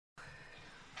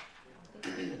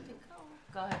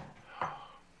Go ahead.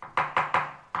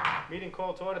 Meeting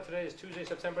called to order. Today is Tuesday,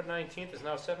 September 19th. It's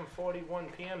now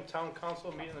 7:41 p.m. Town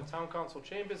Council meeting in the Town Council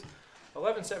Chambers,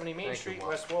 1170 Main Street,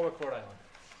 West Warwick, Rhode Island.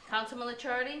 Councilman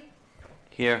Licciardi?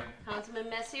 Here. Councilman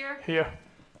Messier? Here.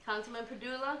 Councilman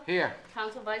Padula? Here.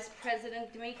 Council Vice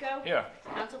President D'Amico? Here.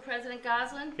 Council President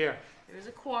Goslin? Here. There is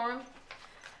a quorum.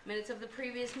 Minutes of the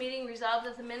previous meeting resolved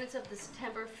that the minutes of the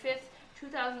September 5th,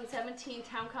 2017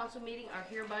 Town Council meeting are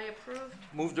hereby approved.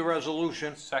 Move the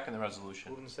resolution. Second the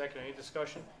resolution. Moving second. Any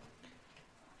discussion?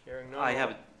 Hearing none. I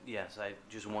have, yes,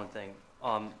 just one thing.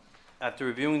 After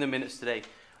reviewing the minutes today,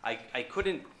 I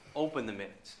couldn't open the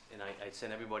minutes, and I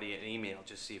sent everybody an email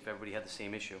just to see if everybody had the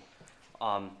same issue.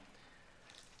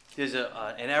 There's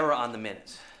an error on the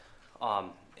minutes,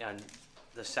 and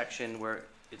the section where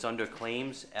it's under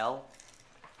claims, L,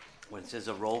 when it says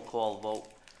a roll call vote,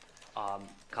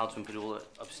 Councilman Padula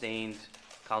abstained,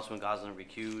 Councilman Goslin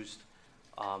recused.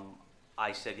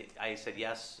 I said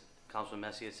yes, Councilman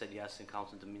Messier said yes, and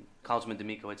Councilman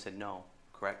D'Amico had said no,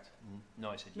 correct? No,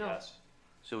 I said No. yes.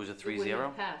 So it was a It wouldn't 3-0?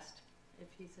 have passed if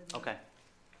he said no. Okay.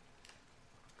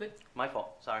 Good. My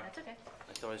fault, sorry. That's okay.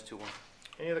 I thought it was 2-1.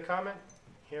 Any other comment?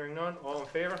 Hearing none. All in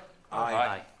favor?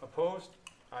 Aye. Opposed?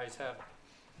 Ayes have it.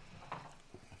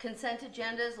 Consent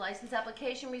agendas, license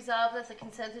application resolved that the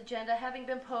consent agenda having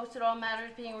been posted, all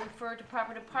matters being referred to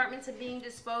proper departments and being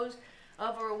disposed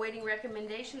of or awaiting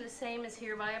recommendation, the same is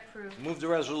hereby approved. Move the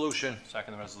resolution.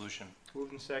 Second the resolution.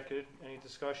 Moved and seconded. Any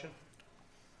discussion?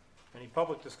 Any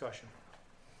public discussion?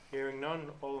 Hearing none.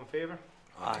 All in favor?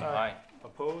 Aye.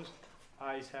 Opposed?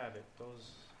 Ayes have it.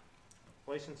 Those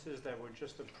licenses that were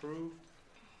just approved.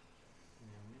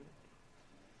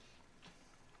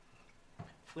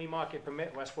 Flea market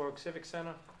permit, West Warwick Civic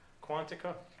Center,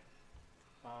 Quantica,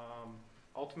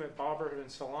 Ultimate Barber and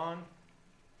Salon,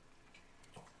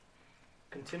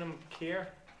 Continuum Care,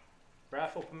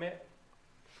 raffle permit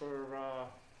for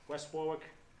West Warwick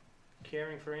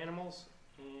Caring for Animals,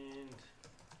 and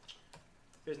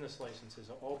business licenses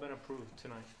have all been approved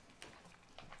tonight.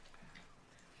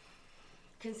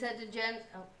 Consent agenda,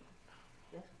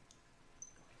 yes?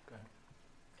 Go ahead.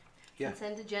 Yeah.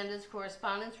 Consent agendas,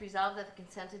 correspondence, resolved that the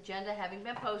consent agenda having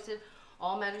been posted,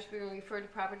 all matters being referred to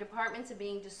proper departments and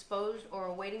being disposed or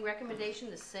awaiting recommendation,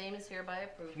 the same is hereby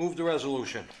approved. Move the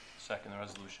resolution. Second the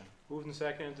resolution. Moved and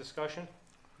seconded. Discussion.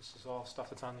 This is all stuff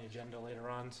that's on the agenda later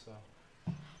on, so.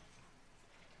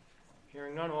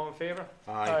 Hearing none. All in favor?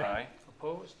 Aye.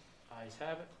 Opposed? Ayes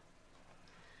have it.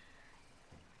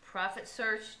 Profit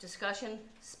search, discussion,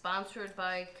 sponsored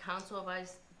by Council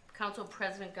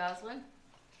President Goslin.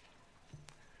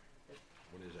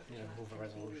 What is it? Yeah, move the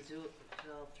resolution.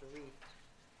 Resolved to read.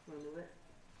 Want to move it?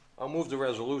 I'll move the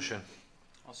resolution.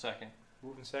 I'll second.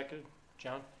 Moved and seconded.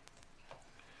 John?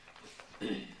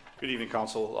 Good evening,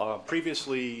 Council.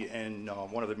 Previously, in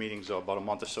one of the meetings about a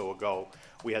month or so ago,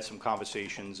 we had some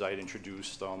conversations. I had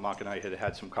introduced, Mark and I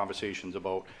had some conversations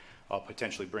about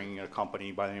potentially bringing a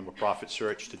company by the name of Profit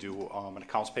Search to do an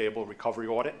accounts payable recovery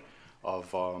audit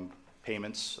of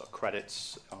payments,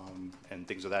 credits, and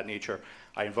things of that nature.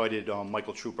 I invited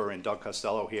Michael Trooper and Doug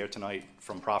Costello here tonight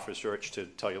from Profit Search to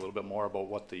tell you a little bit more about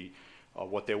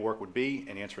what their work would be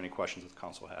and answer any questions that the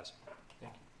Council has.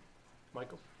 Thank you.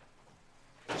 Michael?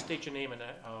 Just state your name and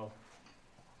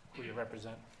who you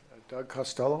represent. Doug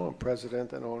Costello, I'm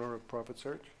president and owner of Profit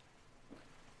Search.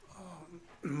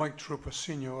 Mike Trooper,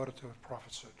 Senior Auditor of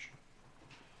Profit Search.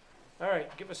 All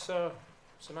right, give us a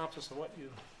synopsis of what you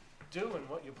do and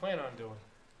what you plan on doing.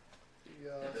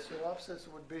 The synopsis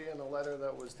would be in a letter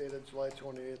that was dated July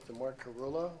 28th to Mark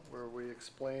Carula, where we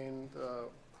explained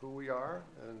who we are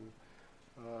and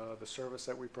the service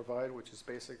that we provide, which is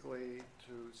basically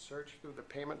to search through the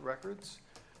payment records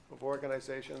of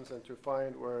organizations and to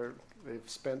find where they've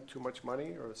spent too much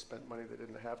money or spent money they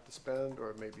didn't have to spend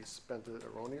or maybe spent it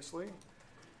erroneously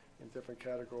in different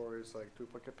categories like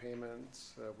duplicate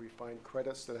payments. We find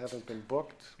credits that haven't been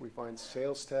booked. We find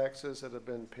sales taxes that have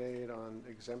been paid on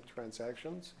exempt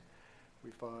transactions.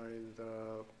 We find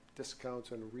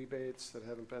discounts and rebates that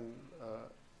haven't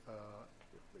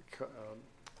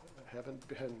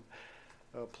been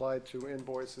applied to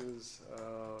invoices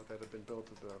that have been billed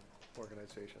to the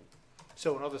organization.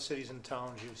 So in other cities and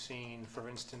towns, you've seen, for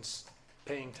instance,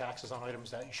 paying taxes on items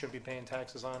that you should be paying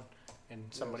taxes on, and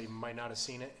somebody might not have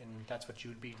seen it, and that's what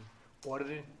you'd be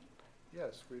auditing?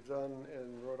 Yes, we've done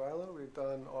in Rhode Island, we've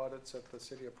done audits at the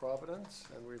City of Providence,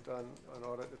 and we've done an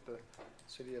audit at the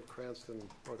City of Cranston,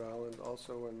 Rhode Island.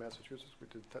 Also in Massachusetts, we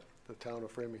did the town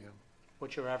of Framingham.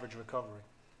 What's your average recovery?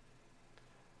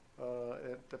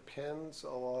 It depends a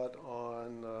lot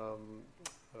on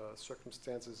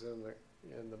circumstances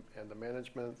and the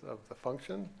management of the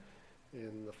function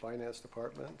in the finance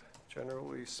department.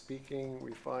 Generally speaking,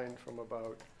 we find from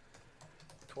about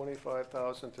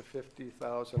 25,000 to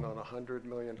 50,000 on $100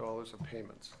 million of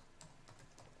payments.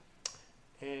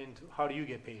 And how do you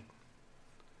get paid?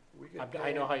 We get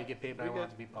I know paid- how you get paid, but I we want it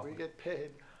get- to be public. We get paid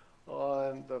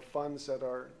on the funds that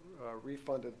are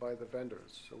refunded by the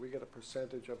vendors. So we get a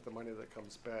percentage of the money that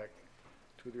comes back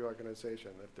to the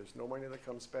organization. If there's no money that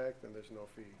comes back, then there's no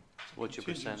fee. What's your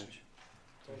Contingency. percentage?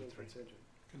 Totally contingent.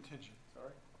 Contingent.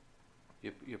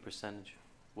 Sorry? Your percentage?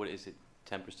 What is it,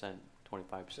 10%,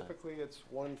 25%? Typically, it's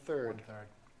 1/3. 1/3.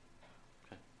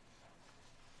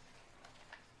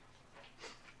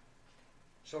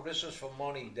 So this is for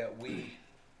money that we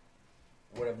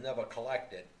would have never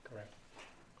collected. Correct.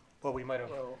 Well, we might have.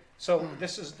 Well, So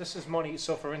this is money,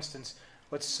 so for instance,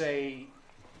 let's say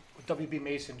WB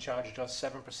Mason charged us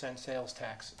 7% sales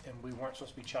tax, and we weren't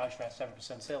supposed to be charged for that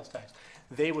 7% sales tax.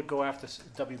 They would go after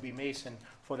WB Mason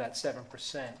for that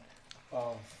 7%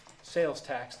 of sales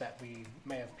tax that we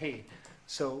may have paid.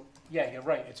 So, yeah, you're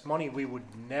right, it's money we would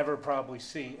never probably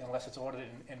see unless it's audited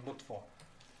and looked for.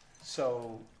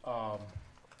 So,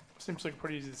 Seems like a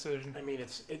pretty easy decision. I mean,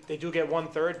 they do get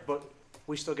 1/3, but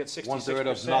we still get 66%. 1/3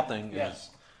 of nothing is- Yes,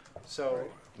 so,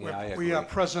 Yeah, I We are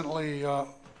agree. presently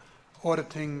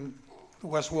auditing the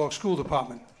West Warwick School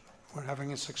Department. We're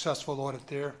having a successful audit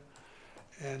there.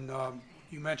 And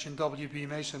you mentioned WB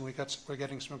Mason, we're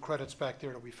getting some credits back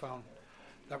there that we found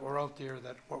that were out there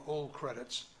that were old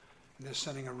credits. And they're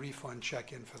sending a refund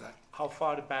check in for that. how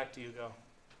far back do you go?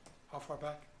 How far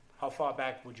back? How far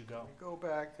back would you go? we go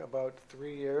back about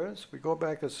 3 years. We go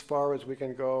back as far as we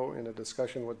can go in a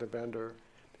discussion with the vendor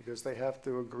because they have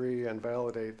to agree and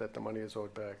validate that the money is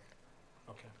owed back.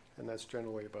 Okay, And that's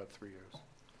generally about 3 years.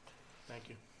 thank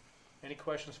you. Any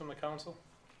questions from the council?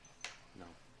 No.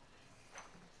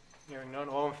 Hearing none,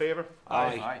 all in favor?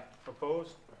 Aye.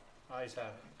 Opposed? Ayes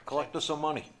have it. Collect us some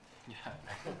money.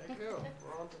 Thank you.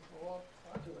 We're on to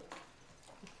it.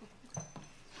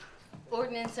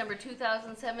 Ordinance number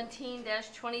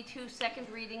 2017-22, second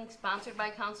reading, sponsored by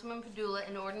Councilman Padula,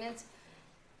 an ordinance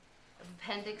of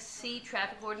Appendix C,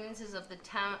 traffic ordinances of the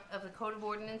town, of the Code of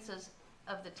Ordinances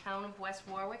of the Town of West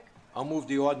Warwick. I'll move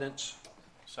the ordinance.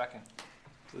 Second.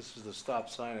 This is the stop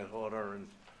sign at Horner and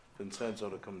Vincenzo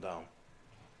to come down.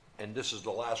 And this is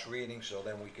the last reading, so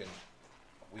then we can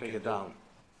Take can it down.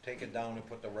 Take it down and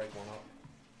put the right one up.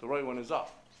 The right one is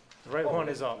up. The right one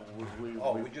is up.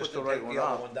 Oh, we just put the did right take one the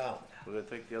other up. one down. We're gonna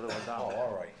take the other one Oh, down.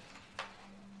 all right.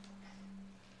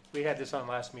 We had this on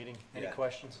last meeting. Any Yeah.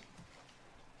 questions?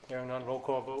 Hearing none, roll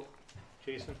call vote.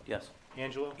 Jason? Yes.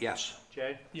 Angelo? Yes.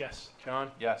 Jay? Yes.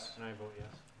 John? Yes. And I vote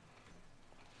yes.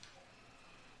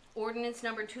 Ordinance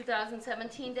number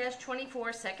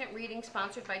 2017-24, second reading,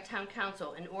 sponsored by Town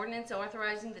Council. An ordinance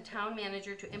authorizing the town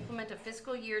manager to implement a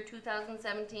fiscal year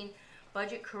 2017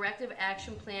 budget corrective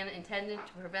action plan intended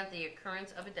to prevent the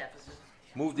occurrence of a deficit.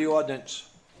 Move the ordinance.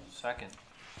 Second.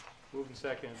 Moving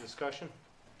second, discussion?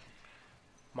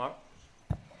 Mark?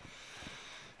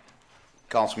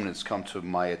 Councilman, it's come to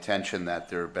my attention that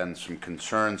there have been some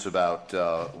concerns about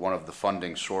one of the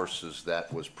funding sources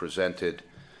that was presented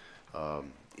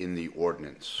in the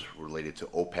ordinance related to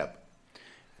OPEB.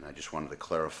 And I just wanted to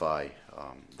clarify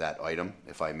that item,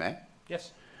 if I may.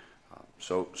 Yes.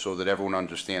 So that everyone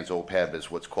understands, OPEB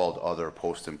is what's called other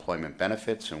post-employment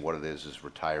benefits, and what it is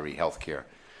retiree health care.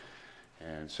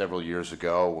 And several years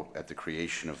ago, at the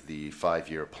creation of the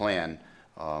 5-year plan,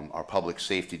 our public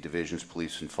safety divisions,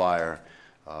 police and fire,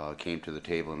 came to the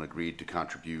table and agreed to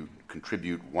contribute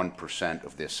 1%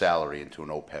 of their salary into an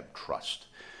OPEB trust.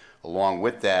 Along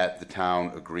with that, the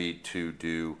town agreed to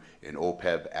do an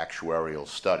OPEB actuarial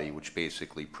study, which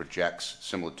basically projects,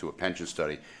 similar to a pension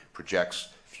study, projects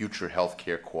future health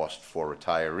care costs for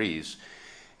retirees.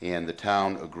 And the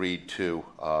town agreed to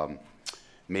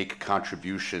make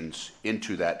contributions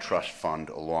into that trust fund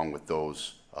along with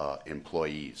those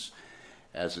employees.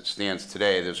 As it stands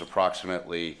today, there's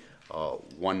approximately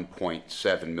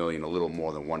 1.7 million, a little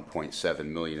more than 1.7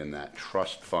 million in that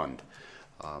trust fund.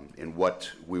 And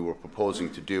what we were proposing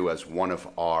to do as one of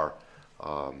our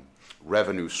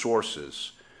revenue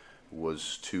sources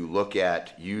was to look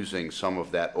at using some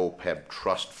of that OPEB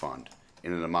trust fund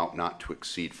in an amount not to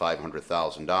exceed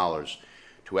 $500,000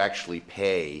 to actually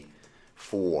pay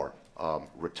for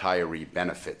retiree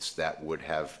benefits that would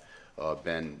have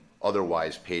been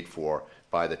otherwise paid for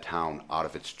by the town out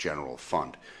of its general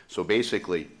fund. So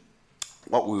basically,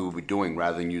 what we will be doing,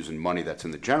 rather than using money that's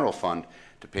in the general fund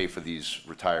to pay for these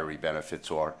retiree benefits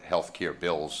or health care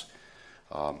bills,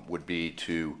 would be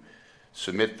to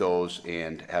submit those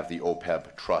and have the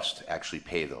OPEB trust actually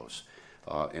pay those.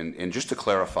 And just to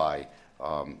clarify,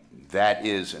 that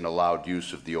is an allowed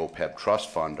use of the OPEB trust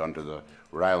fund under the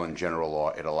Rhode Island general law.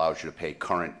 It allows you to pay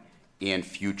current and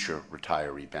future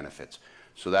retiree benefits.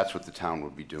 So that's what the town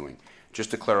would be doing.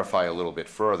 Just to clarify a little bit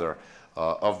further,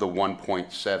 of the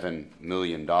 $1.7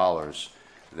 million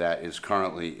that is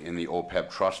currently in the OPEB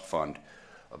trust fund,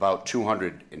 about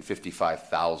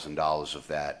 $255,000 of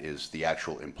that is the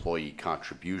actual employee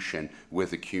contribution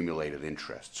with accumulated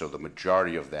interest. So the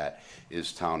majority of that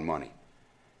is town money.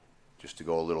 Just to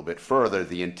go a little bit further,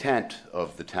 the intent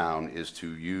of the town is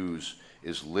to use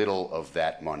as little of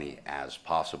that money as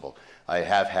possible. I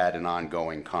have had an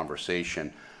ongoing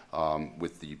conversation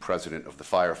with the president of the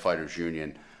Firefighters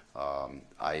Union.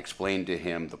 I explained to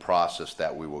him the process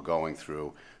that we were going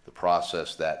through, the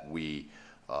process that we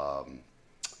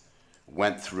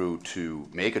went through to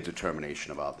make a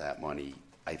determination about that money.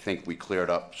 I think we cleared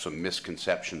up some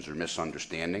misconceptions or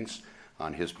misunderstandings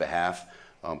on his behalf,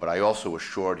 but I also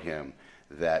assured him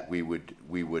that we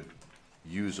would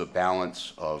use a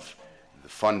balance of the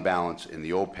fund balance in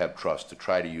the OPEB trust to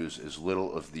try to use as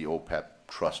little of the OPEB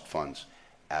trust funds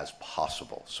as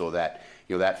possible, so that,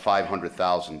 you know, that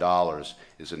 $500,000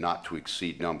 is a not to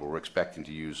exceed number. We're expecting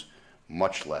to use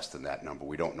much less than that number.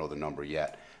 We don't know the number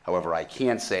yet. However, I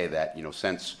can say that, you know,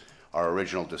 since our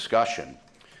original discussion,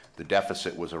 the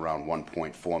deficit was around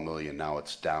 1.4 million. Now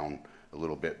it's down a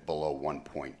little bit below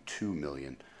 1.2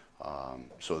 million.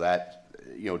 So that,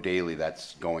 you know, daily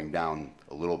that's going down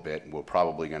a little bit, and we're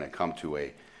probably going to come to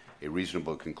a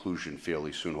reasonable conclusion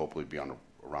fairly soon, hopefully be on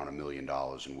around $1 million,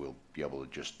 and we'll be able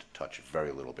to just touch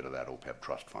very little bit of that OPEB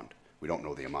trust fund. We don't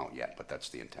know the amount yet, but that's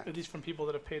the intent. Are these from people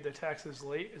that have paid their taxes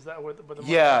late? Is that what the money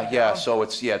Yeah, went yeah. down? So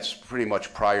it's pretty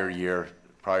much prior year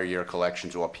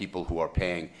collections, or people who are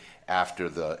paying after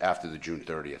the June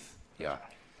 30th. Yeah.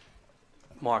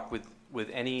 Mark, with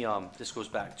any, this goes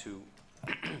back to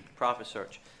Profit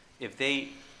Search. If they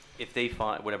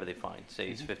find, whatever they find, say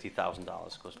it's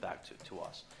 $50,000 goes back to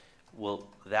us, will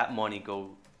that money go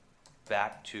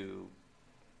back to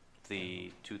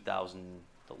the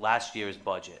last year's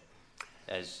budget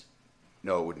as?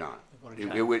 No, it would not.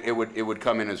 It would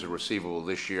come in as a receivable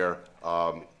this year.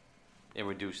 And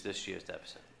reduce this year's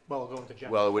deficit? Well, it'll go into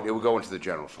general. Well, it would go into the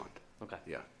general fund. Okay.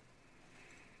 Yeah.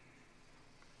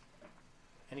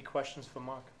 Any questions for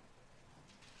Mark?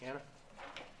 Anna?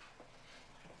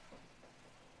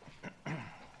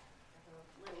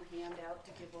 Little handout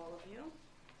to give all of you.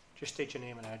 Just state your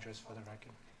name and address for the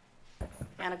record.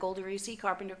 Anna Golderisi,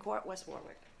 Carpenter Court, West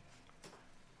Warwick.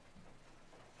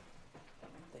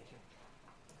 Thank you.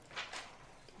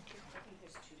 I think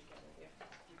there's two together there.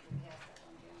 You can pass that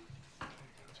one down.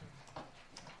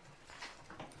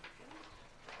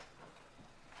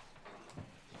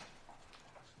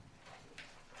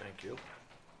 Thank you.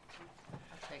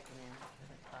 I'll take them in for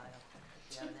the file.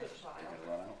 You have an Good extra.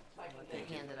 file. I can They get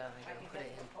hand it out, I I gotta can put get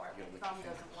it the in. part. Thumb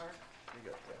doesn't work. You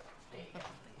got that.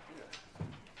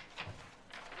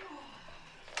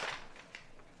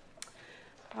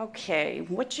 Okay,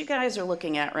 what you guys are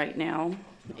looking at right now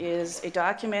is a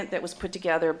document that was put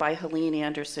together by Helene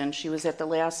Anderson. She was at the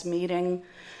last meeting.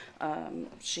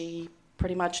 She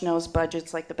pretty much knows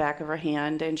budgets like the back of her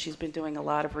hand, and she's been doing a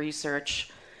lot of research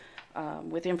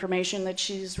with information that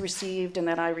she's received and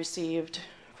that I received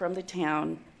from the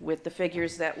town with the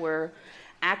figures that were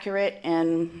accurate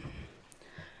and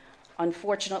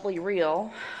unfortunately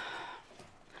real.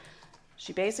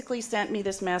 She basically sent me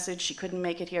this message. She couldn't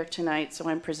make it here tonight, so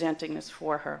I'm presenting this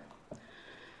for her.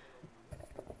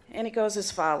 And it goes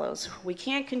as follows. We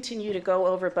can't continue to go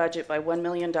over budget by $1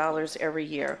 million every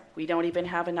year. We don't even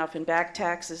have enough in back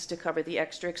taxes to cover the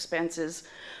extra expenses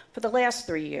for the last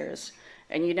 3 years.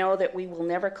 And you know that we will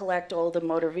never collect all the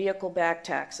motor vehicle back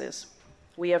taxes.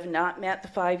 We have not met the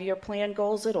 5-year plan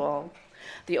goals at all.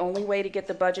 The only way to get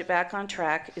the budget back on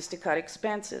track is to cut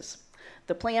expenses.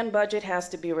 The planned budget has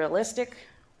to be realistic.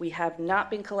 We have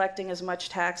not been collecting as much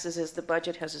taxes as the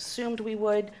budget has assumed we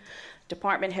would.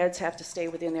 Department heads have to stay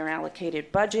within their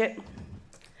allocated budget.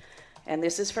 And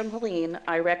this is from Helene.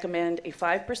 I recommend a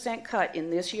 5% cut in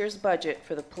this year's budget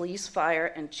for the police, fire,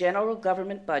 and general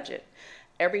government budget.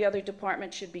 Every other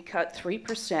department should be cut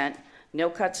 3%. No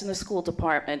cuts in the school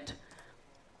department.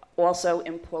 Also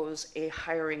impose a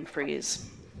hiring freeze.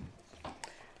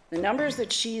 The numbers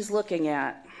that she's looking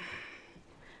at,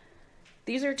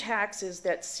 these are taxes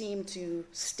that seem to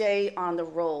stay on the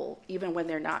roll even when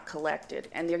they're not collected.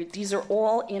 And these are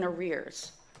all in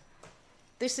arrears.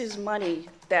 This is money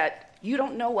that you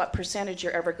don't know what percentage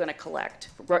you're ever going to collect,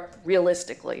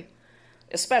 realistically,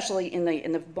 especially in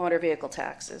the motor vehicle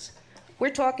taxes. We're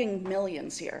talking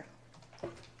millions here.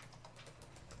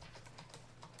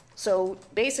 So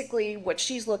basically, what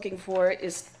she's looking for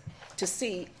is to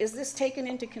see, is this taken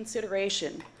into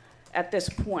consideration at this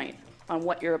point on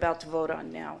what you're about to vote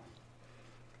on now?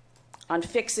 On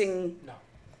fixing, No.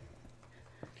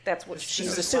 that's what This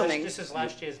she's is assuming. This is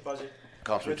last year's budget.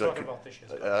 Councilman We're talking about this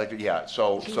year's budget. Yeah,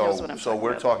 so, He knows what I'm so talking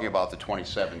we're about. talking about the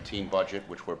 2017 budget,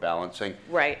 which we're balancing.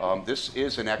 Right. This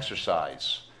is an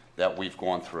exercise that we've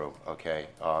gone through, okay?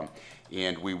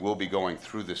 And we will be going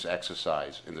through this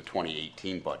exercise in the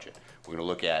 2018 budget. We're gonna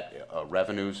look at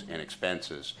revenues and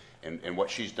expenses. And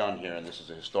what she's done here, and this is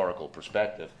a historical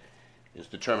perspective, is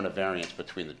determine a variance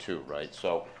between the two, right?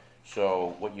 So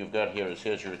what you've got here is,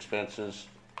 here's your expenses.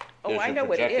 Oh, I know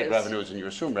what it Here's your projected is. revenues and your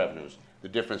assumed revenues, the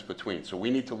difference between. So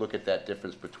we need to look at that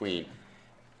difference between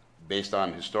based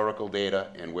on historical data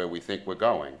and where we think we're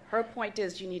going. Her point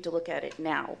is you need to look at it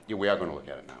now. Yeah, we are gonna look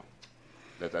at it now.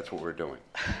 That's what we're doing.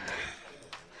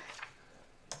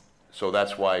 So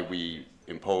that's why we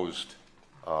imposed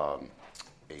a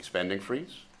spending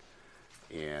freeze,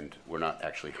 and we're not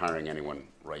actually hiring anyone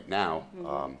right now,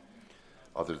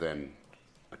 other than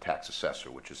a tax assessor,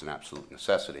 which is an absolute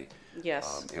necessity.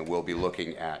 Yes. And we'll be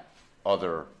looking at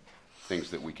other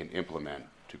things that we can implement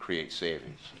to create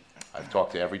savings. I've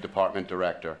talked to every department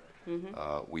director.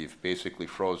 We've basically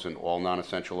frozen all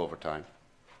non-essential overtime.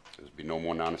 There'll be no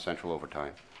more non-essential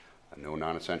overtime, and no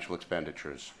non-essential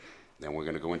expenditures. Then we're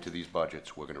gonna go into these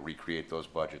budgets, we're gonna recreate those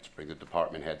budgets, bring the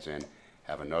department heads in,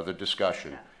 have another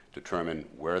discussion, determine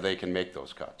where they can make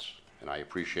those cuts. And I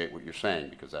appreciate what you're saying,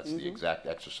 because that's the exact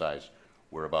exercise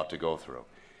we're about to go through.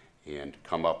 And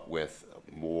come up with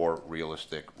a more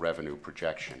realistic revenue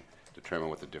projection, determine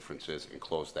what the difference is, and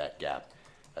close that gap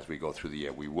as we go through the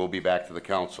year. We will be back to the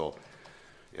council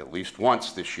at least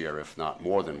once this year, if not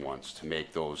more than once, to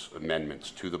make those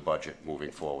amendments to the budget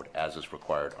moving forward, as is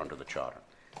required under the charter.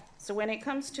 So when it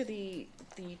comes to the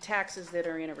taxes that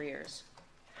are in arrears,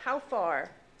 how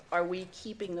far are we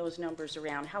keeping those numbers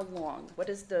around? How long? What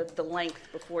is the length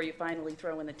before you finally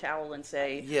throw in the towel and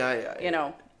say, you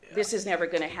know, this is never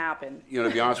going to happen? You know,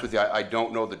 to be honest with you, I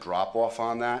don't know the drop-off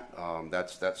on that.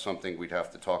 That's something we'd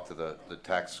have to talk to the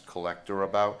tax collector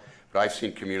about. But I've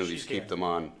seen communities She's keep them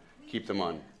on.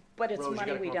 But it's Rose, you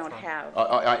money gotta we come up don't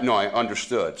front. have. No, I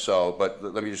understood, so, but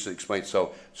let me just explain.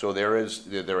 So there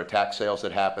are tax sales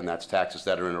that happen, that's taxes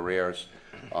that are in arrears.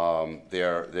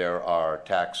 There are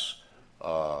tax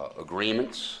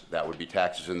agreements, that would be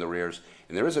taxes in the arrears.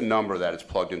 And there is a number that is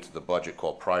plugged into the budget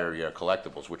called prior year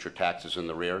collectibles, which are taxes in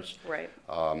the arrears. Right.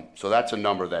 So that's a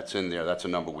number that's in there, that's a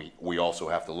number we also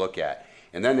have to look at.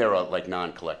 And then there are like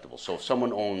non-collectibles. So if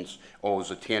someone owes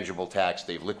a tangible tax,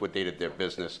 they've liquidated their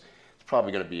business, it's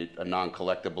probably gonna be a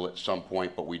non-collectible at some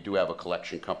point, but we do have a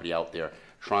collection company out there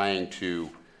trying to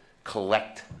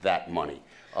collect that money.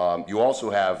 You also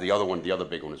have the other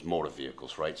big one is motor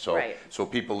vehicles, right? Right. So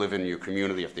people live in your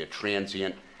community, if they're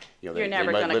transient, you know, You're they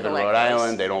never might gonna live in collect Rhode those.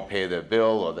 Island, they don't pay their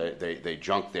bill, or they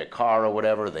junk their car or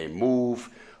whatever, they move.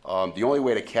 The only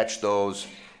way to catch those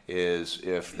is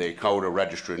if they go to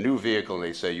register a new vehicle and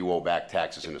they say you owe back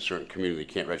taxes in a certain community, you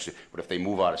can't register. But if they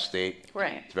move out of state,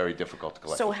 Right. it's very difficult to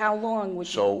collect. So how long would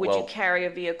So, you well, carry a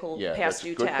vehicle Yeah, past that's a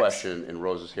due good tax? question, and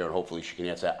Rose is here, and hopefully she can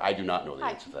answer that. I do not know the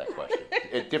answer to that question.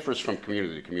 It differs from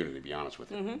community to community, to be honest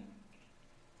with you. Mm-hmm.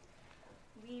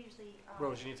 We usually,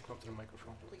 Rose, you need to come to the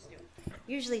microphone.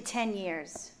 usually 10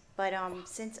 years, but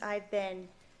since I've been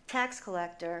tax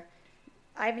collector,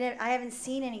 I haven't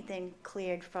seen anything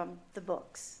cleared from the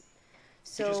books.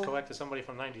 You just So collected somebody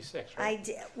from 96, right?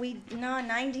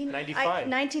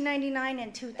 1999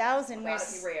 and 2000,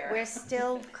 That'd be rare. we're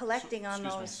still collecting on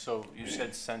Excuse me, those. so you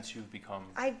said since you've become,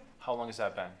 I- how long has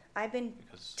that been? I've been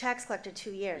Because, tax collector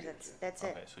 2 years, that's it.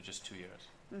 okay, so just 2 years.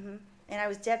 And I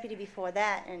was deputy before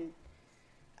that, and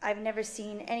I've never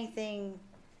seen anything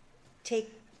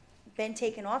been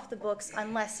taken off the books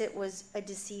unless it was a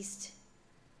deceased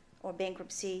or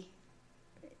bankruptcy.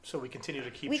 So we continue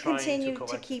to keep We trying to continue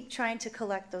collect. to keep trying to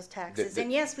collect those taxes. The-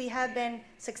 And yes, we have been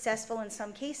successful in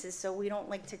some cases, so we don't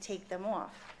like to take them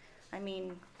off. I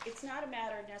mean, It's not a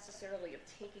matter necessarily of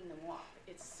taking them off.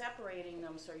 It's separating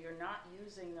them so you're not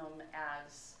using them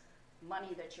as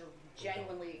money that you're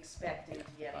genuinely expecting to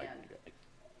get in.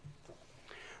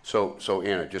 So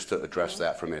Anna, just to address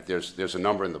that for a minute, there's a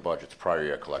number in the budget, it's prior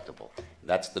year collectible.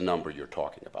 That's the number you're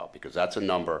talking about, because that's a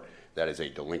number that is a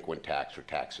delinquent tax or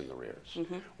tax in the arrears.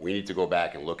 We need to go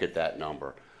back and look at that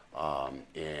number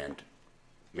and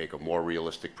make a more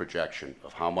realistic projection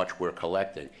of how much we're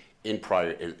collecting in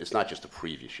it's not just the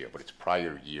previous year, but it's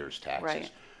prior year's taxes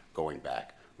Right. going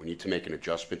back. We need to make an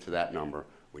adjustment to that number.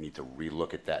 we need to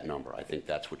relook at that number. I think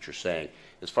that's what you're saying.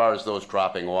 As far as those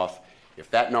dropping off, if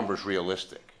that number's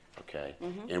realistic, okay,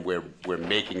 and we're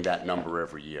making that number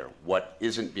every year, what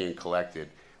isn't being collected,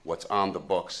 what's on the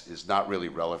books is not really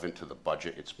relevant to the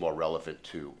budget, it's more relevant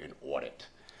to an audit.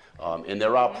 And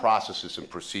there are processes and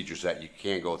procedures that you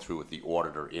can go through with the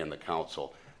auditor and the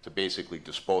council to basically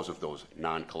dispose of those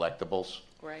non-collectibles.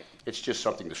 Right. It's just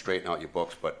something to straighten out your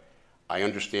books, but I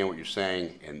understand what you're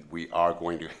saying, and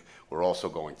we're also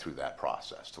going through that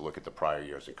process to look at the prior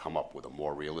years and come up with a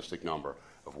more realistic number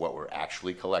of what we're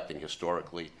actually collecting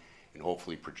historically and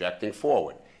hopefully projecting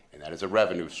forward. And that is a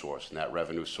revenue source, and that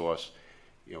revenue source,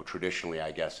 you know, traditionally,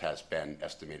 I guess, has been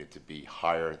estimated to be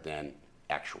higher than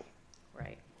actual.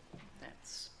 Right.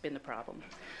 That's been the problem.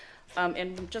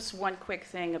 And just one quick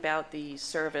thing about the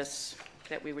service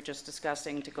that we were just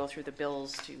discussing, to go through the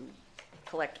bills to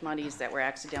collect monies that were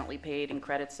accidentally paid and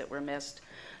credits that were missed.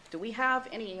 Do we have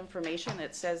any information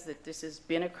that says that this has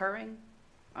been occurring?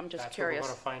 I'm just curious.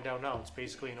 That's what we're gonna find out now. It's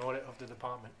basically an audit of the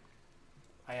department.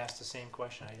 I asked the same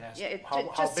question. I asked, Yeah, it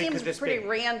how just big could seems this pretty be?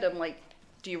 random, like,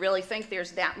 do you really think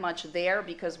there's that much there?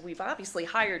 Because we've obviously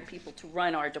hired people to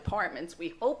run our departments. We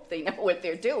hope they know what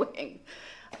they're doing.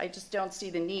 I just don't see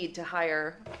the need to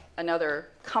hire another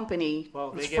company.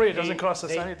 Well, It's they get free. It paid- doesn't cost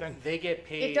us they- anything. They get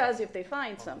paid. It does if they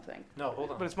find something. No,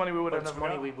 hold on. But it's money we would have But it's never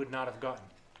money got. we would not have gotten.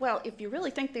 Well, if you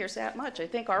really think there's that much, I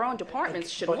think our own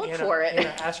departments should But look Anna- for it. Anna,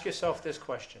 ask yourself this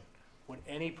question. Would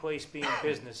any place be in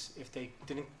business if they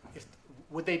didn't,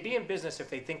 would they be in business if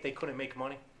they think they couldn't make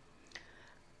money?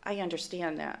 I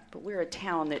understand that, but we're a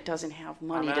town that doesn't have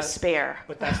money I'm to ask- spare.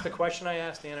 But that's the question I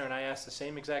asked Anna, and I asked the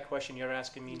same exact question you're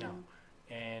asking me now.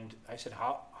 And I said,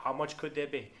 how much could there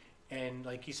be? And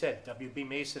like you said, WB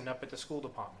Mason up at the school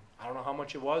department. I don't know how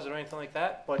much it was or anything like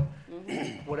that, but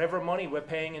whatever money we're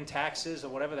paying in taxes or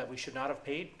whatever that we should not have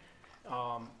paid,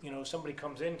 you know, somebody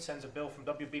comes in, sends a bill from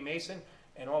WB Mason,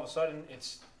 and all of a sudden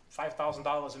it's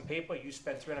 $5,000 in paper, you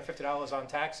spend $350 on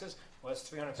taxes, well, that's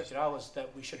 $350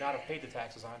 that we should not have paid the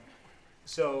taxes on.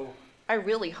 So, I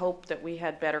really hope that we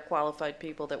had better qualified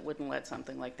people that wouldn't let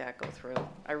something like that go through.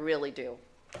 I really do.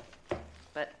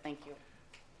 But thank you.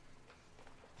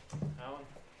 Alan,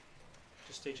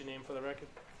 just state your name for the record.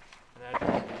 And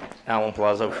address. Alan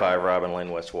Plazo, 5 Robin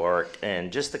Lane, West Warwick. And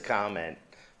just a comment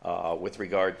with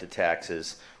regard to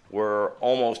taxes, we're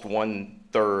almost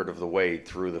 1/3 of the way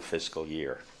through the fiscal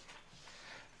year.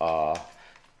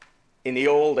 In the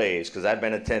old days, because I've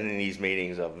been attending these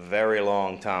meetings a very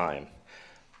long time,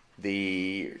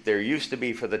 there used to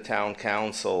be for the town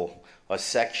council a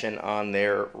section on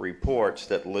their reports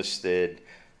that listed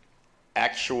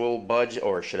actual budget,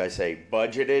 or should I say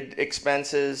budgeted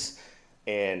expenses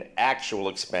and actual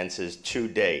expenses to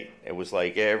date. It was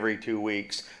like every 2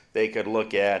 weeks they could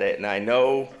look at it, and I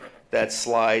know that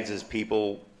slides as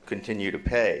people continue to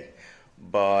pay,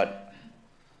 but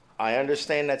I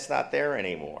understand that's not there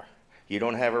anymore. You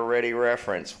don't have a ready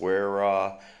reference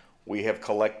where we have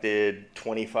collected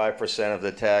 25% of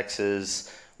the taxes,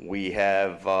 we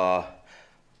have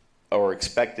or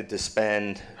expected to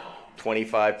spend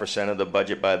 25% of the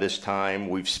budget by this time,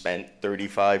 we've spent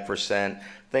 35%,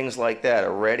 things like that. A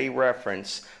ready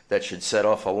reference that should set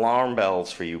off alarm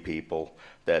bells for you people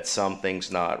that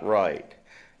something's not right.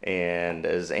 And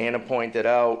as Anna pointed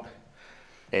out,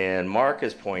 and Mark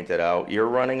has pointed out, you're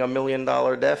running $1 million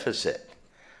deficit.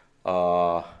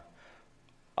 I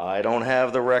don't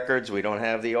have the records, we don't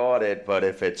have the audit, but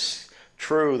if it's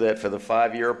true that for the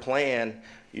 5-year plan,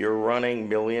 you're running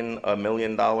 $1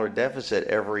 million deficit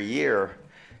every year,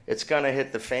 it's going to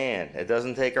hit the fan. It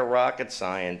doesn't take a rocket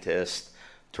scientist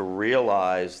to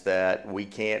realize that we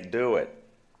can't do it.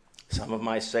 Some of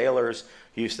my sailors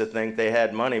used to think they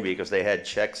had money because they had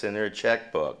checks in their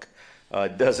checkbook.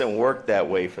 It doesn't work that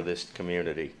way for this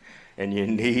community, and you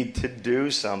need to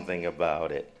do something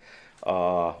about it.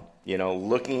 You know,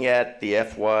 looking at the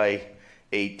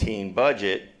FY18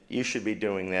 budget, you should be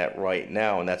doing that right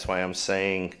now, and that's why I'm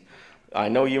saying, I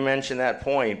know you mentioned that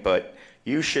point, but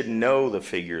you should know the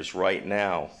figures right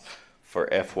now for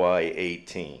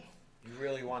FY18. You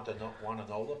really want to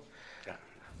know them?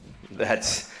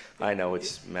 That's, I know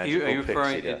it's magical Are you pixie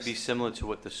referring, dust. it'd be similar to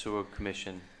what the sewer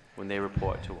commission, when they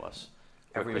report to us?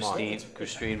 Where Every month.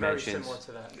 Christine Very mentions. similar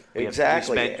to that.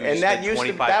 Exactly. We And spent that used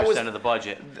to- that was- 25% of the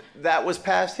budget. That was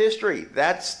past history.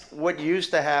 That's what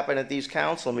used to happen at these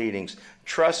council meetings.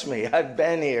 Trust me, I've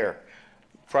been here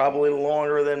probably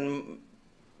longer than,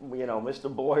 you know,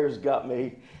 Mr. Boyer's got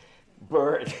me,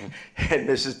 Bert, and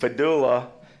Mrs. Padula,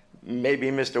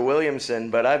 maybe Mr. Williamson,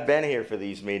 but I've been here for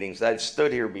these meetings. I've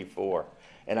stood here before,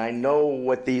 and I know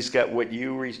what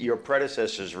your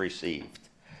predecessors received.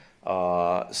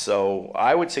 So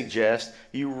I would suggest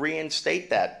you reinstate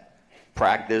that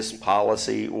practice,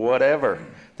 policy, whatever.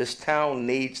 This town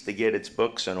needs to get its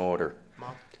books in order.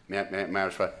 Matter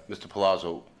of fact, Mr.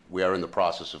 Palazzo, we are in the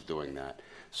process of doing that.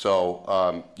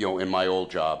 So, in my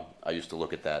old job, I used to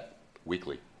look at that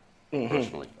weekly,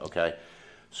 personally, okay?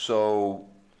 So,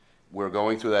 we're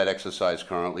going through that exercise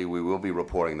currently. We will be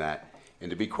reporting that. And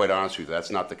to be quite honest with you,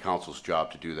 that's not the council's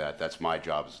job to do that. That's my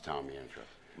job as a town manager.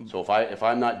 So if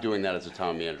I'm not doing that as a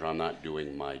town manager, I'm not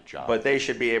doing my job. But they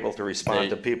should be able to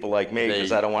respond to people like me,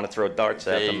 because I don't want to throw darts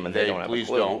at them and they don't have a clue. Please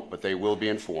don't, but they will be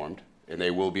informed, and they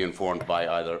will be informed by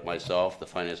either myself, the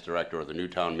finance director, or the new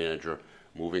town manager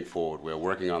moving forward. We're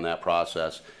working on that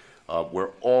process.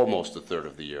 We're almost a third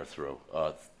of the year through,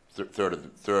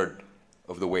 third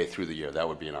of the way through the year. That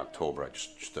would be in October.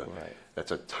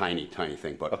 That's a tiny, tiny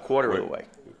thing, but A quarter of the way.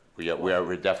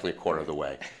 We're definitely a quarter of the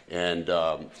way. And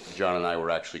John and I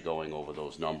were actually going over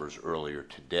those numbers earlier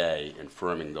today and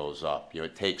firming those up.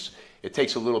 It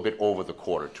takes a little bit over the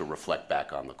quarter to reflect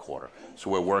back on the quarter. So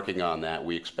we're working on that.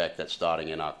 We expect that starting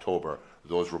in October,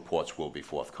 those reports will be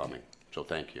forthcoming. So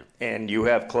thank you. And you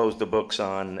have closed the books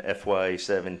on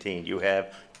FY17. You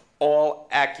have all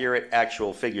accurate,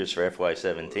 actual figures for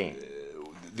FY17.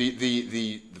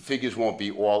 The figures won't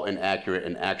be all inaccurate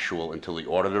and actual until the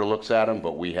auditor looks at them,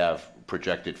 but we have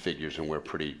projected figures and we're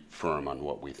pretty firm on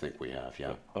what we think we have,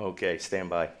 yeah. Okay, stand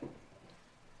by.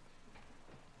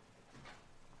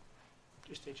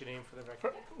 Just state your name for the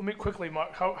record. Let me quickly,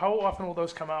 Mark, how often will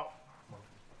those come out?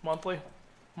 Monthly?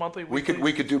 Monthly, We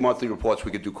weekly? could do monthly reports,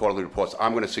 we could do quarterly reports.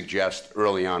 I'm gonna suggest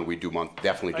early on, we do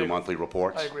definitely do I- monthly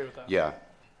reports. I agree with that. Yeah.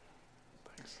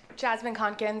 Jasmine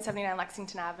Conkin, 79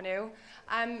 Lexington Avenue.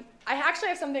 I actually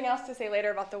have something else to say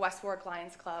later about the West Warwick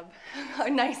Lions Club. A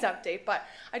nice update, but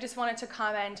I just wanted to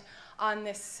comment on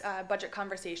this budget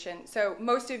conversation. So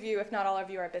most of you, if not all of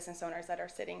you, are business owners that are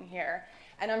sitting here.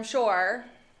 And I'm sure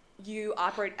you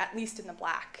operate at least in the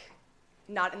black,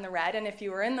 not in the red. And if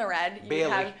you were in the red, you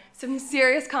would have some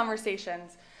serious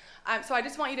conversations. So I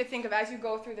just want you to think of, as you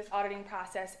go through this auditing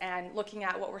process and looking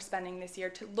at what we're spending this year,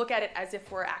 to look at it as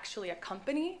if we're actually a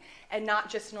company and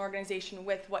not just an organization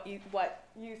with what you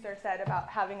sir said about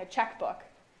having a checkbook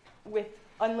with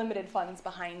unlimited funds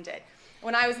behind it.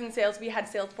 When I was in sales, we had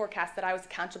sales forecasts that I was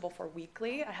accountable for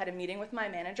weekly. I had a meeting with my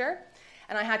manager,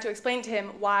 and I had to explain to him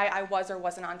why I was or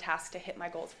wasn't on task to hit my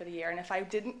goals for the year. And if I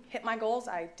didn't hit my goals,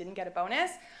 I didn't get a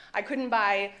bonus. I couldn't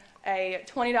buy a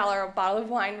 $20 bottle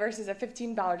of wine versus a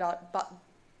 $15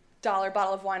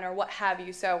 bottle of wine or what have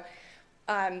you. So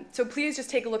please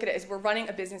just take a look at it as we're running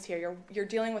a business here. You're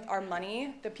dealing with our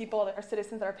money, the people, our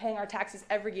citizens that are paying our taxes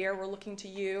every year. We're looking to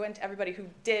you and to everybody who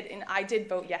did, and I did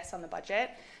vote yes on the budget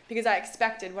because I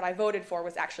expected what I voted for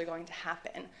was actually going to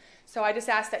happen. So I just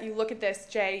ask that you look at this,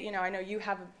 Jay, I know you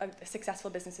have a successful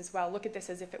business as well. Look at this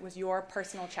as if it was your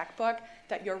personal checkbook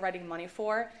that you're writing money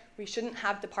for. We shouldn't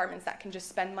have departments that can just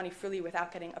spend money freely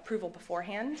without getting approval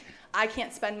beforehand. I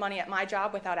can't spend money at my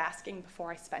job without asking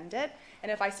before I spend it.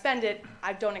 And if I spend it,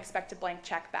 I don't expect a blank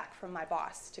check back from my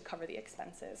boss to cover the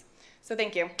expenses. So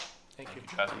thank you. Thank you.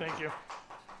 Thank you.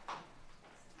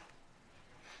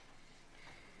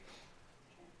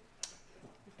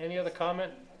 Any other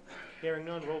comment? Hearing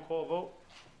none, roll call vote.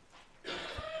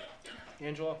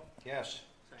 Angela? Yes.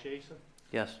 Jason?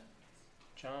 Yes.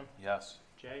 John? Yes.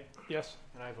 Jay? Yes.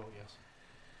 And I vote yes.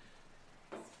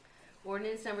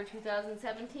 Ordinance number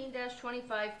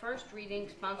 2017-25, first reading,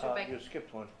 sponsored by... You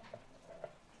skipped one.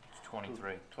 It's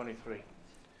 23. 23.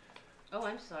 Oh,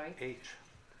 I'm sorry. H.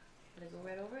 Did I go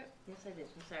right over it? Yes, I did.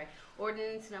 I'm sorry.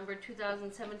 Ordinance number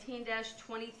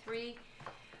 2017-23,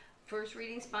 first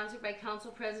reading, sponsored by Council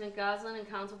President Goslin and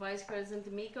Council Vice President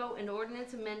D'Amico, an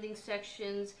ordinance amending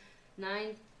sections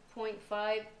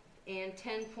 9.5 and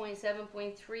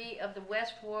 10.7.3 of the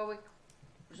West Warwick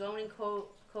zoning code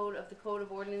of the Code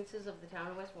of Ordinances of the Town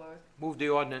of West Warwick. Move the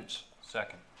ordinance.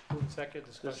 Second. Move and second,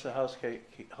 Just discussion. a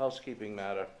housekeeping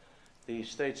matter. The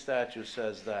state statute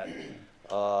says that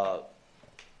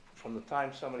from the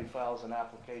time somebody files an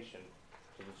application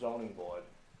to the zoning board,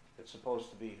 it's supposed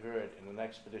to be heard in an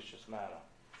expeditious manner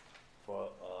for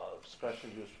a special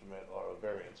use permit or a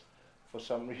variance. For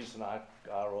some reason,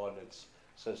 our ordinance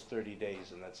says 30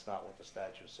 days, and that's not what the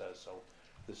statute says. So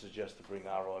this is just to bring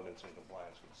our ordinance in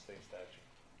compliance with the state statute.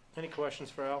 Any questions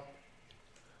for Al?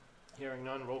 Hearing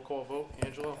none, roll call vote.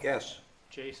 Angela? Yes.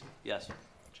 Jason? Yes.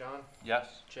 John?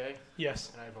 Yes. Jay?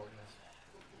 Yes. And I vote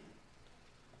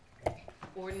yes.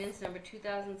 Ordinance number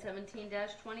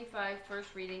 2017-25,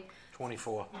 first reading,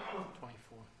 24.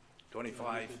 24.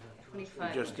 25. 25.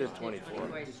 We just did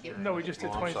 24. I skipped. No, we just did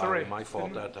Oh, I'm 23. sorry, my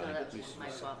fault that No, time. that was my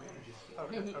fault.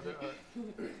 Okay, okay, all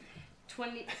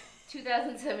right.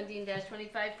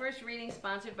 2017-25, first reading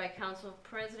sponsored by Council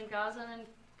President Goslin and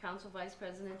Council Vice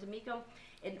President D'Amico.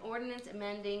 An ordinance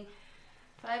amending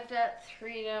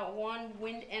 5.3.1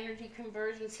 wind energy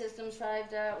conversion systems,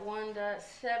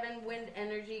 5.1.7 wind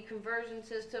energy conversion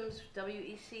systems,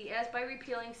 WECS, by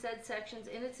repealing said sections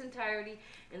in its entirety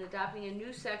and adopting a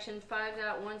new section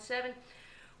 5.17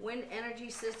 wind energy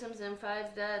systems and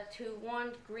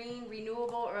 5.21 green,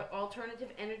 renewable, or alternative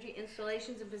energy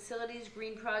installations and facilities,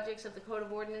 green projects of the Code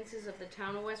of Ordinances of the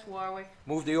Town of West Warwick.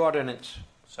 Move the ordinance.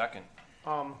 Second.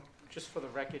 Just for the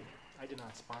record, I did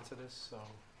not sponsor this, so.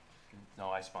 No,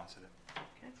 I sponsored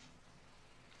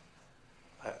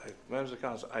it. Members of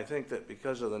council, I think that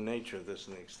because of the nature of this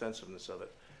and the extensiveness of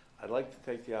it, I'd like to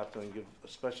take the opportunity and give,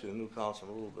 especially the new council,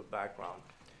 a little bit of background.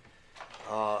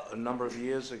 A number of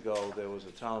years ago, there was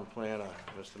a town planner,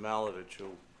 Mr. Maladich,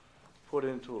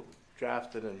 who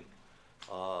drafted and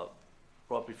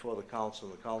brought before the council,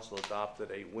 and the council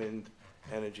adopted a wind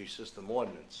energy system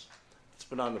ordinance. It's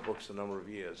been on the books a number of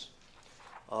years.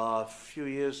 A few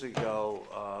years ago,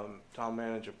 Town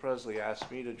Manager Presley asked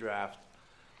me to draft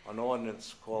an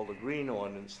ordinance called the Green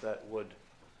Ordinance that would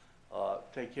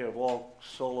take care of all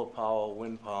solar power,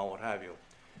 wind power, what have you.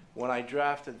 When I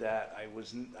drafted that, I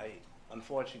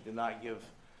unfortunately did not give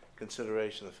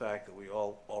consideration to the fact that we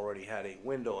already had a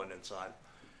wind ordinance on.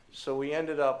 So we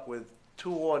ended up with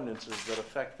two ordinances that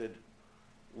affected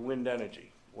wind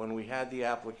energy. When we had the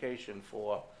application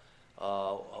for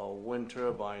a wind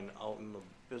turbine out in the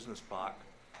business park,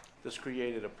 this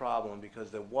created a problem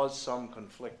because there was some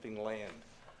conflicting land,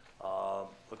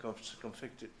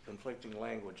 conflicting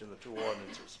language in the two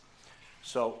ordinances.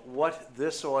 So what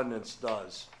this ordinance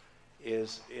does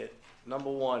is it, number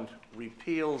one,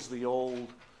 repeals the old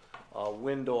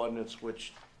wind ordinance,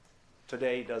 which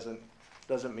today doesn't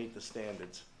meet the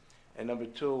standards. And number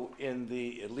two,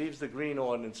 it leaves the green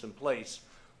ordinance in place,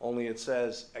 only it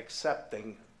says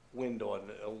accepting wind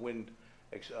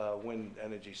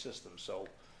energy system. So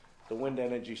the wind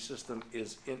energy system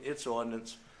is in its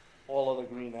ordinance. All of the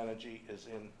green energy is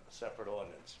in a separate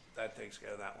ordinance. That takes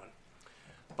care of that one.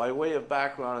 By way of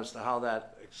background as to how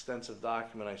that extensive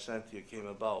document I sent to you came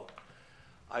about,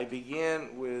 I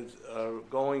began with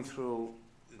going through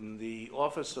the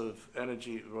Office of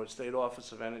Energy, or State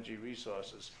Office of Energy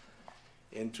Resources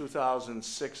in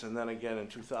 2006 and then again in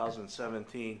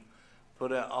 2017,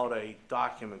 put out a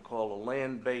document called a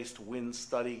Land-Based Wind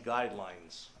Study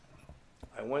Guidelines.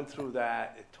 I went through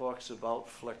that. It talks about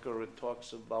flicker, it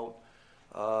talks about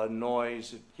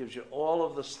noise, it gives you all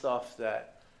of the stuff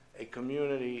that a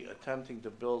community attempting to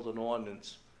build an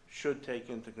ordinance should take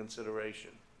into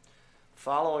consideration.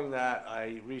 Following that,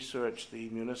 I researched the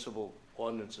municipal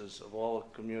ordinances of all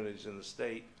communities in the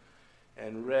state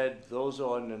and read those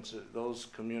ordinances, those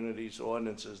communities'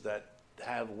 ordinances that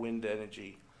have wind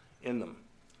energy in them.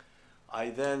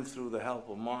 I then, through the help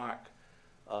of Mark,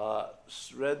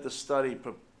 read the study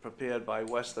prepared by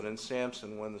Weston and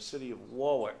Sampson when the city of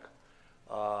Warwick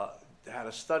had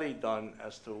a study done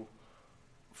as to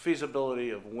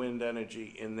feasibility of wind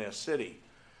energy in their city.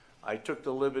 I took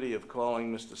the liberty of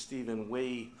calling Mr. Stephen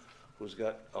Wee, who's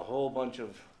got a whole bunch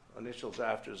of initials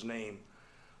after his name,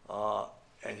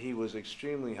 and he was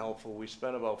extremely helpful. We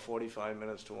spent about 45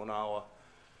 minutes to an hour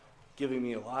giving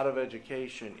me a lot of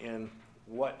education in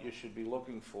what you should be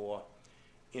looking for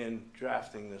in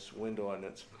drafting this wind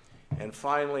ordinance. And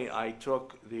finally, I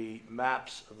took the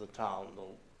maps of the town,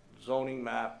 the zoning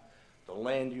map, the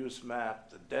land use map,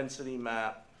 the density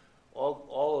map,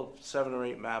 all of 7 or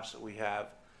 8 maps that we have,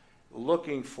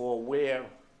 looking for where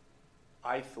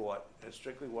I thought, and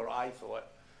strictly where I thought,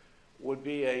 would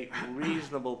be a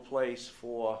reasonable place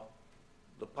for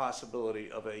the possibility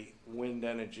of a wind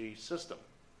energy system.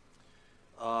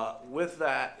 With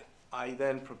that, I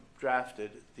then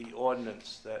drafted the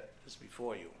ordinance that is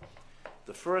before you.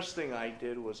 The first thing I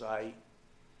did was I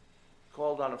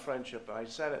called on a friendship and I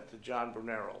sent it to John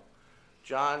Bernero.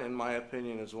 John, in my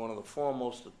opinion, is one of the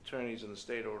foremost attorneys in the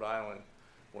state of Rhode Island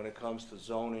when it comes to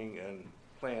zoning and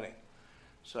planning.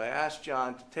 So I asked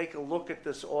John to take a look at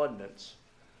this ordinance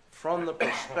from the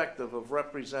perspective of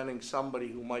representing somebody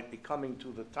who might be coming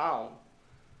to the town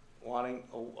wanting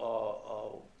a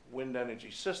wind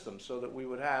energy system, so that we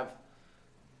would have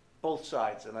both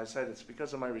sides. And I said, it's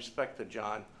because of my respect to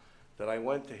John that I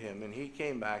went to him, and he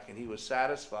came back and he was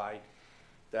satisfied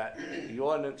that the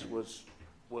ordinance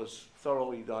was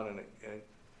thoroughly done and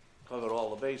covered all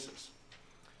the bases.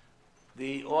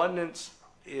 The ordinance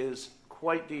is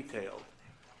quite detailed.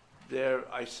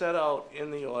 I set out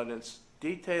in the ordinance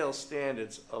detailed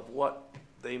standards of what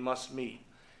they must meet.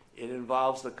 It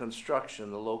involves the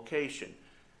construction, the location,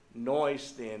 noise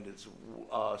standards,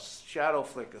 shadow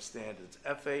flicker standards,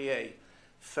 FAA,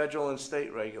 federal and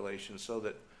state regulations, so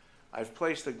that I've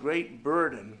placed a great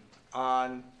burden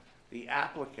on the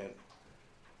applicant.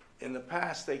 In the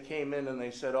past, they came in and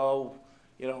they said, oh,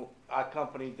 you know, our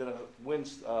company did a wind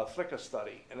flicker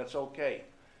study, and it's okay.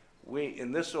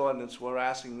 In this ordinance, we're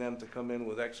asking them to come in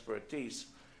with expertise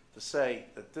to say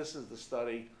that this is the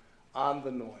study on the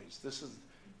noise. This is,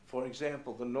 for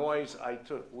example, the noise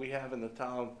we have in the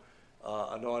town,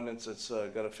 an ordinance that's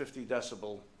got a 50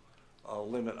 decibel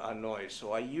limit on noise.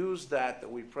 So I use that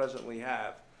we presently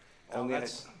have. Now,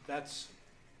 that's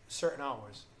certain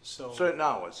hours, so. Certain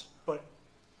hours. But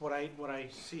what I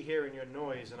see here in your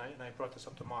noise, and I brought this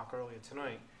up to Mark earlier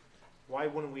tonight, why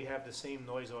wouldn't we have the same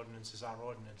noise ordinance as our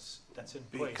ordinance that's in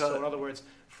place? So in other words,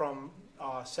 from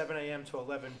 7 a.m. to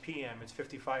 11 p.m., it's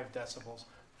 55 decibels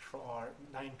for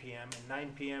 9 p.m., and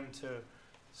 9 p.m. to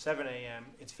 7 a.m.,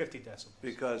 it's 50 decibels.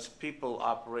 Because people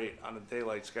operate on a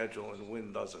daylight schedule and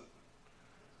wind doesn't.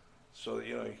 So,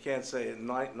 you know, you can't say at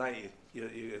night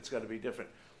it's got to be different.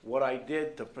 What I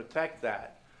did to protect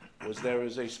that was there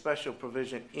is a special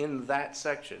provision in that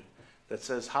section that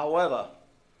says, however,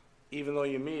 even though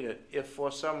you meet it, if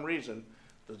for some reason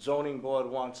the zoning board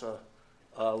wants a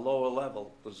lower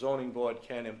level, the zoning board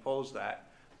can impose that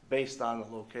based on the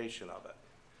location of it.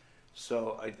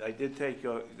 So I did take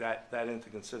that into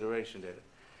consideration,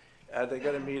 David. They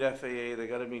got to meet FAA, they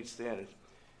got to meet standards.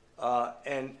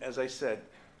 And as I said,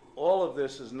 all of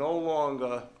this is no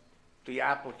longer the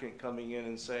applicant coming in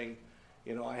and saying,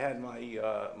 you know, I had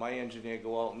my engineer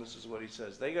go out and this is what he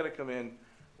says. They got to come in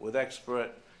with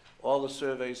expert. All the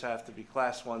surveys have to be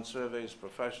class 1 surveys,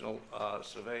 professional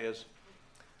surveyors.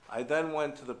 I then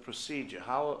went to the procedure.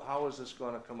 How is this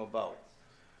going to come about?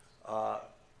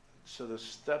 So the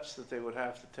steps that they would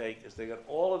have to take is they got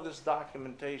all of this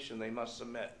documentation they must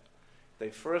submit. They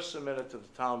first submit it to the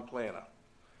town planner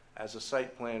as a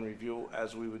site plan review,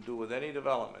 as we would do with any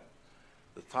development.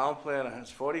 The town planner has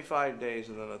 45 days,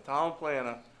 and then the town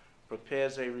planner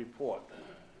prepares a report.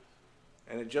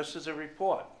 And it just is a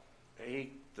report.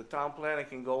 The town planner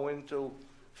can go into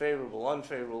favorable,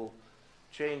 unfavorable,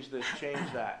 change this,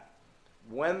 change that.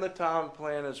 When the town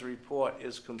planner's report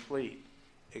is complete,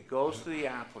 it goes to the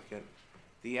applicant.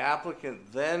 The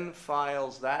applicant then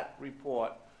files that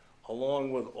report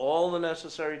along with all the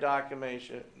necessary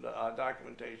documentation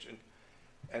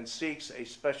and seeks a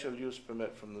special use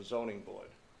permit from the zoning board.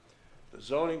 The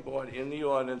zoning board in the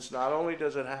ordinance, not only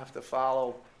does it have to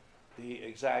follow the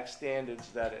exact standards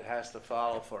that it has to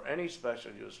follow for any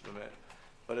special use permit,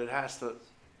 but it has to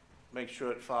make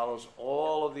sure it follows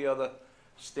all of the other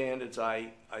standards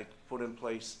I put in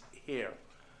place here.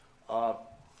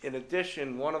 In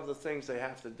addition, one of the things they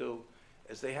have to do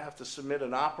is they have to submit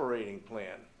an operating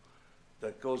plan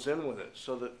that goes in with it,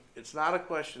 so that it's not a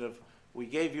question of, we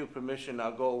gave you permission, now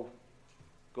go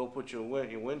put your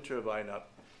wind turbine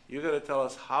up. You gotta tell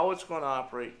us how it's gonna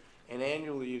operate, and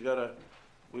annually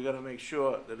we gotta make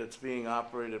sure that it's being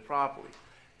operated properly.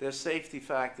 There's safety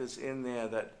factors in there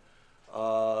that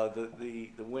the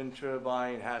wind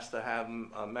turbine has to have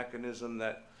a mechanism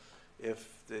that if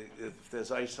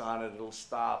there's ice on it, it'll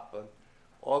stop, and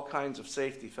all kinds of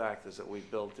safety factors that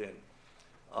we've built in.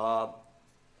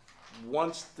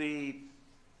 Once the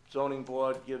zoning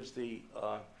board gives the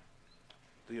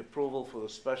approval for the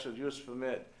special use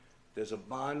permit, there's a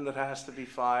bond that has to be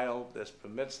filed, there's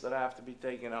permits that have to be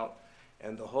taken out,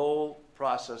 and the whole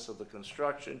process of the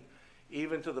construction,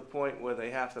 even to the point where they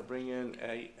have to bring in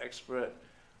an expert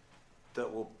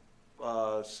that will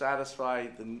satisfy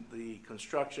the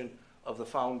construction of the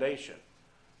foundation.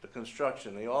 The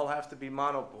construction, they all have to be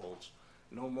monopoles,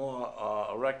 no more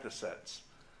erector sets.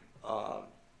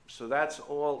 So that's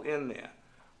all in there.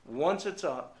 Once it's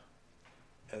up,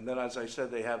 and then as I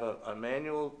said, they have an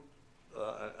annual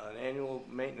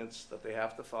maintenance that they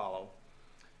have to follow.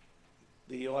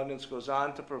 The ordinance goes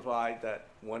on to provide that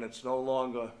when it's no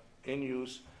longer in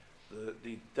use,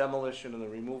 the demolition and the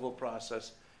removal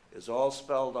process is all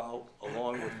spelled out,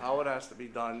 along with how it has to be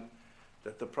done,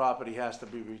 that the property has to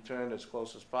be returned as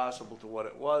close as possible to what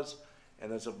it was,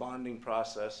 and there's a bonding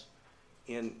process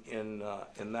in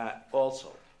that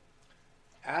also.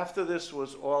 After this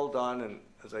was all done, and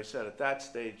as I said, at that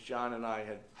stage, John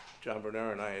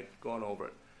Bernera and I had gone over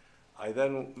it. I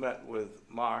then met with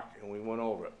Mark and we went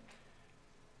over it.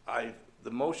 The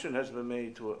motion has been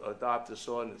made to adopt this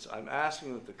ordinance. I'm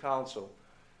asking that the council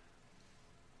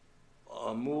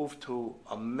move to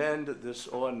amend this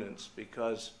ordinance,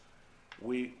 because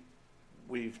we've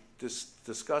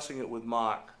discussing it with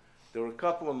Mark, there were a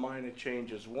couple of minor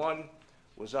changes. One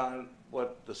was on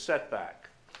what the setback.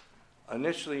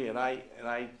 Initially, and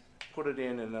I put it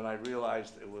in, and then I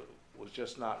realized it was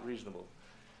just not reasonable.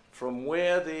 From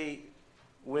where the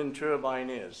wind turbine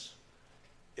is,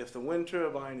 if the wind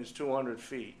turbine is 200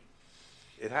 feet,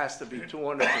 it has to be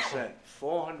 200%,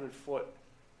 400 foot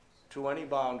to any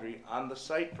boundary on the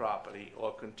site property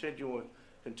or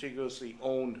contiguously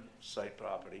owned site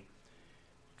property,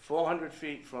 400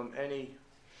 feet from any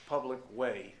public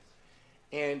way,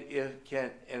 and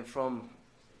from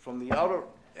the outer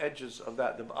edges of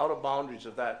that, the outer boundaries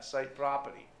of that site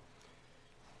property.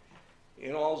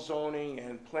 In all zoning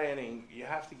and planning, you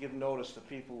have to give notice to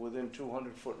people within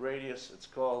 200-foot radius. It's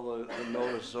called the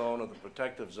notice zone or the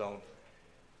protective zone.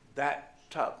 That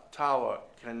tower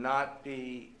cannot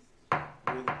be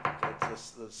with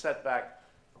the setback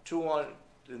 200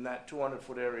 in that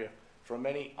 200-foot area from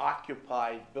any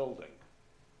occupied building.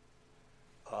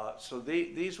 So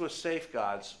these were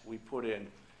safeguards we put in,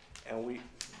 and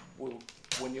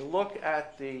when you look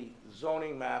at the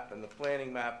zoning map and the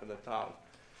planning map in the town,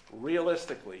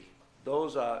 realistically,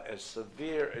 those are as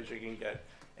severe as you can get.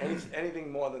 Anything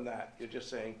more than that, you're just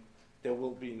saying there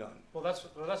will be none. Well, that's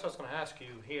what I was gonna ask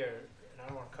you here, and I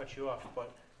don't wanna cut you off,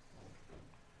 but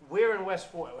where in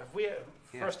West Warwick,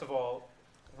 first of all,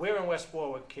 where in West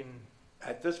Warwick can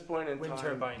At this point in wind time,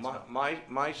 turbines go?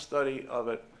 my study of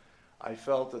it, I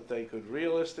felt that they could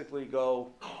realistically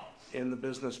go in the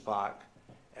business park.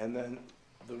 And then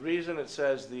the reason it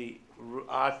says the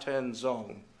R10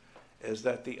 zone is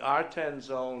that the R10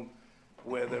 zone,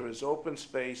 where there is open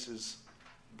spaces,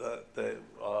 the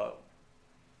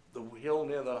hill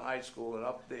near the high school and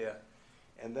up there,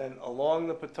 and then along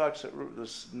the Patuxent,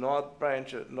 this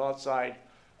north side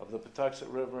of the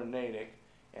Patuxent River in Natick,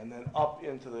 and then up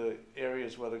into the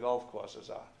areas where the golf courses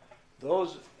are.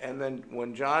 Those, and then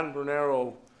when John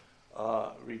Brunero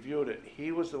reviewed it,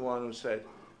 he was the one who said,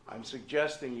 I'm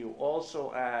suggesting you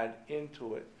also add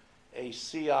into it a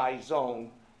CI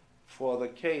zone for the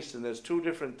case, and there's two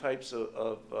different types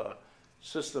of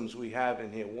systems we have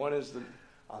in here. One is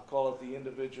I'll call it the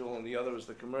individual, and the other is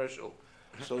the commercial.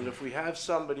 So that if we have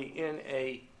somebody in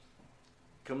a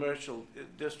commercial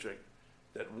district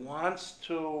that wants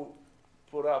to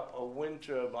put up a wind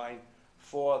turbine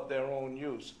for their own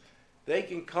use, they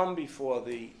can come before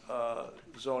the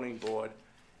zoning board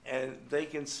and they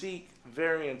can seek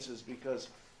variances, because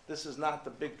this is not the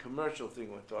big commercial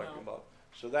thing we're talking about.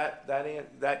 So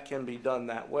that can be done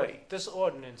that way. This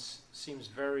ordinance seems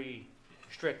very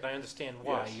strict, I understand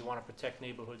why, Yes. you wanna protect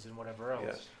neighborhoods and whatever else.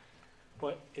 Yes.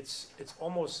 But it's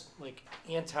almost like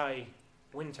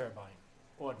anti-wind turbine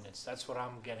ordinance, that's what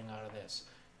I'm getting out of this.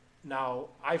 Now,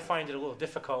 I find it a little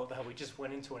difficult that we just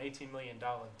went into an $18 million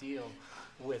deal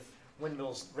with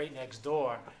windmills right next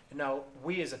door. And now,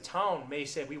 we as a town may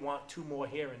say we want 2 more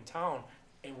here in town,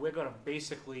 and we're gonna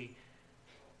basically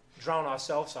drown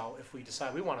ourselves out if we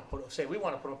decide we wanna put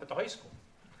up at the high school,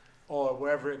 or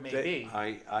wherever it may be.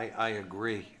 I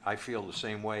agree. I feel the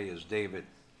same way as David.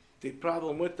 The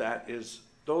problem with that is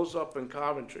those up in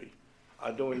Coventry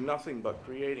are doing nothing but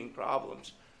creating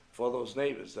problems for those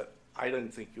neighbors that I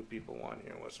didn't think you people want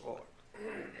here in West Warwick.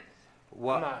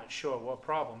 I'm not sure what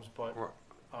problems, but,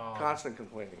 Constant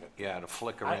complaining. Yeah, the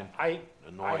flickering, I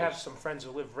the have noise. some friends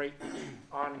who live right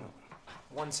on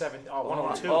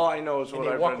 102. All I know is And what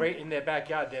they I've walk read. right in their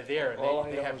backyard, they're there, All I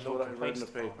and they know have is no what I read in complaints. the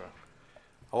paper.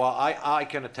 Well, I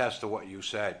can attest to what you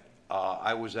said.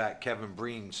 I was at Kevin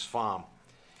Breen's farm,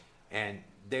 and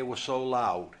they were so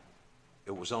loud,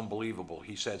 it was unbelievable.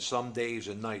 He said some days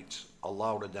and nights are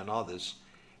louder than others,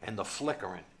 and the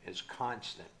flickering is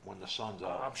constant when the sun's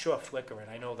out. I'm sure flickering,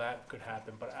 I know that could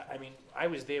happen, but I mean, I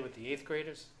was there with the 8th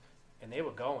graders, and they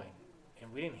were going,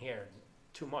 and we didn't hear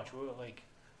too much, we were like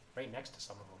right next to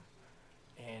some of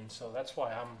them. And so that's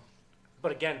why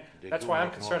but again, They that's do why I'm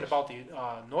make concerned noise. about the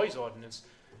noise ordinance,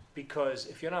 because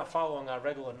if you're not following our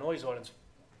regular noise ordinance,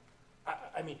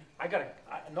 I mean,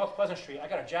 North Pleasant Street, I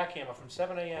got a jackhammer from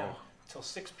 7 AM till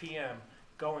 6 PM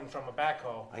going from a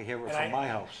backhoe. I hear it And from my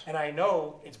house. And I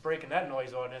know it's breaking that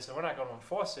noise ordinance, and we're not gonna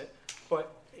enforce it,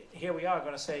 but here we are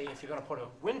gonna say, if you're gonna put a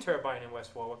wind turbine in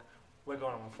West Warwick, we're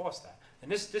gonna enforce that.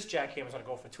 And this jackhammer's gonna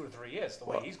go for 2 to 3 years, the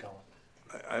way Well, he's going.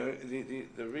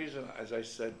 The reason, as I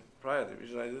said prior, the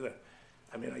reason I did that,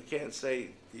 I mean, I can't say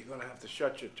you're gonna have to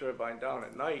shut your turbine down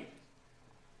at night.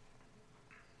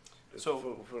 So,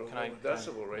 for can I a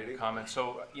decibel rating. comment?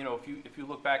 So, if you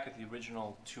look back at the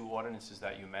original 2 ordinances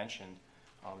that you mentioned,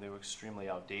 they were extremely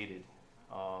outdated.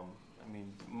 I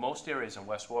mean, most areas in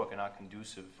West Warwick are not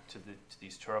conducive to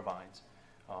these turbines.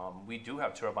 We do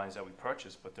have turbines that we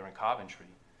purchased, but they're in Coventry.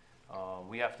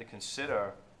 We have to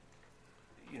consider,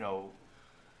 you know,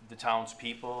 the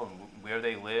townspeople and where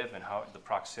they live and how, the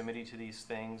proximity to these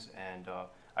things. And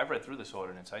I've read through this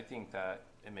ordinance. I think that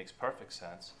it makes perfect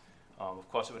sense. Of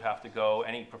course, it would have to go,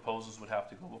 any proposals would have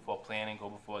to go before planning, go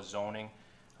before zoning,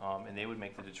 and they would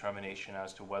make the determination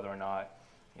as to whether or not,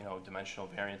 you know, dimensional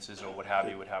variances or what have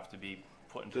you would have to be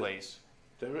put in place.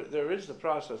 There is the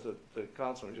process that the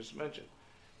councilman just mentioned,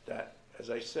 that, as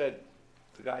I said,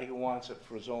 the guy who wants it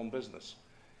for his own business,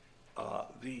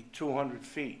 the 200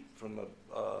 feet from an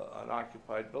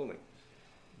occupied building,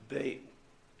 they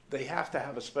have to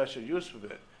have a special use for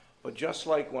it. But just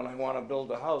like when I want to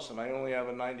build a house and I only have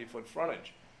a 90-foot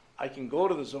frontage, I can go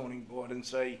to the zoning board and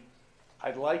say,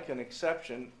 I'd like an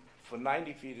exception for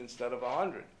 90 feet instead of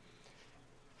 100.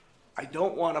 I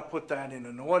don't want to put that in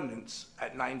an ordinance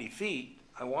at 90 feet.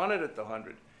 I want it at the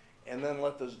 100. And then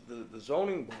let the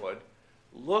zoning board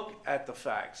look at the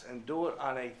facts and do it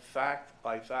on a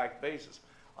fact-by-fact basis.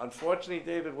 Unfortunately,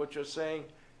 David, what you're saying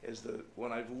is that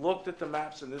when I've looked at the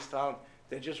maps in this town,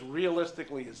 there just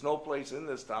realistically is no place in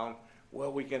this town where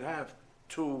we can have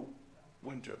 2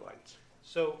 wind turbines.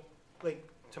 So, like,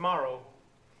 tomorrow,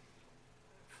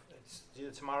 it's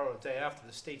either tomorrow or the day after,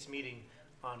 the state's meeting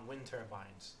on wind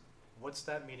turbines. What's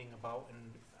that meeting about?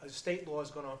 And a state law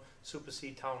is gonna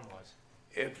supersede town laws.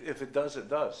 If it does, it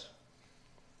does.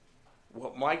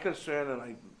 What my concern, and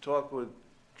I talked with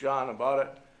John about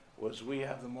it, was we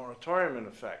have the moratorium in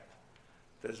effect.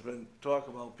 There's been talk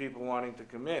about people wanting to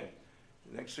come in.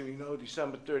 Next thing you know,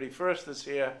 December 31st is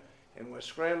here, and we're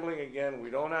scrambling again. We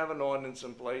don't have an ordinance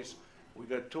in place. We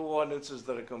got 2 ordinances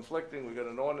that are conflicting. We got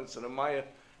an ordinance that, in my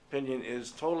opinion,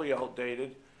 is totally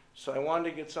outdated. So I wanted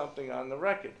to get something on the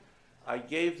record. I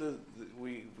gave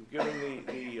we've given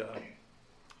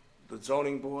the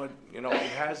zoning board, you know, it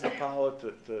has the power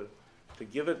to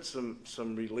give it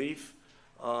some relief.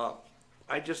 I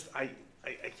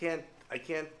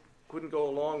couldn't go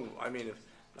along. I mean, if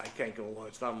I can't go along,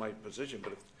 it's not my position,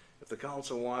 but if the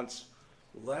council wants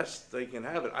less, they can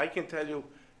have it. I can tell you,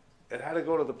 it had to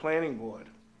go to the planning board,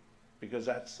 because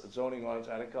that's a zoning ordinance,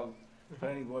 had to come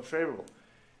planning board favorable.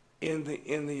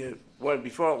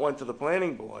 Before it went to the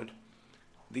planning board,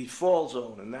 the fall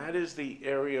zone, and that is the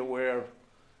area where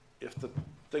if the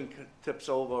thing tips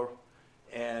over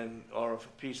or if a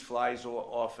piece flies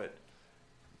off it,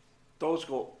 those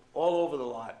go all over the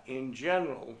lot. In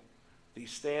general, the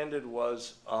standard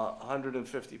was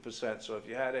 150%. So if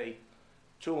you had a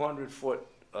 200-foot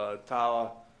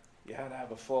tower, you had to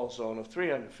have a fall zone of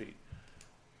 300 feet.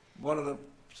 One of the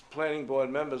planning board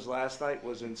members last night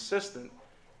was insistent,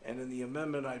 and in the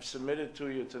amendment I've submitted to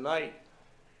you tonight,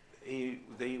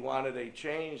 they wanted a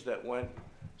change that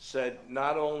said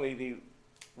not only the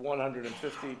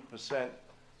 150%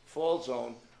 fall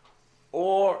zone,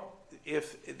 or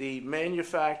if the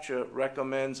manufacturer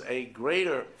recommends a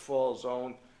greater fall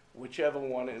zone, whichever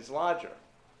one is larger.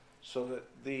 So that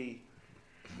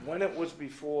when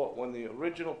the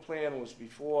original plan was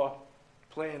before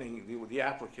planning, the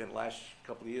applicant last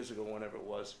couple of years ago, whenever it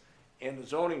was, and the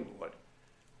zoning board,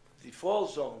 the fall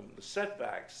zone, the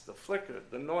setbacks, the flicker,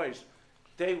 the noise,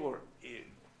 it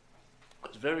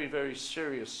was very, very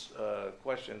serious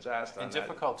questions asked on And that.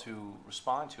 difficult to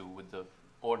respond to with the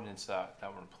ordinance that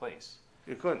were in place.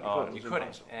 You couldn't. You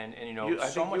couldn't, and you know, I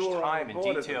so think much you were on time and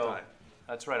board at the detail. time.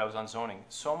 That's right, I was on zoning.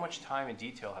 So much time and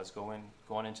detail has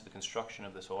gone into the construction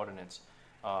of this ordinance.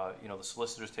 You know, the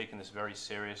solicitor's taken this very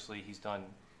seriously. He's done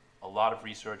a lot of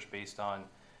research based on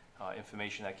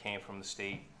information that came from the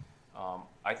state.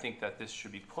 I think that this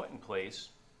should be put in place,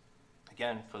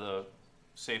 again, for the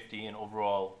safety and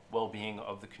overall well-being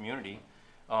of the community.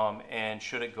 And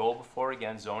should it go before,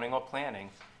 again, zoning or planning,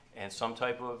 and some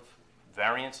type of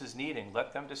variance is needed,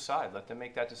 let them decide, let them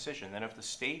make that decision. Then if the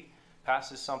state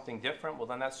passes something different, well,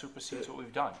 then that supersedes what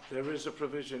we've done. There is a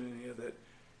provision in here that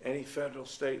any federal,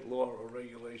 state law or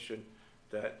regulation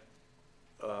that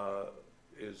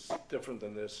is different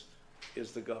than this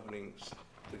is the governing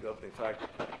factor.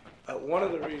 One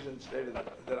of the reasons, David,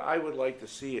 that I would like to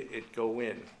see it go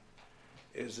in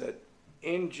is that,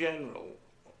 in general,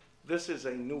 this is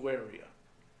a new area.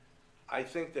 I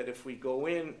think that if we go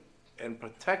in and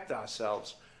protect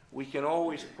ourselves, we can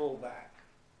always pull back.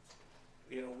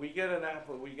 You know, we get an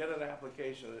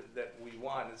application that we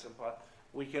want, it's important.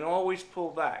 We can always pull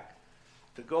back.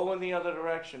 To go in the other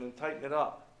direction and tighten it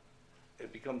up,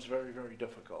 it becomes very, very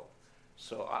difficult.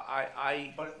 So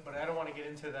But I don't wanna get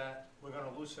into that, we're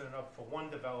gonna loosen it up for one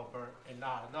developer and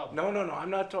not another. No, I'm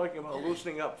not talking about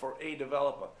loosening up for a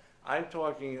developer. I'm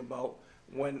talking about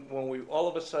when we, all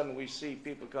of a sudden, we see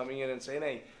people coming in and saying,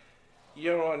 hey,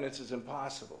 your ordinance is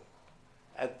impossible.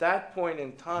 At that point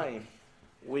in time,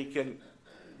 we can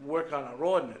work on our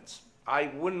ordinance.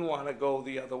 I wouldn't want to go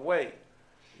the other way,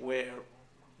 where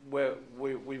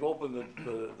we've opened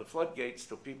the floodgates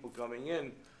to people coming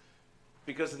in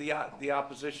because of the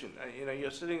opposition. You know,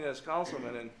 you're sitting there as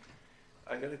councilman, and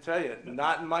I gotta tell you,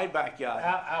 not in my backyard.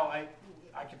 Al,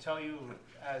 I can tell you,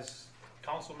 as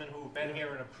councilmen who've been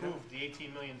here and approved the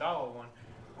 $18 million one,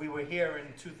 we were here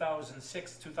in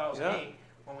 2006, 2008,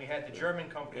 when we had the German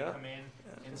company come in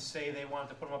and say they wanted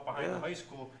to put them up behind the high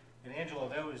school. And Angelo,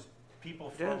 there was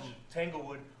people from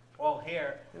Tanglewood all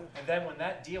here. And then when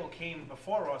that deal came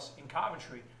before us in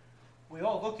Coventry, we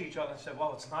all looked at each other and said,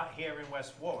 well, it's not here in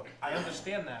West Warwick. I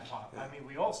understand that part. I mean,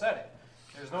 we all said it.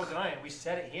 There's no denying it. We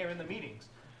said it here in the meetings.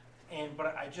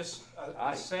 But I just,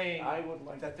 I'm saying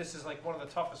that this is like one of the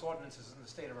toughest ordinances in the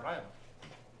state of Rhode Island.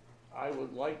 I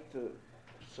would like to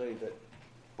say that.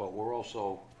 But we're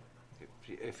also,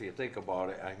 if you think about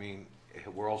it, I mean,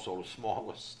 we're also the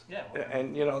smallest. Yeah.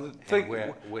 And, you know, And think,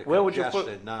 we're where would you put,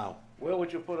 congested now. where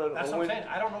would you put a That's what I'm wind, saying.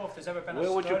 I don't know if there's ever been a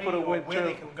where would you study put a or wind where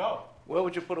they turbine? can go. Where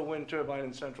would you put a wind turbine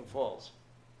in Central Falls?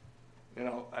 You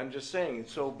know, I'm just saying,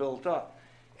 it's so built up.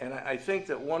 And I think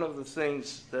that one of the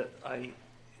things that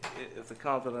if the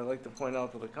council, I'd like to point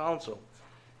out to the council,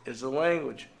 is the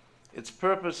language. The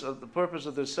purpose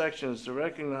of this section is to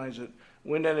recognize that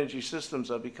wind energy systems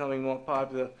are becoming more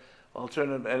popular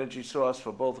alternative energy source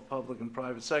for both the public and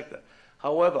private sector.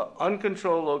 However,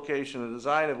 uncontrolled location and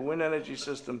design of a wind energy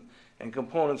system and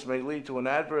components may lead to an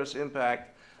adverse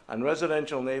impact on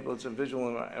residential neighborhoods and visual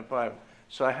environment.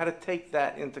 So I had to take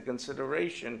that into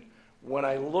consideration when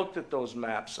I looked at those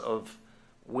maps of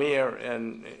where,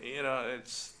 and, you know,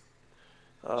 it's.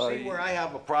 See where I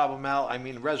have a problem, Al? I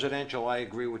mean, residential, I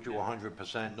agree with you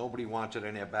 100%. Nobody wants it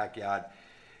in their backyard.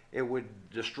 It would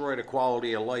destroy the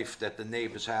quality of life that the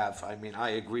neighbors have. I mean, I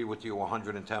agree with you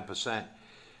 110%.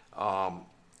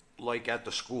 Like at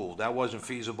the school, that wasn't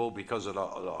feasible because of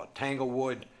the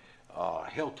Tanglewood,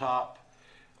 Hilltop,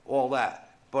 all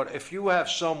that. But if you have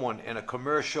someone in a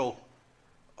commercial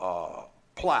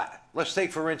plat, let's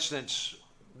take for instance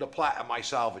the plat at my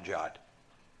salvage yard,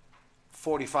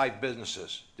 45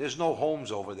 businesses. There's no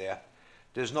homes over there.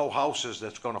 There's no houses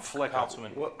that's gonna flicker.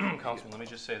 Councilman, let me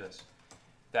just say this.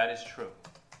 That is true.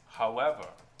 However,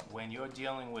 when you're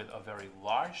dealing with a very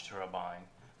large turbine,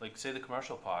 like say the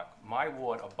commercial park, my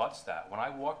ward abuts that. When I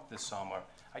walked this summer,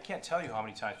 I can't tell you how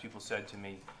many times people said to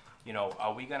me, you know,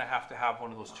 are we gonna have to have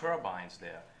one of those turbines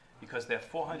there? Because they're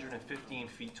 415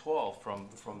 feet tall from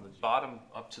the bottom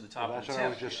up to the top Well, of the that's tip. what I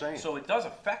was just saying. So it does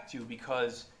affect you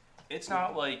because it's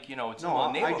not like, you know, it's No, a little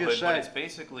I neighborhood, just but said- it's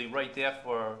basically right there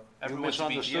for You everyone to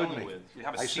be misunderstood dealing me. with. You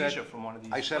have a I said- seizure from one of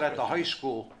these. I said at the flickers. high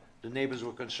school, the neighbors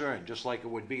were concerned, just like it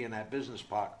would be in that business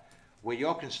park, where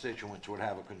your constituents would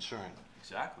have a concern.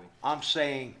 Exactly. I'm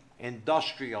saying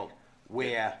industrial,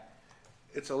 where,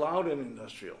 It's allowed in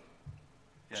industrial.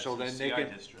 Yeah, so it's a then they CI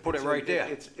can district. put it right there.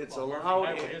 It's Well, Murphy allowed,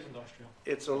 Highway is industrial.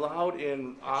 it's allowed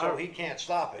in So our, he can't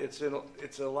stop it.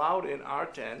 it's allowed in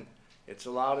R10, it's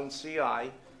allowed in CI,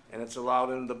 and it's allowed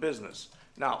in the business.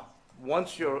 Now,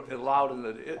 once you're allowed in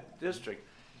the district,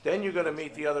 then you're gonna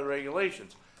meet the other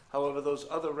regulations. However, those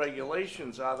other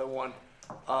regulations are the one,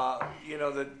 you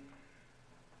know, that,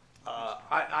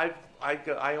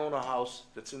 I own a house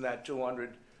that's in that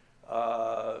 200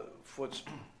 foot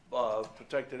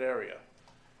protected area.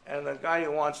 And the guy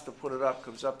who wants to put it up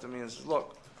comes up to me and says,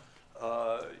 look,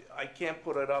 I can't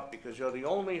put it up because you're the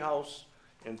only house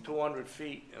in 200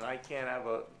 feet and I can't have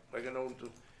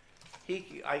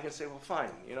I can say, well,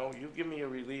 fine, you know, you give me a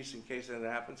release in case anything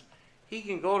happens. He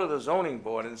can go to the zoning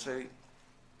board and say,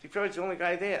 Detroit's the only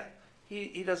guy there.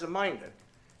 He doesn't mind it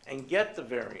and get the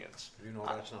variance. You know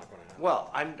that's not gonna happen. Well,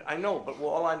 I know, but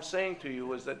all I'm saying to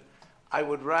you is that I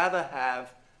would rather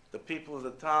have the people of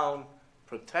the town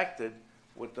protected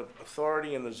with the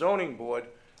authority in the zoning board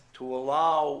to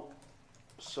allow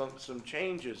some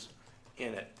changes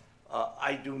in it.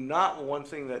 I do not, one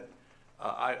thing that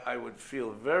I would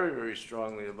feel very, very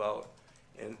strongly about,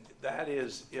 and that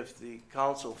is if the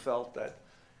council felt that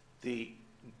the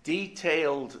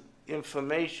detailed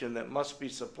information that must be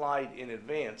supplied in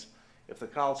advance, if the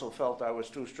council felt I was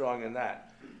too strong in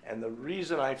that. And the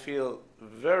reason I feel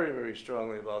very, very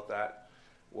strongly about that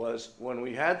was when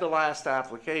we had the last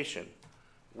application,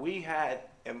 we had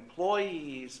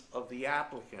employees of the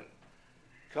applicant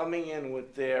coming in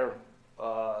with their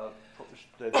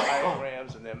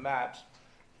diagrams and their maps,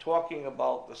 talking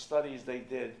about the studies they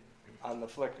did on the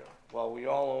flicker. Well, we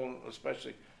all own,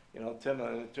 especially, you know, Tim,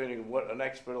 an attorney, an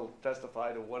expert will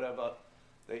testify to whatever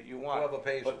that you want. Whoever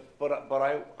pays But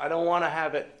I don't want to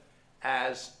have it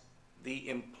as the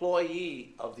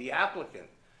employee of the applicant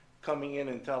coming in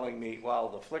and telling me, well,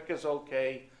 the flicker's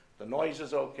okay, the noise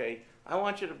is okay. I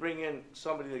want you to bring in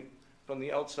somebody from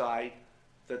the outside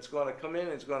that's gonna come in,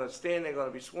 is gonna stand there,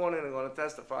 gonna be sworn in, and gonna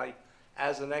testify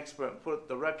as an expert, and put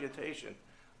the reputation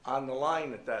on the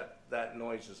line that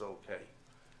noise is okay.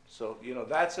 So, you know,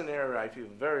 that's an area I feel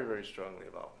very, very strongly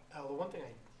about. Al, the one thing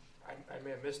I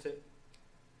may have missed it,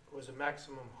 was a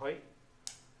maximum height.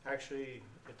 Actually,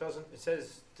 it doesn't, it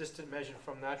says distant measured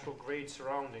from natural grade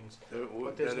surroundings,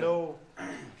 but there's no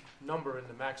number in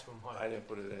the maximum height. I didn't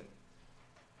put it in.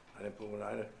 I didn't put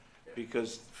it in,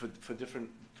 because for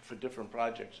different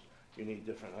projects, you need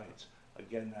different heights.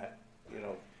 Again, that, you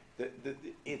know,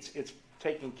 it's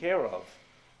taken care of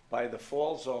by the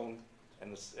fall zone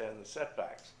and the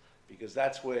setbacks, because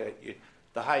that's where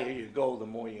the higher you go, the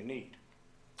more you need.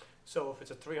 So if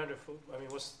it's a 300-foot, I mean,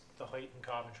 what's the height in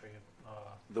Coventry?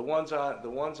 The ones on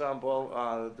both,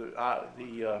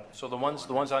 So the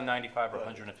ones on 95 are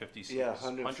 156. Yeah,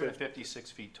 150.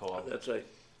 156 feet tall. That's right.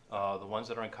 The ones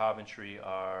that are in Coventry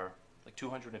are like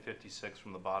 256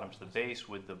 from the bottom to the base,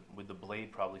 with the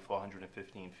blade probably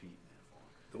 415 feet.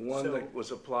 The one that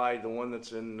was applied, the one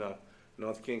that's in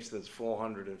North Kingston is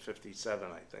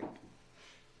 457, I think.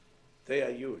 They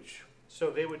are huge. So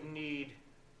they would need,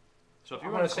 So if I'm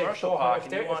you want gonna a say commercial 400, park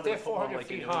and you wanted if they're to put one 400 like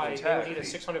feet in high, they would need a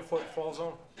Tech, 600-foot fall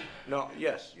zone? No,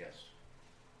 yes.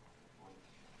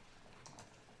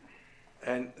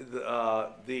 And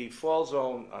the fall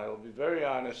zone, I will be very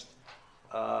honest,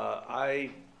 I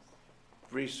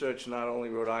researched not only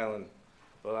Rhode Island,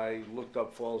 but I looked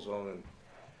up fall zone, and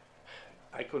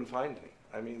I couldn't find any.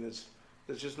 I mean, there's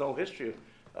just no history.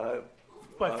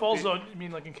 By fall zone, you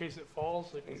mean like in case it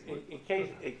falls? Like In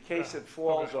case it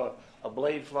falls or a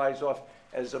blade flies off.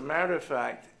 As a matter of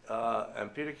fact,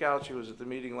 and Peter Calci was at the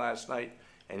meeting last night,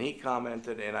 and he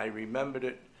commented, and I remembered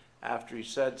it after he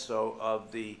said so,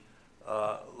 of the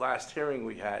last hearing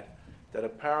we had, that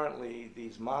apparently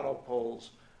these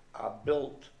monopoles are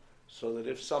built so that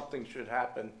if something should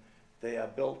happen, they are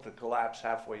built to collapse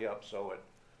halfway up, so it,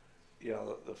 you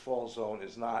know, the fall zone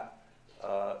is not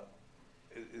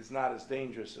as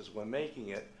dangerous as we're making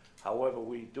it. However,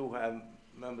 we do have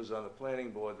members on the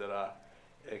planning board that are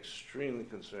extremely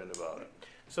concerned about it.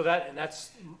 So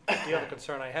that's the other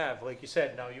concern I have. Like you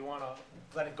said, now you wanna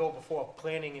let it go before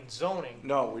planning and zoning,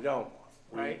 No, we don't.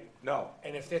 right? No.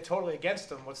 And if they're totally against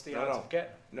them, what's the odds of getting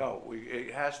them? No,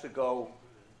 it has to go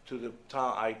to the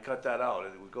town, I cut that out.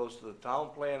 It goes to the town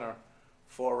planner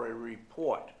for a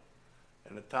report.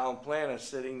 And the town planner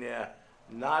sitting there,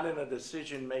 not in a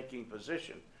decision-making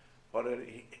position, but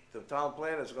the town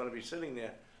planner is gonna be sitting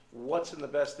there, what's in the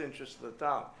best interest of the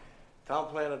town? Town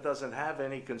planner doesn't have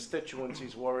any constituents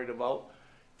he's worried about,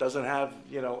 doesn't have,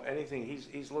 you know, anything.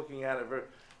 He's looking at it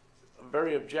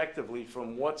very objectively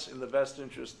from what's in the best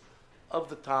interest of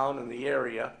the town and the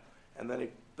area, and then he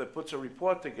puts a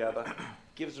report together,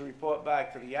 gives the report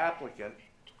back to the applicant,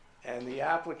 and the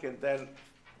applicant then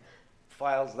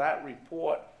files that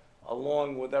report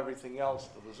along with everything else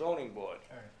to the zoning board.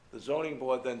 The zoning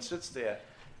board then sits there,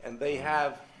 and they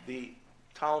have the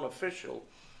town official,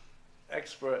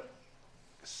 expert,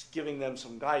 giving them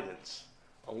some guidance,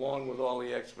 along with all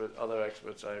the other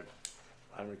experts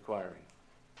I'm requiring.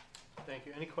 Thank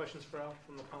you. Any questions for Al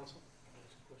from the council?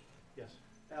 Yes.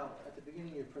 Al, at the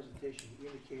beginning of your presentation, you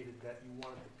indicated that you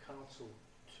wanted the council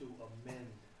to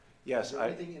amend. Yes, Is there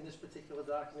anything in this particular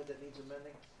document that needs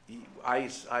amending? I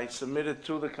submitted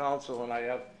to the council, and I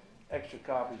have extra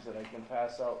copies that I can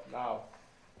pass out now,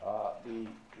 the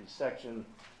section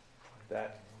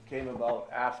that came about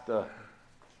after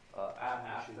that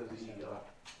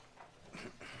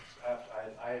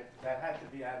had to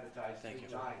be advertised 3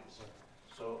 times.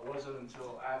 So it wasn't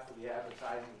until after the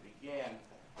advertising began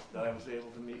that I was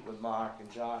able to meet with Mark and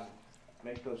John,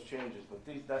 make those changes. But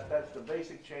that's the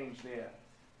basic change there,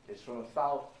 is from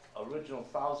original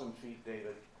 1,000 feet,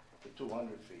 David, to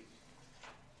 200 feet.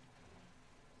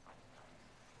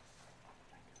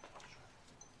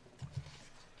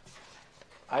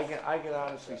 I can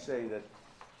honestly say that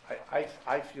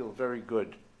I feel very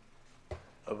good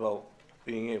about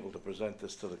being able to present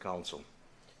this to the council.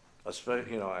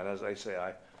 Especially, you know, and as I say,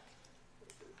 I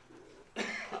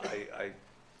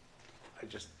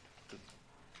just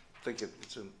think it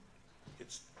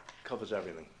covers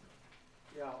everything.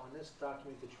 Yeah, on this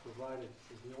document that you provided,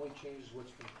 is the only changes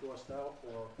what's been crossed out,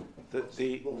 or?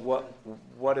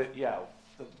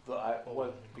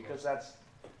 Because that's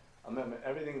amendment,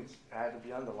 everything's had to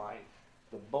be underlined.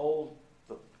 The bold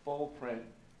print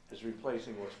is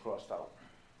replacing what's crossed out.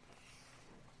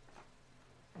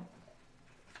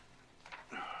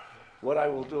 What I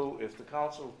will do, if the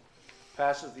council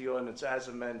passes the ordinance as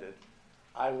amended,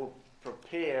 I will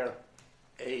prepare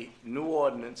a new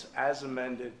ordinance as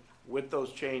amended with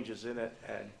those changes in it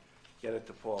and get it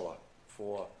to Paula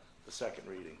for the second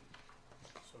reading.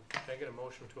 So can I get a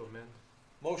motion to amend?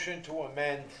 Motion to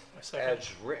amend second.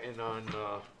 as written on,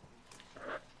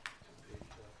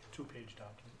 Two-page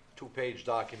document. two-page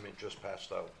document just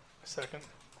passed out. Second.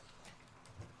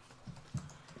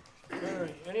 All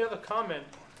right, any other comment,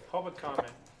 public comment?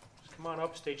 Just come on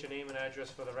up, state your name and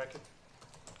address for the record.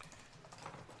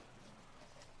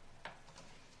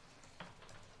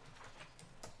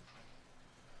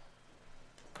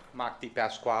 Mark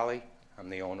DiPasquale. I'm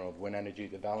the owner of Wind Energy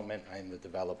Development. I'm the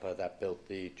developer that built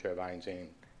the turbines in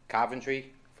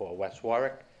Coventry for West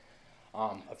Warwick.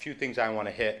 A few things I want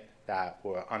to hit that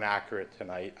were inaccurate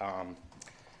tonight.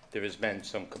 There has been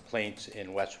some complaints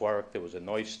in West Warwick. There was a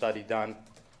noise study done.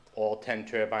 All 10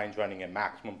 turbines running at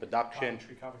maximum production.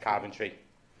 Coventry.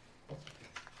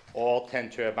 All 10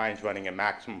 turbines running at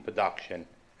maximum production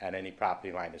at any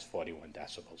property line is 41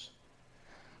 decibels.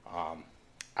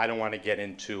 I don't want to get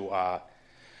into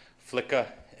Flickr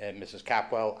and Mrs.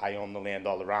 Capwell. I own the land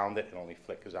all around it. It only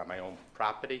flickers on my own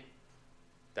property.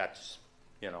 That's,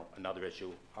 another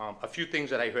issue. A few things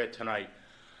that I heard tonight.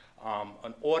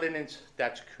 An ordinance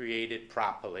that's created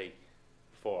properly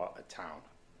for a town.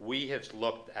 We have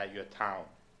looked at your town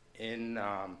in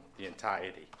the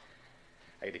entirety.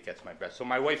 I got to catch my breath. So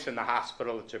my wife's in the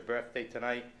hospital. It's her birthday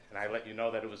tonight, and I let you know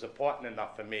that it was important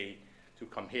enough for me to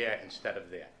come here instead of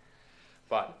there.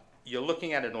 But you're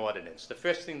looking at an ordinance. The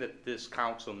first thing that this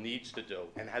council needs to do,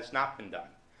 and has not been done,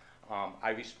 I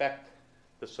respect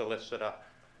the solicitor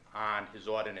on his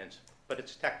ordinance, but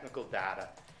it's technical data.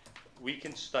 We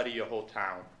can study your whole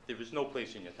town. There is no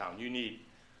place in your town. You need,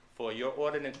 for your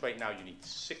ordinance right now, you need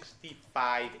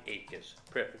 65 acres,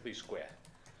 perfectly square.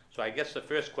 So I guess the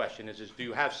first question is do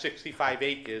you have 65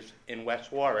 acres in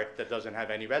West Warwick that doesn't have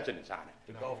any residents on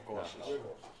it? The golf courses.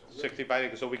 65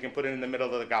 acres, so we can put it in the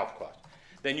middle of the golf course.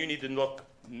 Then you need to look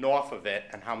north of it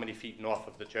and how many feet north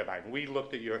of the turbine. We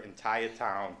looked at your entire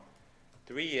town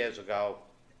 3 years ago,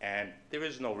 and there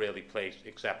is no really place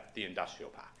except the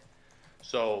industrial park.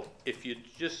 So if you're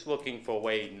just looking for a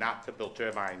way not to build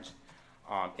turbines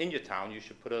in your town, you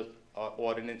should put an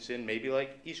ordinance in, maybe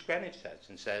like East Greenwich says,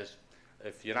 and says,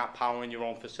 if you're not powering your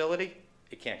own facility,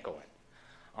 it can't go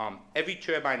in. Every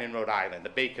turbine in Rhode Island, the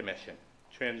Bay Commission,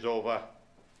 turns over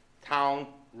town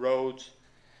roads,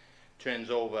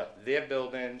 turns over their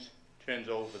buildings, turns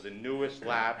over the newest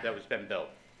lab that was been built.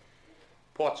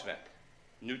 Portsmouth,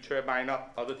 new turbine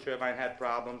up, other turbine had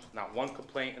problems, not one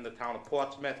complaint in the town of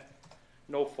Portsmouth,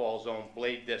 no fall zone,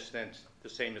 blade distance, the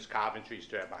same as Coventry's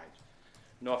turbines.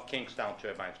 North Kingstown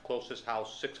turbines, closest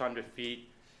house, 600 feet,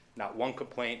 not one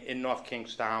complaint in North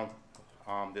Kingstown.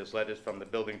 There's letters from the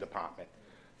building department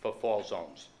for fall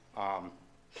zones.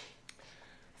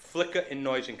 Flicker and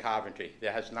noise in Coventry,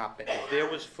 there has not been. If there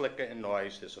was flicker and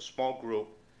noise, there's a small group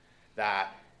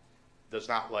that does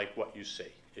not like what you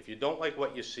see. If you don't like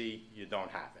what you see, you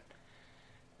don't have it.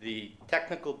 The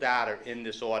technical data in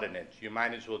this ordinance, you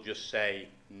might as well just say,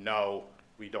 no,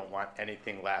 we don't want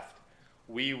anything left.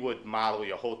 We would model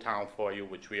your whole town for you,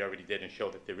 which we already did, and show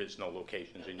that there is no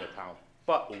locations in your town,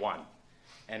 but one.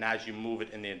 And as you move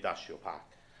it in the industrial park.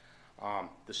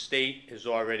 The state has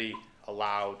already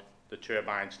allowed the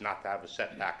turbines not to have a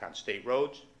setback on state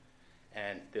roads,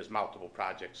 and there's multiple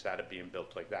projects that are being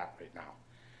built like that right now.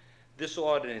 This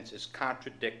ordinance is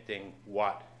contradicting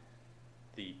what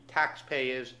the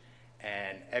taxpayers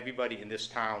and everybody in this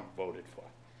town voted for.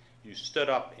 You stood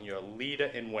up and you're a leader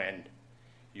in wind.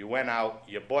 You went out,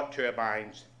 you bought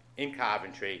turbines in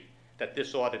Coventry that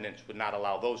this ordinance would not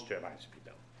allow those turbines to be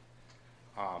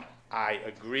built. I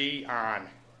agree on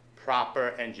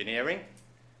proper engineering.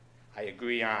 I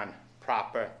agree on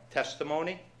proper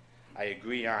testimony. I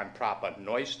agree on proper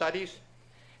noise studies.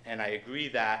 And I agree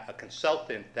that a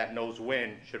consultant that knows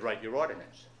wind should write your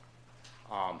ordinance.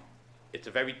 It's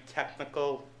a very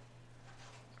technical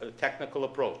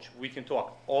approach. We can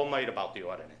talk all night about the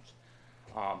ordinance.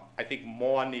 I think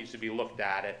more needs to be looked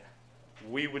at it.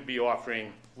 We would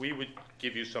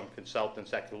give you some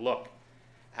consultants that could look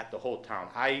at the whole town.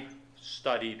 I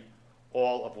studied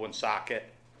all of Woonsocket,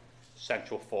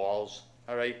 Central Falls,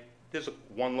 all right? There's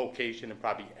one location in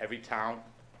probably every town.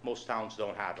 Most towns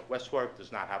don't have it. West Warwick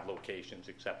does not have locations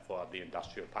except for the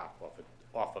industrial park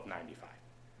off of 95.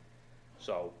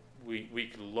 So we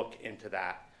could look into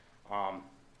that.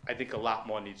 I think a lot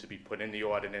more needs to be put in the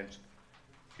ordinance.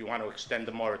 If you want to extend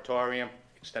the moratorium,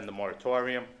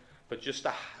 but just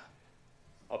to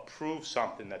approve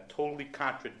something that totally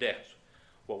contradicts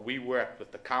what we worked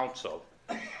with the council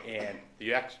and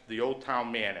the old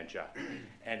town manager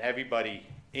and everybody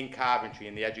in Coventry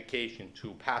in the education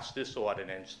to pass this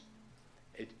ordinance,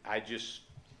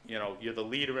 you're the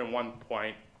leader in one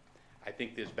point. I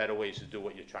think there's better ways to do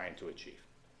what you're trying to achieve.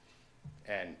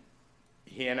 And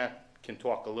Hannah can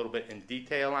talk a little bit in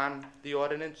detail on the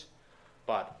ordinance,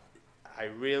 but I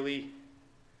really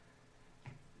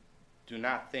do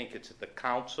not think it's at the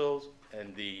council's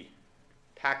and the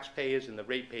taxpayers and the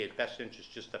ratepayers' best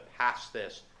interest just to pass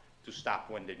this to stop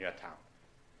wind in your town.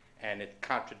 And it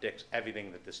contradicts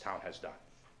everything that this town has done.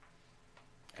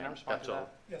 Can I And respond that's to all.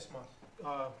 that? Yes,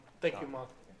 Mark. Thank you, Mark.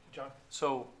 John?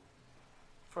 So,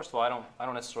 first of all, I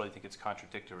don't necessarily think it's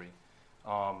contradictory.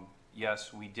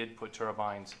 Yes, we did put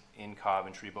turbines in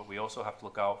Coventry, but we also have to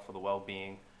look out for the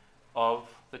well-being of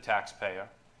the taxpayer.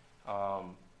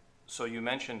 So you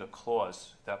mentioned a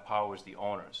clause that powers the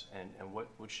owners, and what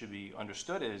should be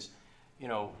understood is,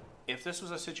 if this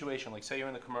was a situation, like say you're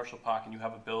in the commercial park and you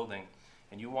have a building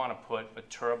and you want to put a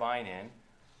turbine in,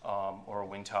 or a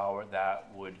wind tower that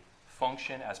would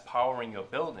function as powering your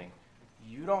building,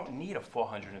 you don't need a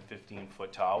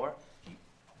 415-foot tower.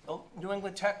 New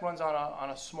England Tech runs on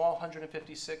a small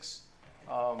 156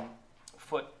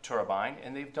 foot turbine,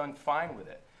 and they've done fine with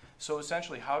it. So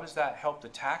essentially, how does that help the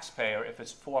taxpayer if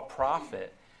it's for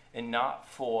profit and not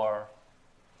for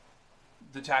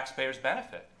the taxpayer's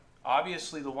benefit?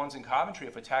 Obviously, the ones in Coventry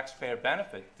are for taxpayer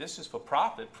benefit. This is for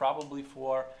profit, probably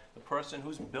for the person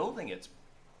who's building its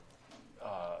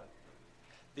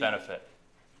benefit.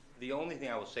 The only thing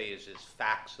I will say is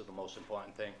facts are the most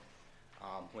important thing.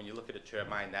 When you look at a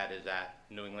turbine that is at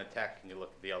New England Tech, and you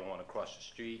look at the other one across the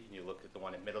street, and you look at the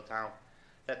one at Middletown,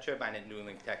 that turbine at New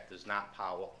England Tech does not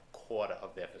power a quarter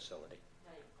of their facility.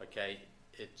 Right. Okay?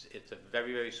 It's a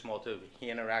very, very small turbine.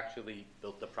 Hannah actually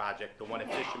built the project. The one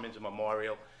at Fisherman's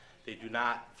Memorial, they do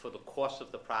not, for the cost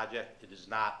of the project, it is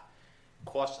not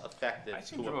cost effective I to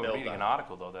seem a to remember builder. reading an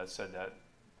article, though, that said that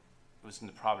it was in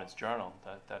the Providence Journal,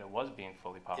 that it was being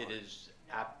fully powered. It is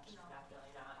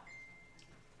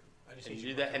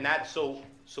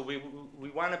so we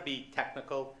want to be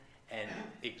technical and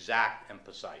exact and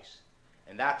precise,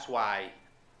 and that's why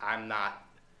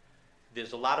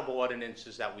there's a lot of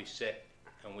ordinances that we sit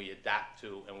and we adapt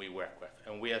to and we work with,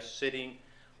 and we are sitting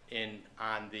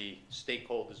on the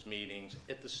stakeholders meetings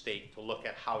at the state to look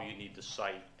at how you need to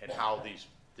cite and how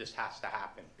this has to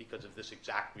happen because of this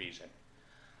exact reason.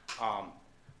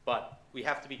 But we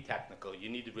have to be technical. You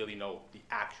need to really know the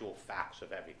actual facts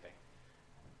of everything.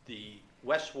 The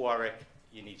West Warwick,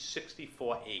 you need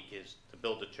 64 acres to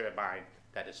build a turbine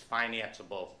that is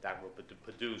financeable, that will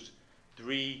produce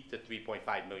 3 to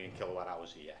 3.5 million kilowatt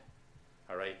hours a year.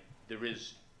 All right?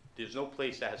 There's no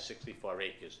place that has 64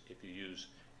 acres if you use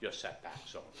your setback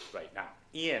zones right now.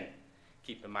 And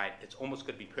keep in mind, it's almost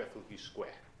going to be perfectly square.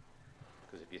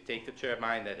 Because if you take the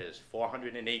turbine that is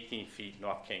 418 feet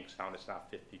North Kingstown, it's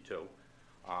not 52,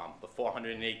 but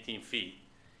 418 feet,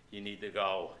 you need to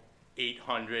go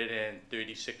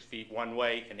 836 feet one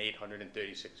way and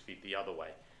 836 feet the other way.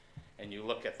 And you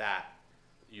look at that,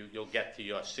 you'll get to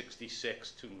your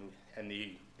 66 and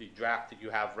the draft that you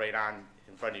have right on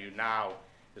in front of you now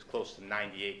is close to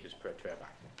 90 acres per turbine.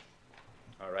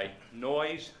 All right,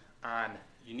 noise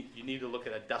you need to look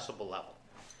at a decibel level.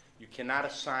 You cannot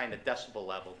assign a decibel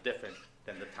level different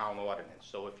than the town ordinance.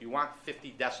 So if you want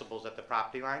 50 decibels at the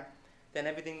property line, then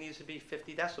everything needs to be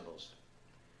 50 decibels,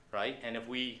 right? And if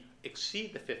we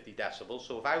exceed the 50 decibels,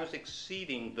 so if I was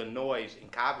exceeding the noise in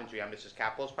Coventry on Mrs.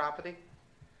 Capel's property,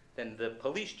 then the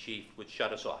police chief would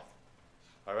shut us off,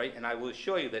 all right? And I will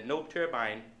assure you that no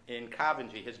turbine in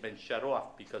Coventry has been shut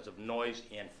off because of noise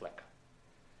and flicker,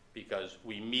 because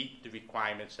we meet the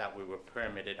requirements that we were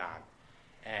permitted on.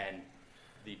 And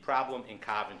the problem in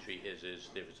Coventry is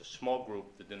there is a small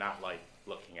group that do not like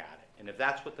looking at it. And if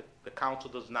that's what the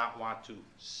council does not want to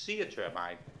see a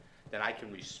turbine, then I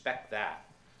can respect that.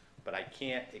 But I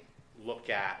can't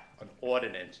look at an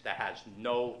ordinance that has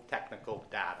no technical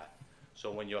data.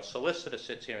 So when your solicitor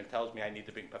sits here and tells me I need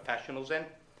to bring professionals in,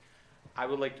 I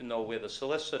would like to know where the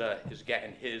solicitor is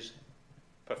getting his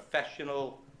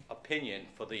professional opinion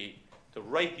to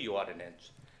write the ordinance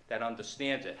that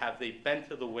understands it. Have they been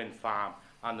to the wind farm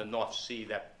on the North Sea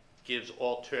that gives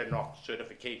all turn-off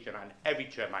certification on every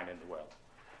turbine in the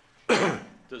world?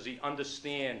 Does he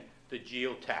understand the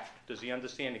geotech? Does he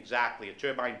understand exactly a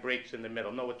turbine breaks in the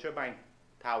middle? No, a turbine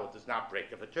tower does not break.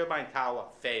 If a turbine tower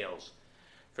fails,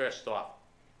 first off,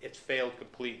 it's failed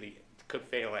completely. It could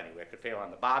fail anywhere. It could fail on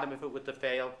the bottom if it were to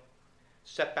fail.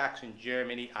 Setbacks in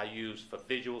Germany are used for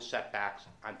visual setbacks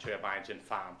on turbines in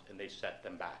farms, and they set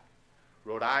them back.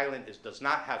 Rhode Island does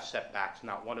not have setbacks.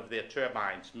 Not one of their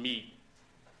turbines meet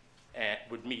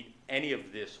would meet any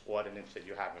of this ordinance that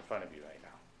you have in front of you right now.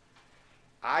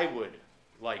 I would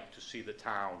like to see the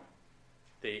town,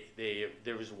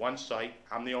 there is one site,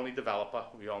 I'm the only developer,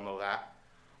 we all know that.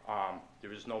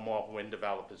 There is no more wind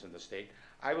developers in the state.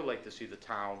 I would like to see the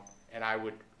town, and I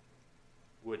would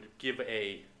give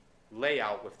a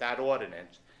layout with that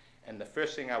ordinance, and the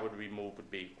first thing I would remove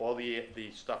would be all the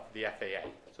stuff, the FAA.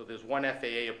 So there's one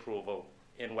FAA approval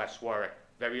in West Warwick,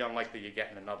 very unlikely you're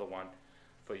getting another one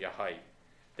for your height.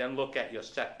 Then look at your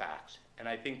setbacks, and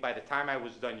I think by the time I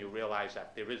was done, you realize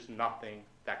that there is nothing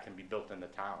that can be built in the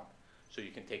town. So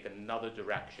you can take another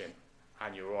direction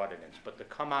on your ordinance, but to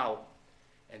come out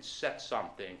and set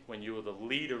something when you were the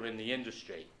leader in the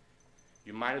industry,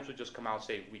 you might as well just come out and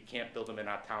say, we can't build them in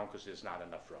our town because there's not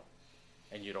enough room,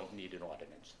 and you don't need an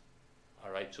ordinance.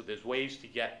 All right, so there's ways to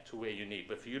get to where you need,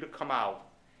 but for you to come out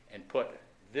and put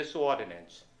this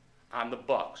ordinance on the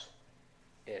books,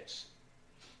 I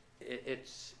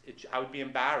would be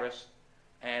embarrassed,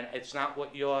 and it's not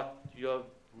what your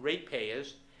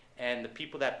ratepayers and the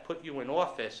people that put you in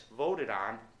office voted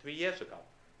on 3 years ago.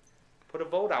 Put a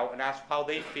vote out and ask how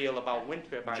they feel about wind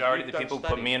turbines. Majority of the people who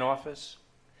put me in office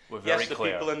were very clear. Yes,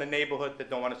 the people in the neighborhood that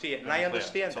don't want to see it, and I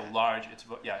understand that. It's a large, it's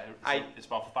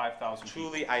about 5,000 people.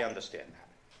 Truly, I understand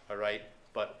that, all right?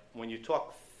 But when you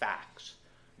talk facts,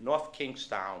 North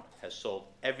Kingstown has sold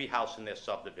every house in their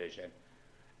subdivision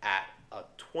at a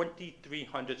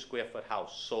 2,300 square foot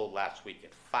house sold last week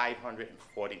at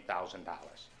 $540,000.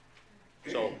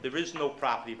 So there is no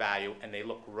property value, and they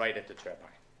look right at the turbine.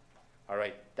 All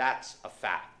right, that's a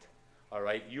fact. All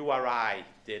right, URI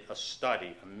did a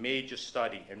study, a major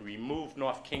study, and removed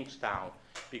North Kingstown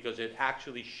because it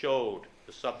actually showed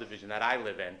the subdivision that I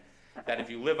live in that if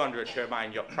you live under a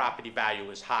turbine, your property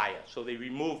value is higher. So they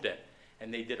removed it,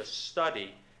 and they did a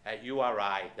study at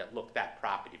URI that looked at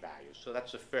property values. So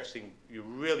that's the first thing you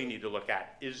really need to look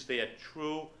at. Is there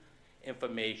true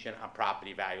information on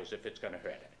property values if it's going to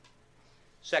hurt it?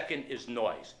 Second is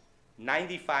noise.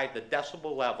 95, the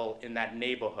decibel level in that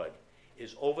neighborhood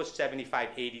is over 75,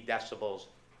 80 decibels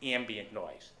ambient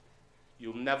noise.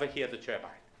 You'll never hear the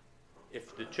turbine.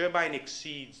 If the turbine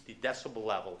exceeds the decibel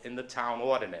level in the town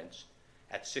ordinance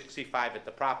at 65 at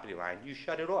the property line, you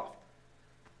shut it off.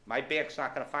 My bank's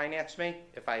not going to finance me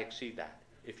if I exceed that.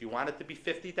 If you want it to be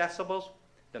 50 decibels,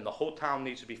 then the whole town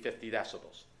needs to be 50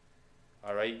 decibels.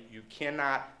 All right? You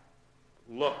cannot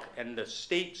look, and the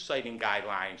state citing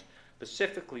guidelines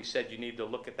specifically said you need to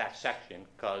look at that section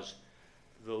because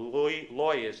the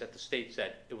lawyers at the state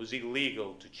said it was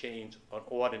illegal to change an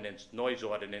ordinance, noise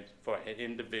ordinance, for an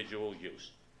individual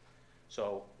use.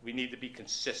 So we need to be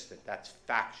consistent. That's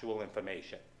factual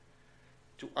information.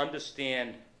 To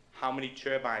understand how many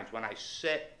turbines, when I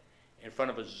sit in front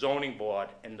of a zoning board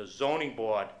and the zoning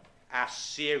board asks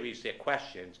series their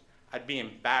questions, I'd be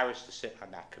embarrassed to sit on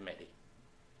that committee.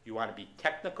 You want to be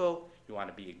technical, you want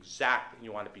to be exact, and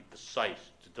you want to be precise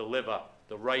to deliver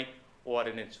the right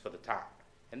ordinance for the town.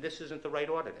 And this isn't the right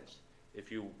ordinance. If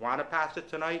you want to pass it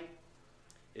tonight,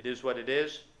 it is what it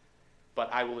is, but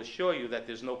I will assure you that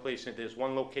there's no place, there's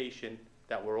one location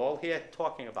that we're all here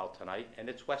talking about tonight, and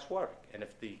it's West Warwick. And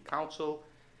if the council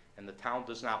and the town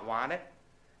does not want it,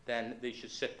 then they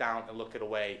should sit down and look at a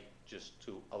way just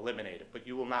to eliminate it. But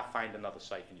you will not find another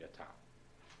site in your town.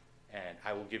 And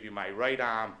I will give you my right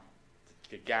arm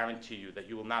to guarantee you that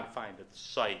you will not find a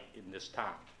site in this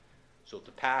town. So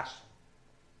to pass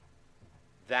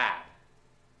that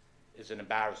is an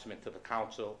embarrassment to the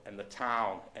council and the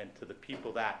town and to the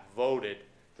people that voted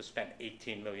to spend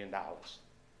 $18 million.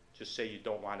 Just say you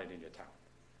don't want it in your town.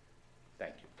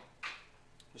 Thank you.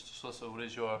 Mr. Solicitor, what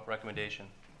is your recommendation?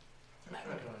 The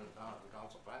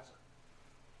council pass it.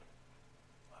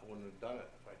 I wouldn't have done it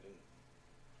if I didn't.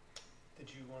 Did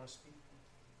you want to speak?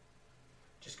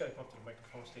 Just got to come up to the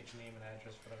microphone, state your name and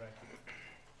address for the record.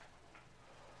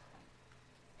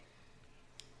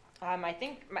 I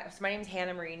think, so my name's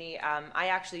Hannah Marini. I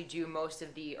actually do most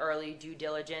of the early due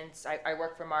diligence. I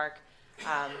work for Mark.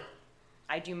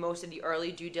 I do most of the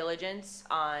early due diligence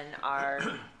on our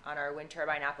wind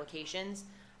turbine applications.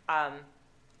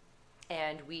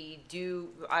 And we do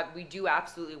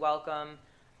absolutely welcome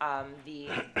the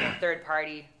third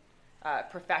party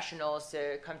professionals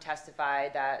to come testify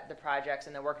that the projects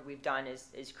and the work that we've done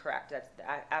is correct. That's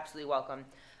absolutely welcome.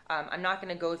 I'm not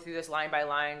going to go through this line by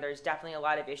line. There's definitely a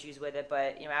lot of issues with it,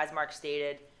 but as Mark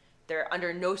stated, there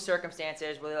under no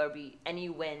circumstances will there be any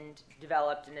wind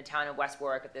developed in the town of West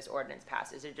Warwick if this ordinance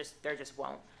passes. There just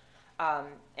won't.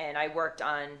 And I worked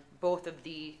on both of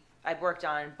the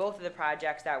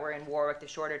projects that were in Warwick, the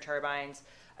shorter turbines.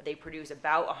 They produce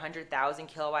about 100,000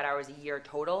 kilowatt hours a year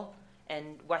total,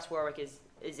 and West Warwick is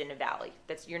is in a valley.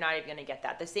 You're not even gonna get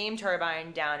that. The same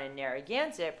turbine down in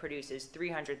Narragansett produces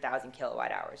 300,000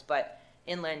 kilowatt hours, but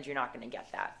inland, you're not gonna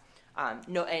get that.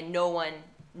 No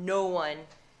one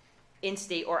in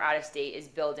state or out of state is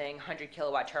building 100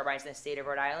 kilowatt turbines in the state of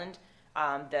Rhode Island.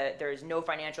 There's no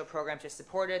financial program to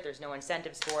support it. There's no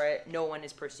incentives for it. No one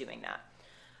is pursuing that.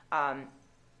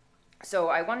 So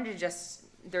I wanted to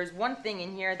there's one thing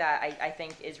in here that I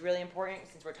think is really important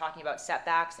since we're talking about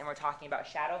setbacks and we're talking about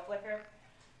shadow flicker.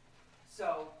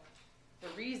 So the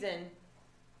reason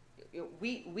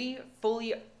we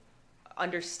fully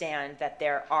understand that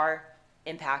there are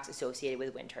impacts associated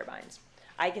with wind turbines.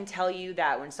 I can tell you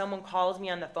that when someone calls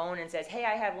me on the phone and says, hey,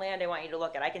 I have land I want you to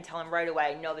look at, I can tell them right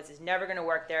away, no, this is never going to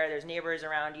work there. There's neighbors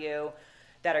around you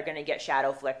that are going to get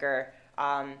shadow flicker,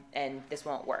 and this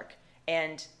won't work.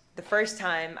 And the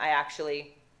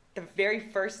very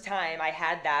first time I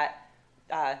had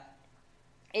that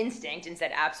instinct and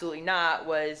said absolutely not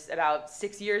was about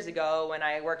 6 years ago when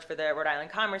I worked for the Rhode Island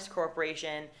Commerce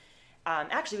Corporation.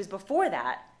 Actually, it was before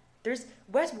that.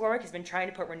 West Warwick has been trying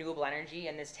to put renewable energy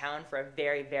in this town for a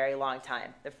very, very long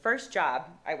time. The first job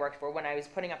I worked for, when I was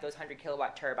putting up those 100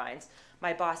 kilowatt turbines,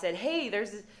 my boss said, hey,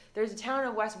 there's a town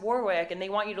in West Warwick and they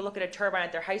want you to look at a turbine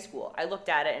at their high school. I looked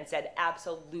at it and said,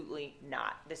 absolutely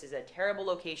not. This is a terrible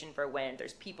location for wind.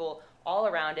 There's people all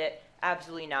around it.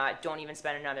 Absolutely not. Don't even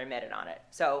spend another minute on it.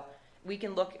 So we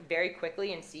can look very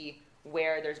quickly and see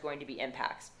where there's going to be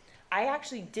impacts. I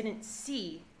actually didn't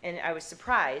see, and I was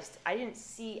surprised, I didn't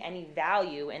see any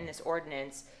value in this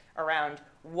ordinance around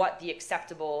what the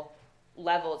acceptable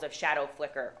levels of shadow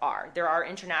flicker are. There are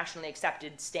internationally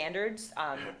accepted standards,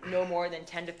 no more than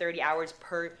 10 to 30 hours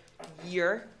per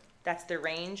year, that's the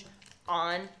range,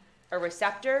 on a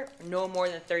receptor, no more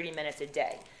than 30 minutes a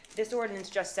day. This ordinance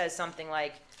just says something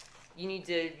like, you need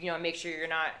to make sure you're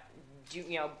not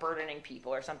burdening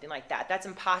people or something like that. That's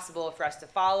impossible for us to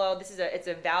follow. It's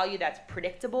a value that's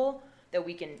predictable that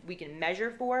we can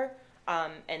measure for,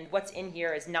 and what's in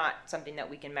here is not something that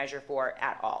we can measure for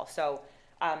at all. So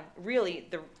really,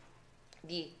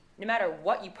 no matter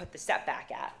what you put the setback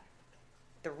at,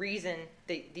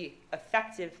 the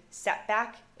effective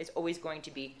setback is always going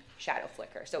to be shadow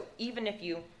flicker. So even if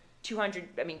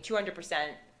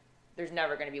 200%, there's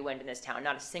never going to be wind in this town.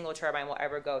 Not a single turbine will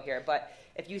ever go here. But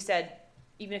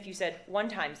even if you said 1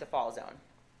 times the fall zone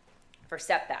for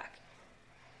setback,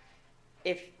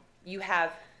 if you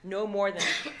have no more than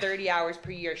 30 hours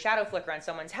per year shadow flicker on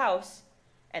someone's house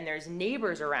and there's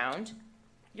neighbors around,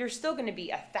 you're still going to be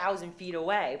 1,000 feet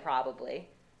away probably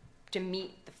to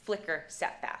meet the flicker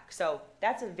setback. So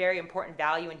that's a very important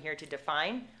value in here to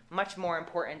define, much more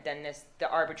important than the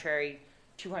arbitrary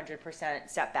 200%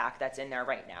 setback that's in there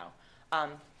right now.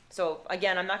 So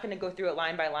again, I'm not going to go through it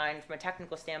line by line from a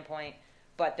technical standpoint,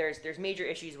 but there's major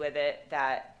issues with it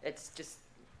that it's just,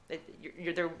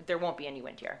 there won't be any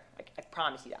wind here. I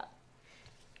promise you that.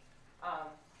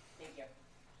 Thank you.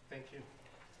 Thank you.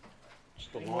 It's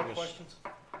the Any more questions?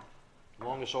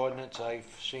 longest ordinance I've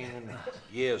seen in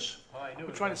years.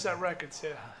 We're trying to set records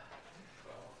here.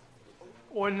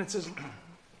 Ordinances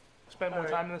spend more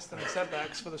time in this than the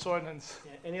setbacks for this ordinance.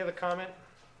 Yeah, any other comment?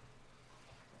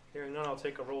 Hearing none, I'll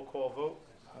take a roll call vote.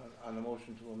 On the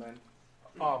motion to amend?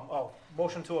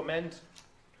 Motion to amend.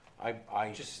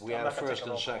 We had a first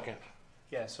and second.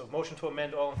 Yeah, so motion to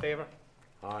amend, all in favor?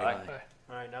 Aye.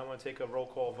 All right, now I'm gonna take a roll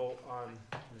call vote on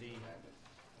the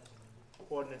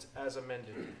ordinance as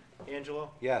amended.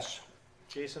 Angelo? Yes.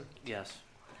 Jason? Yes.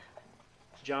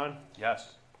 John?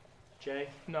 Yes. Jay?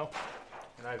 No.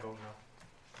 And I vote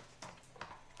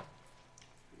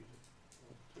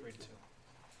no. 3-2.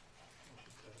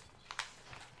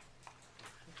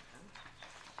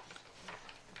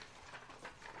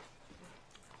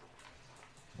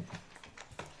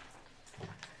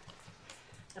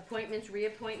 Appointments,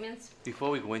 reappointments. Before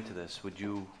we go into this, would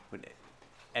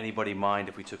anybody mind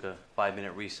if we took a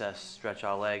 5-minute recess, stretch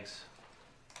our legs,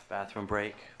 bathroom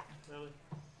break? Really?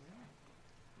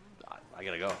 I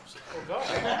gotta go. Oh, go.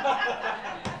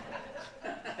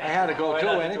 I had to go too,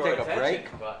 I didn't take a break.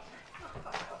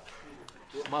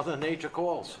 Mother Nature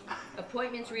calls.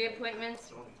 Appointments,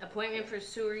 reappointments. Appointment for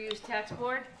sewer use tax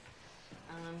board.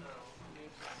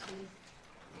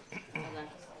 Hold on.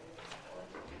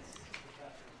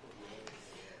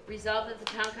 Resolved that the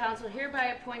town council hereby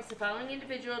appoints the following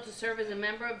individual to serve as a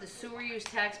member of the sewer use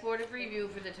tax board of review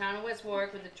for the town of West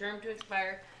Warwick with a term to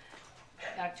expire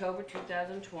October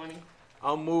 2020.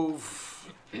 I'll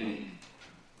move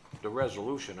the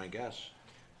resolution, I guess.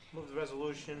 Move the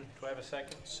resolution. Do I have a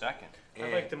second? Second.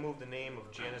 I'd like to move the name of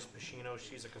Janice Pacino.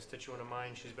 She's a constituent of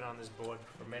mine. She's been on this board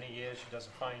for many years. She does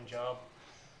a fine job.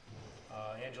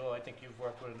 Angela, I think you've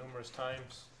worked with her numerous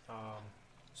times.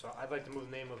 So I'd like to move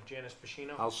the name of Janice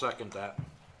Pacino. I'll second that.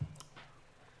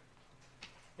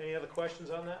 Any other questions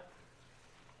on that?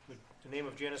 The name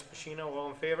of Janice Pacino, all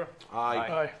in favor? Aye.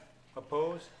 Aye.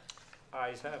 Opposed?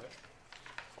 Ayes have it.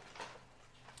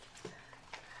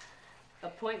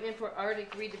 Appointment for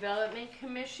Arctic Redevelopment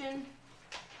Commission.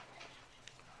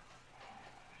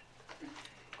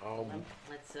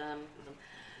 Let's,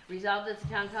 resolve that the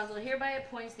town council hereby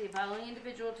appoints the following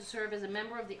individual to serve as a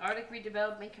member of the Arctic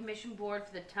Redevelopment Commission Board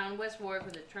for the town of West Warwick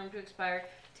with a term to expire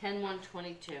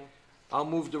 10/1/22. I'll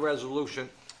move the resolution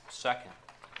Second.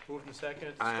 Moved and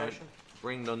seconded, and discussion?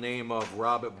 bring the name of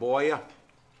Robert Boyer.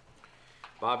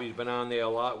 Bobby's been on there a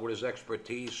lot with his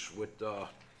expertise with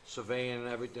surveying and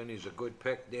everything. He's a good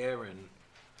pick there, and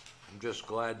I'm just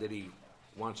glad that he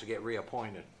wants to get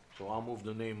reappointed. So I'll move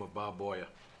the name of Bob Boyer.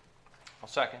 I'll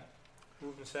second.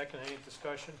 Moved and seconded, any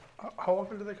discussion? How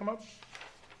often do they come up?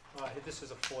 This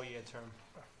is a 4-year term,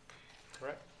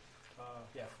 correct?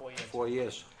 Yeah, 4 years. 4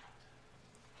 years.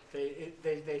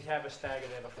 They have a stagger,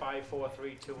 they have a 5, 4,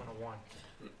 3, 2, and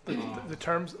a 1. The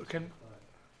terms can,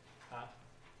 Huh?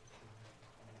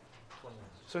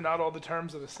 so not all the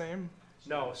terms are the same?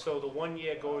 No, so the 1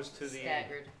 year goes to the.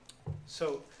 Staggered.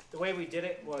 So the way we did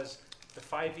it was the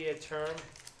 5-year term,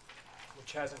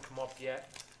 which hasn't come up yet.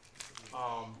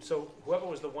 So whoever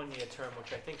was the 1-year term,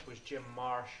 which I think was Jim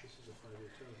Marsh.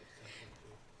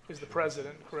 Is the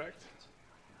president, correct?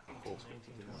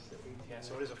 Yeah,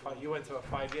 so it is you went to a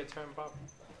 5-year term, Bob?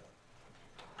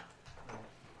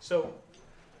 So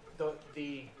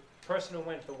the person who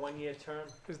went the 1-year term,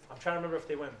 I'm trying to remember if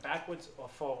they went backwards or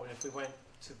forward, if we went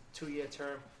to 2-year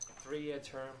term, 3-year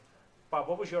term. Bob,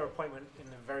 what was your appointment in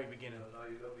the very beginning? No,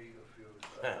 you got me confused.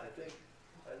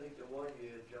 I think the 1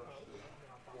 year jumps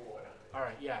to 4. All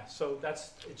right, yeah, so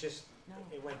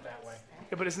it went that way.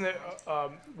 Yeah, but isn't it,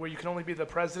 where you can only be the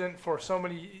president for so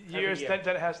many years, year.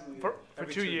 that has, for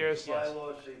Every 2 2 years? Yes.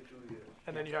 Bylaws say 2 years.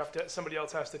 And then you have to, somebody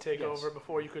else has to take Yes. over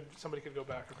before somebody could go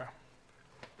back, okay.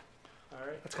 All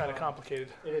right. That's kinda complicated.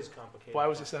 It is complicated. Why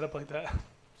was it set up like that?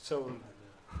 So,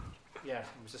 yeah,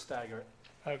 it was a stagger.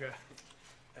 Okay.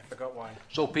 I forgot why.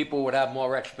 So people would have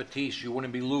more expertise, you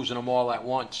wouldn't be losing them all at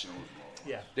once.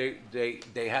 Yeah.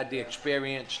 They had the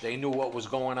experience, they knew what was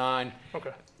going on,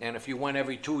 Okay. and if you went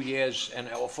every 2 years, and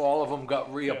if all of them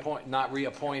got not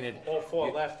reappointed, All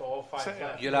 4 left, all 5 So-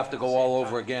 left. you'd have to go all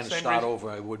over again and Same start reason.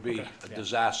 over. It would be Okay. a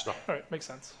disaster. All right, makes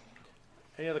sense.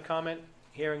 Any other comment?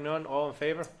 Hearing none, all in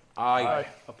favor? Aye.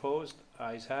 Opposed?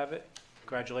 Ayes have it.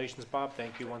 Congratulations, Bob,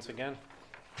 thank you once again.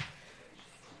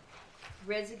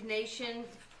 Resignation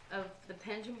of the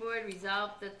pension board.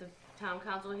 Resolved that the town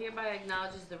council hereby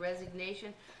acknowledges the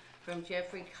resignation from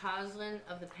Jeffrey Coslin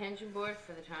of the pension board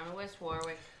for the town of West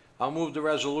Warwick. I'll move the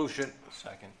resolution.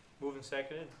 Second. Moved and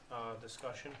seconded,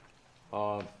 discussion.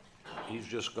 He's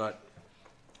just got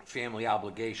family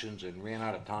obligations and ran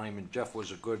out of time, and Jeff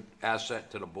was a good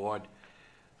asset to the board.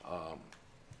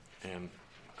 And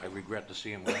I regret to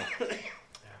see him go.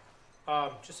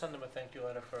 Just send him a thank you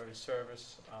letter for his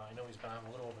service. I know he's been on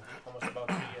a little over, almost about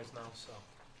 2 years now, so.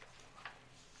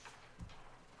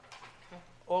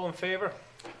 All in favor?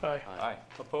 Aye. Aye.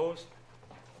 Opposed?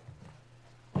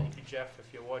 Thank you, Jeff,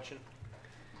 if you're watching.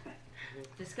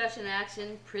 Discussion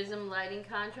action, Prism Lighting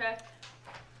Contract,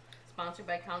 sponsored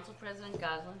by Council President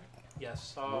Goslin. Yes,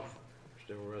 Is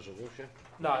there a resolution?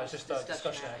 no, it's just a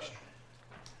discussion action.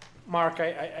 Mark,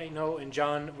 I know, and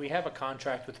John, we have a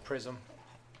contract with Prism.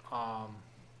 I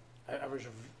was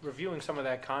reviewing some of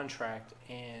that contract,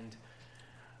 and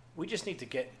we just need to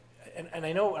get, and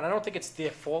I know, and I don't think it's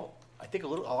their fault. I think a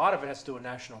lot of it has to do with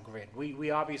National Grid.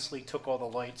 We obviously took all the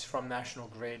lights from National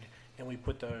Grid, and we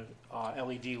put the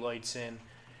LED lights in.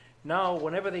 Now,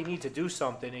 whenever they need to do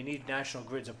something, they need National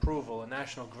Grid's approval, and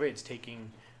National Grid's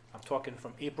taking, I'm talking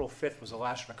from April 5th was the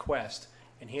last request,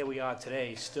 and here we are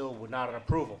today, still without an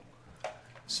approval.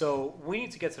 So we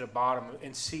need to get to the bottom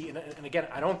and see, and again,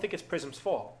 I don't think it's Prism's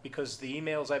fault, because the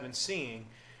emails I've been seeing,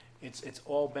 it's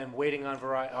all been waiting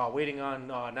on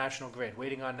National Grid,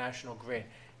 waiting on National Grid.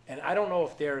 And I don't know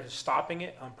if they're stopping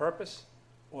it on purpose,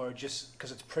 or just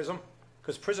because it's Prism,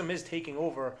 because Prism is taking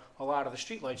over a lot of the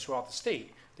streetlights throughout the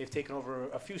state. They've taken over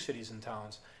a few cities and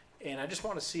towns. And I just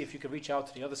want to see if you could reach out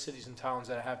to the other cities and towns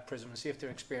that have Prism and see if they're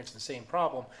experiencing the same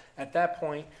problem. At that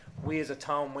point, we as a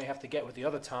town may have to get with the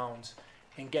other towns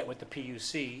and get with the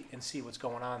PUC and see what's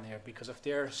going on there. Because if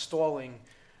they're stalling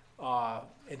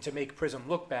and to make Prism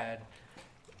look bad,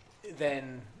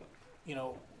 then, you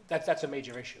know, that's a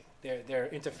major issue. they're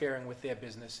interfering with their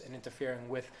business and interfering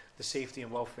with the safety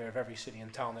and welfare of every city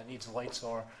and town that needs lights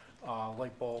or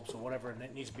light bulbs or whatever, and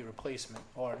it needs to be replacement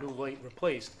or a new light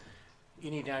replaced. You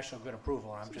need National Grid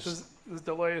approval. I'm So just, this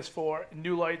delay is for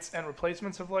new lights and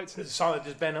replacements of lights?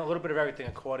 there's been a little bit of everything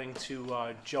according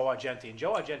to Joe Argenti, and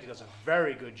Joe Argenti does a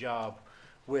very good job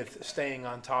with staying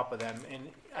on top of them. And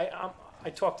I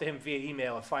talk to him via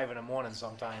email at 5 in the morning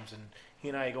sometimes, and he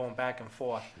and I are going back and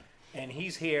forth. And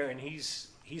he's here, and he's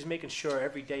making sure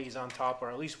every day he's on top,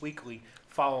 or at least weekly,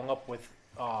 following up with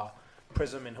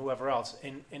Prism and whoever else.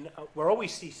 And we're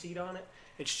always CC'd on it.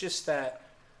 It's just that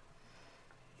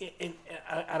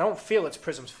I don't feel it's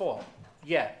Prism's fault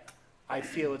yet. I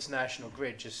feel it's National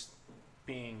Grid just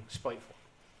being spiteful.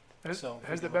 Has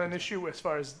there been an issue as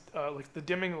far as, like, the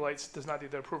dimming lights does not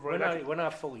need their approval, right? We're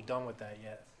not fully done with that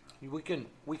yet. We can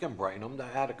brighten them, to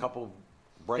add a couple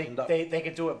brightened up. They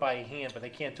could do it by hand, but they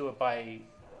can't do it by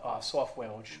software,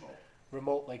 which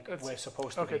remote like we're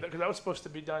supposed to Okay, be. because that was supposed to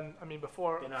be done, I mean,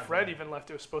 before They're not Fred done. even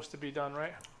left, it was supposed to be done,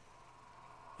 right?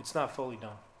 It's not fully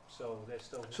done, so they're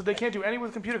still. So they can't do any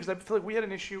with the computer, because I feel like we had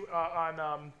an issue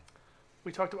on,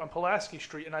 we talked on Pulaski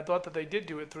Street, and I thought that they did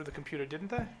do it through the computer, didn't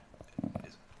they?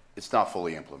 It's not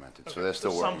fully implemented, so Okay, they're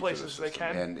still so working some through the places they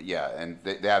system. can? And, yeah, and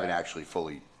they haven't actually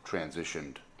fully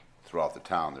transitioned throughout the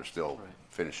town. They're still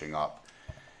finishing up.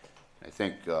 I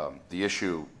think the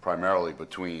issue primarily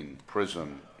between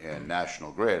Prism and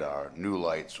National Grid are new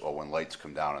lights, or when lights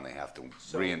come down and they have to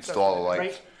reinstall the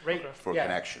lights for yeah.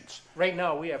 connections. Right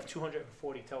now, we have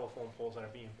 240 telephone poles that are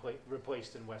being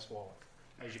replaced in West Warwick.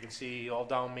 As you can see, all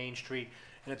down Main Street.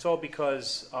 And it's all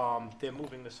because they're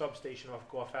moving the substation off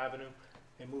Gough Avenue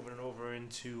and moving it over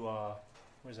into,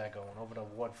 where's that going? Over to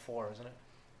Ward 4, isn't it?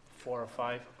 4 or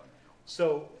 5?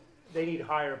 So they need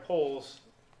higher poles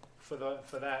for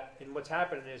that. And what's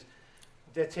happening is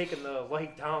they're taking the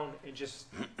light down and just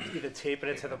either taping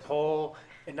it to the pole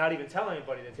and not even telling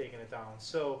anybody they're taking it down.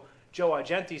 So Joe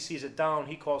Argenti sees it down,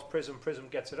 he calls Prism, Prism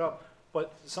gets it up.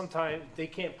 But sometimes they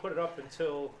can't put it up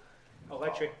until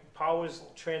electric power's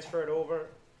transferred over,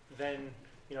 then,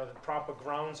 you know, the proper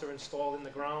grounds are installed in the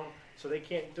ground, so they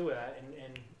can't do that,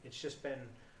 and it's just been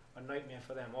a nightmare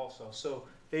for them also. So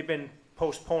they've been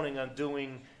postponing on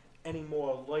doing any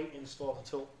more light installs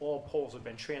until all poles have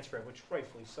been transferred, which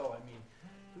rightfully so. I mean,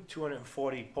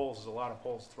 240 poles is a lot of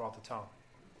poles throughout the town.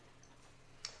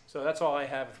 So that's all I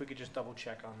have, if we could just double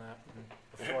check on that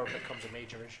before it becomes a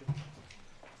major issue.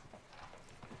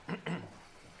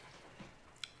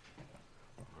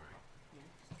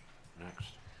 Next.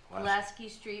 Pulaski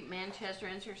Street, Manchester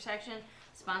intersection,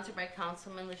 sponsored by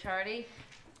Councilman Lashardi.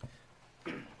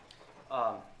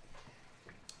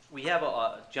 We have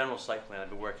a general site plan. I've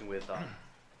been working with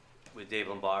Dave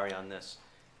Lombari on this,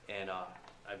 and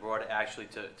I brought it actually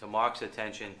to Mark's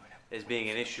attention as being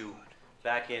an issue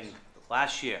back in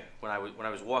last year when I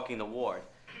was walking the ward.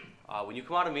 When you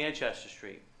come out of Manchester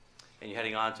Street and you're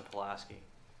heading on to Pulaski,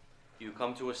 you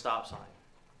come to a stop sign.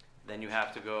 Then you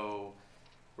have to go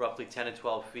roughly 10 to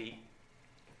 12 feet,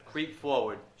 creep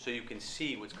forward so you can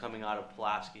see what's coming out of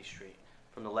Pulaski Street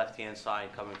from the left-hand side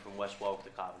coming from West Warwick to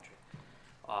Coventry.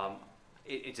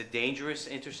 It's a dangerous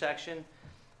intersection,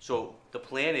 so the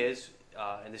plan is,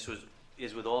 and this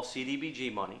is with all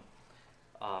CDBG money,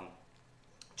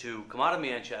 to come out of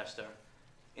Manchester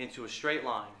into a straight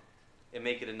line and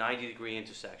make it a 90-degree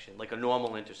intersection, like a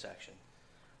normal intersection.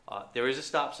 There is a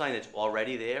stop sign that's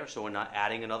already there, so we're not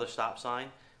adding another stop sign.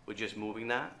 We're just moving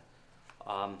that.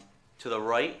 To the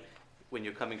right, when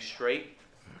you're coming straight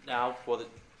now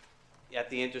at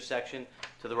the intersection,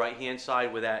 to the right-hand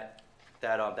side where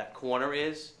that corner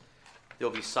is,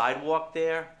 there'll be sidewalk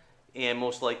there, and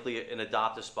most likely an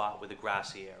adopt-a spot with a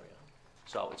grassy area.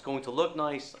 So it's going to look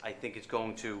nice. I think it's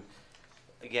going to,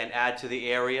 again, add to the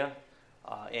area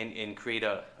and create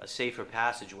a safer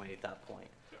passageway at that point.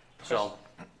 So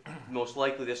most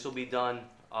likely this will be done,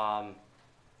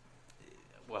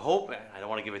 we're hoping, I don't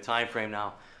want to give a time frame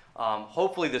now,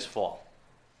 hopefully this fall.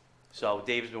 So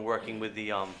Dave's been working with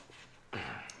the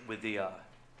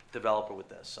developer with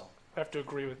this, so. I have to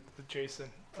agree with Jason.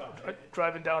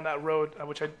 Driving down that road,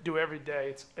 which I do every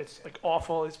day, it's like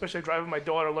awful, especially driving my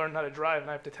daughter learning how to drive, and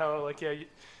I have to tell her, like, yeah,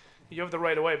 you have the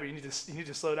right of way, but you need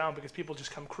to slow down because people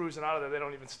just come cruising out of there. They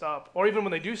don't even stop. Or even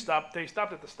when they do stop, they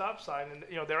stopped at the stop sign, and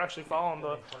you know they're actually following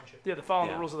the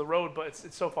rules of the road. But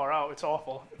it's so far out, it's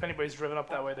awful. If anybody's driven up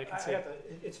that way, they can see.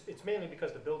 It's mainly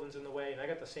because the building's in the way, and I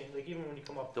got the same. Like even when you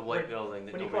come up the white building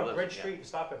that when you nobody come up lives Bridge in, Street and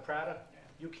stop at Prada,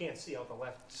 you can't see out the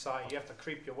left side. You have to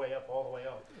creep your way up all the way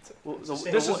up.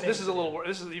 This is a little worse.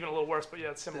 This is even a little worse, but yeah,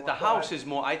 it's similar. The house is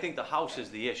more. I think the house is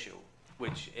the issue,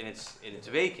 and it's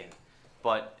vacant,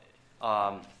 but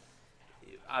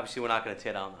obviously, we're not gonna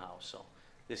tear down the house, so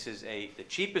this is the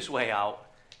cheapest way out,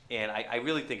 and I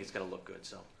really think it's gonna look good,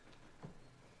 so. All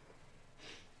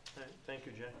right, thank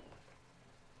you, Jay.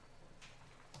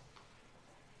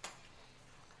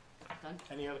 Done.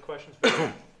 Any other questions for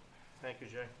Jay? Thank you,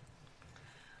 Jay.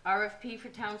 RFP for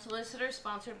town solicitor,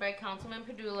 sponsored by Councilman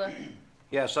Padula.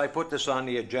 Yes, I put this on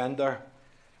the agenda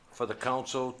for the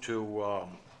council to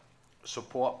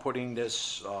support putting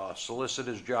this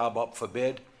solicitor's job up for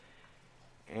bid.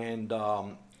 And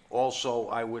also,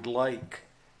 I would like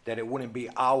that it wouldn't be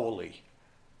hourly,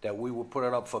 that we would put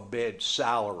it up for bid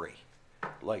salary.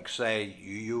 Like, say,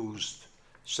 you used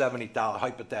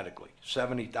hypothetically,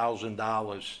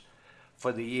 $70,000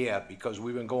 for the year, because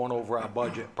we've been going over our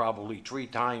budget probably 3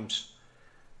 times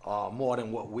more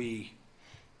than what we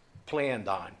planned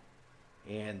on.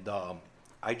 And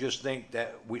I just think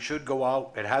that we should go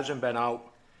out. It hasn't been out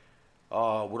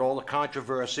with all the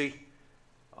controversy.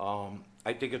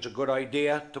 I think it's a good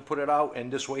idea to put it out,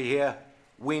 and this way here,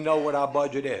 we know what our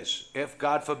budget is. If,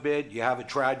 God forbid, you have a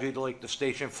tragedy like the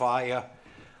station fire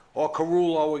or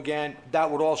Carullo again, that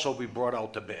would also be brought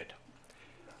out to bid.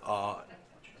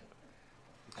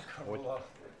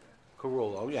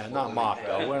 Carullo, yeah, not Mark,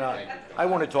 though. We're not, I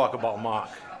want to talk about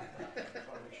Mark.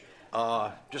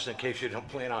 Just in case you don't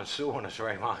plan on suing us,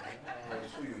 right, Mark? I'll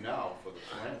sue you now for the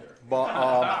surrender.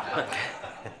 But,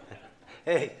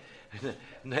 hey,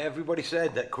 everybody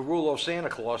said that Carullo's Santa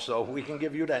Claus, so we can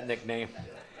give you that nickname.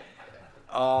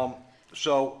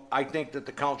 So I think that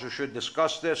the council should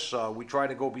discuss this. We try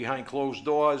to go behind closed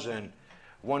doors, and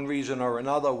one reason or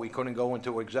another, we couldn't go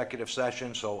into executive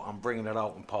session, so I'm bringing it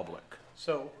out in public.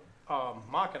 So,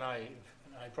 Mark and I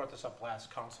brought this up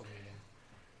last council meeting,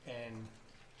 and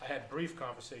I had a brief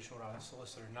conversation with our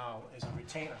solicitor now as a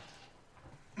retainer.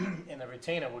 And the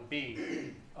retainer would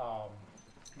be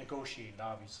negotiated,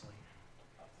 obviously.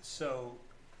 So,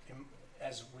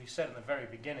 as we said in the very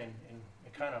beginning, and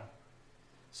it kind of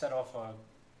set off a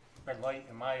red light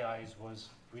in my eyes, was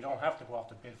we don't have to go out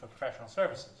to bid for professional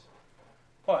services.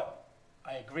 But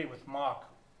I agree with Mark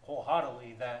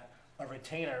wholeheartedly that a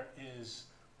retainer is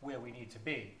where we need to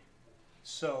be.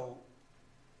 So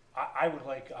I would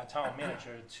like our town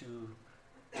manager to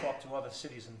talk to other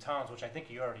cities and towns, which I think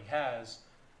he already has,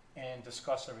 and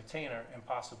discuss a retainer and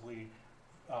possibly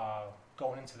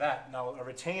going into that. Now, a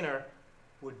retainer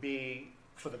would be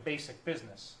for the basic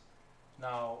business.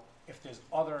 Now, if there's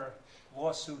other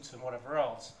lawsuits and whatever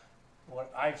else,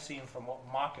 what I've seen from what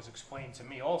Mark has explained to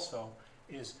me also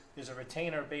is there's a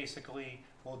retainer basically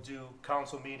will do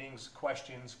council meetings,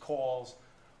 questions, calls,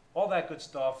 all that good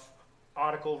stuff,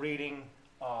 article reading,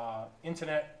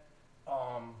 internet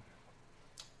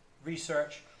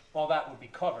research, all that would be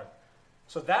covered.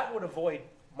 So that would avoid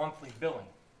monthly billing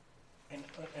in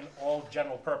all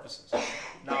general purposes.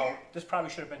 Now, this probably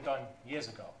should have been done years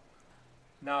ago.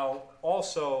 Now,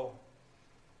 also,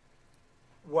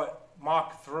 what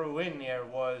Mark threw in there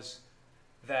was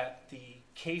that the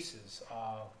cases,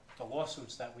 the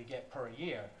lawsuits that we get per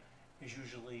year is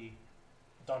usually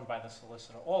done by the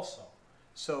solicitor also.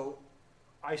 So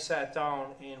I sat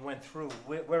down and went through,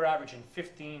 we're averaging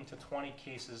 15 to 20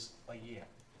 cases a year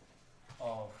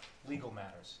of legal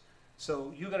matters.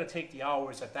 So you gotta take the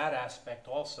hours at that aspect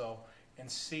also and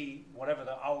see whatever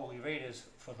the hourly rate is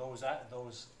for those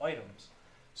items.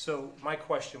 So my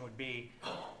question would be,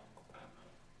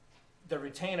 the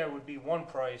retainer would be one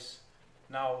price.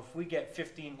 Now, if we get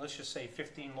 15, let's just say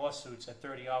 15 lawsuits at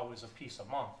 30 hours a piece a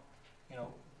month, you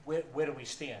know, where do we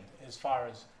stand as far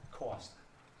as cost?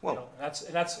 Well,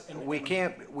 you know,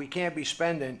 we can't be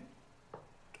spending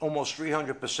almost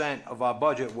 300% of our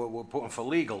budget we're putting for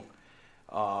legal.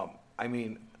 I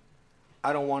mean,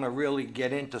 I don't want to really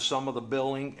get into some of the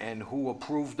billing and who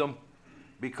approved them,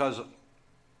 because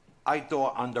I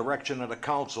thought on direction of the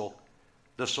council,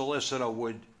 the solicitor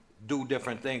would do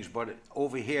different things, but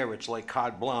over here, it's like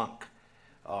carte blanche.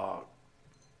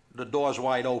 The door's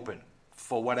wide open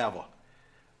for whatever,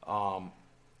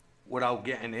 without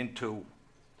getting into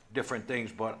different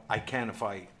things, but I can if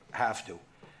I have to.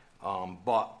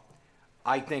 But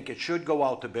I think it should go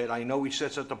out to bid. I know he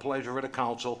sits at the pleasure of the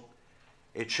council.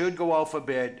 It should go out for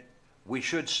bid. We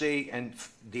should see, and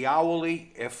the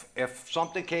hourly, if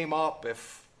something came up,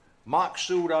 if Mark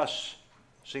sued us,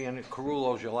 seeing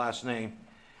Carullo's your last name,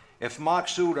 if Mark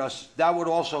sued us, that would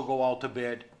also go out to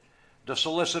bid. The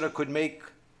solicitor could make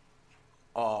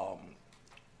a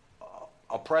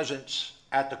presence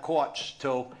at the courts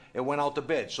till it went out to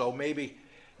bid. So maybe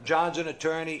John's an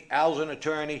attorney, Al's an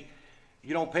attorney,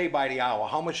 you don't pay by the hour.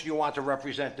 How much do you want to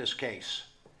represent this case?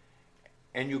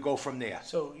 And you go from there.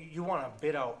 So you want to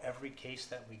bid out every case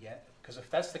that we get? Because if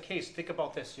that's the case, think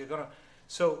about this. You're gonna,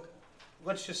 So,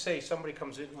 let's just say somebody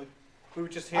comes in, like, we were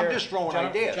just here. I'm just throwing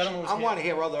ideas. Gentleman was I here. want to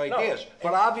hear other No, ideas. But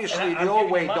and- obviously, and I'm the old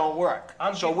giving way you my- don't work.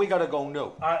 I'm So giving- we gotta go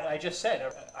new. I just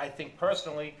said, I think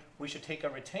personally, we should take a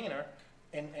retainer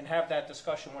and have that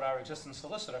discussion with our existing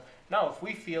solicitor. Now, if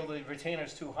we feel the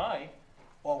retainer's too high,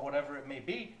 or whatever it may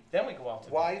be, then we go out to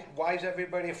bid. Why is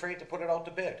everybody afraid to put it out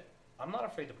to bid? I'm not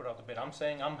afraid to put out the bid. I'm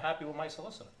saying I'm happy with my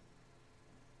solicitor.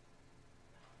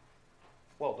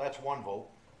 Well, that's one vote.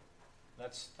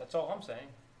 That's all I'm saying.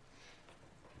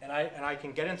 And I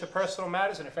can get into personal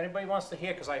matters, and if anybody wants to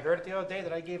hear, because I heard it the other day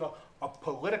that I gave a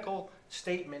political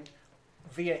statement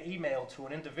via email to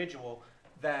an individual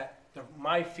that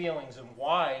my feelings and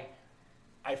why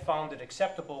I found it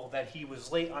acceptable that he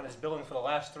was late on his billing for the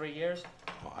last 3 years.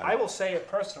 I will say it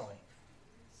personally.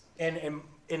 And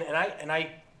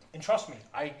trust me,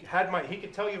 he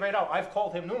could tell you right out, I've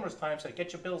called him numerous times, said,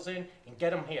 get your bills in and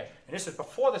get them here. And this is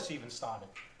before this even started,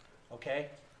 okay?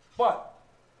 But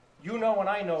you know and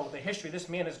I know the history this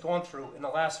man has gone through in the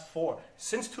last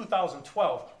since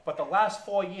 2012, but the last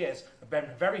 4 years have been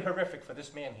very horrific for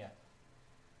this man here,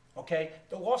 okay?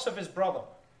 The loss of his brother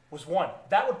was one.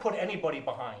 That would put anybody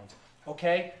behind,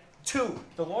 okay? 2,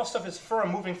 the loss of his firm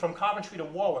moving from Coventry to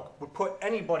Warwick would put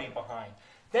anybody behind.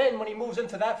 Then when he moves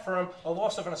into that firm, a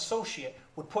loss of an associate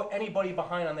would put anybody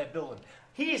behind on their building.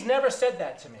 He's never said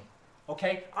that to me,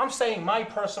 okay? I'm saying my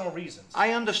personal reasons.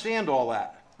 I understand all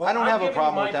that. Well, I don't I'm have a giving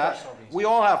problem you with my that. personal reasons. We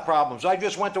all have problems. I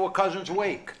just went to a cousin's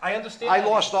wake. I understand I that.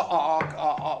 lost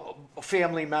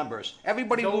family members.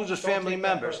 Everybody loses family Don't take that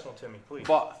members. personal to me, please.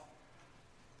 But,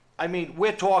 I mean,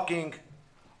 we're talking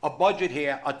a budget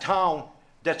here, a town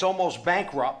that's almost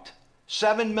bankrupt,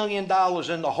 $7 million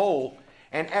in the hole,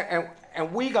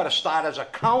 and we gotta start as a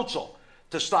council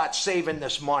to start saving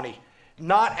this money,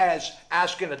 not as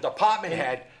asking a department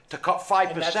head to cut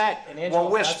 5% and Angelo,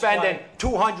 when we're that's spending why-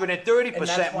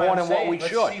 230% more than what we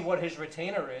should. Let's see what his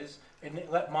retainer is, and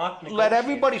let Mark negotiate. Let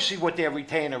everybody see what their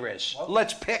retainer is. Well,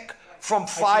 Let's pick from I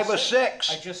 5 just or said-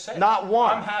 6, I just said. not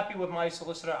one. I'm happy with my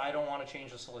solicitor. I don't want to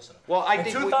change the solicitor. Well, I in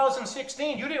think we-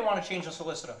 2016, you didn't want to change the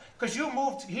solicitor because you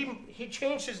moved. He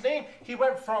changed his name. He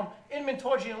went from Inman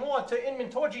Torgy and Law to Inman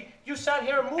Torgy. You sat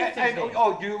here and moved his name.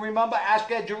 Oh, do you remember?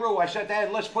 Ask Ed Giroux. I said to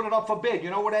Ed, let's put it up for bid. You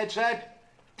know what Ed said?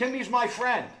 Timmy's my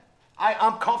friend.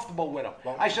 I'm comfortable with him.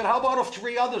 I said, how about if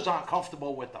 3 others aren't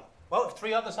comfortable with them? Well, if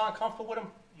 3 others aren't comfortable with him,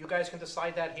 you guys can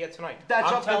decide that here tonight. That's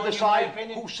I'm up to telling you my decide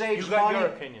opinion, who saves you got money your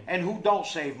opinion. and who don't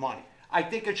save money. I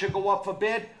think it should go up for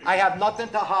bid. I have nothing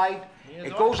to hide. Neither It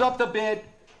do goes I. up to bid,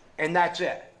 and that's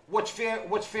it. What's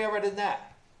fairer than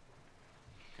that?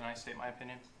 Can I state my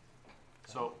opinion?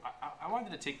 So I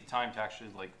wanted to take the time to actually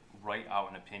like write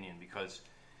out an opinion because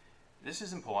this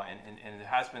is important and there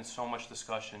has been so much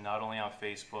discussion not only on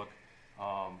Facebook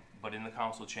but in the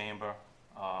council chamber.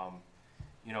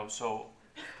 You know, so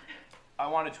I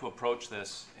wanted to approach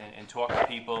this and talk to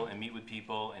people and meet with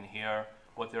people and hear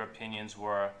what their opinions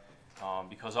were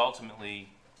because ultimately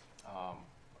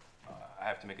I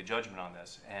have to make a judgment on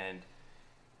this. And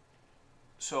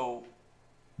so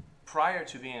prior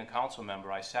to being a council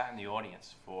member, I sat in the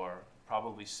audience for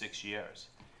probably 6 years.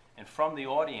 And from the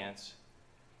audience,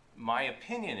 my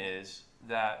opinion is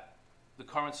that the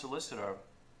current solicitor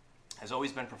has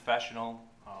always been professional.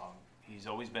 He's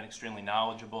always been extremely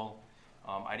knowledgeable.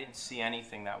 I didn't see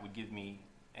anything that would give me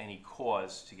any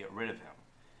cause to get rid of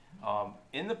him.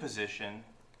 In the position,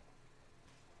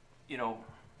 you know,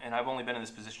 and I've only been in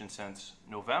this position since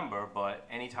November, but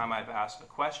anytime I've asked a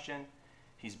question,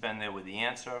 he's been there with the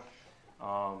answer.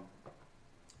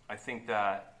 I think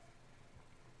that,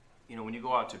 you know, when you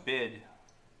go out to bid,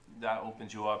 that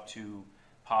opens you up to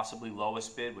possibly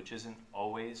lowest bid, which isn't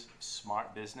always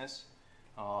smart business.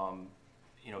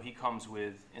 You know, he comes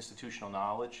with institutional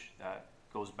knowledge that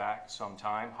goes back some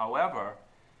time. However,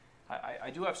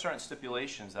 I do have certain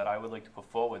stipulations that I would like to put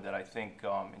forward that I think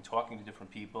in talking to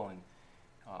different people and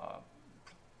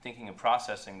thinking and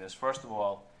processing this, first of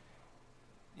all,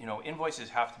 you know, invoices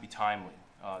have to be timely.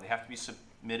 They have to be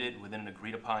submitted within an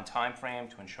agreed upon time frame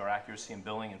to ensure accuracy in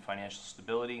billing and financial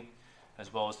stability,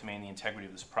 as well as to maintain the integrity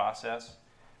of this process.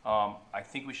 I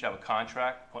think we should have a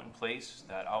contract put in place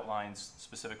that outlines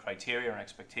specific criteria and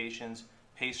expectations,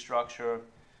 pay structure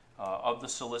of the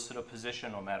solicitor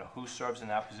position, no matter who serves in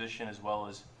that position, as well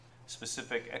as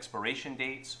specific expiration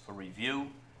dates for review,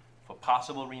 for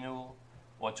possible renewal,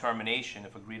 or termination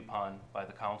if agreed upon by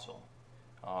the council.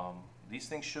 These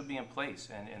things should be in place,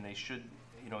 and they should,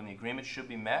 you know, and the agreement should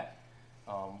be met.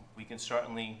 We can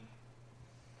certainly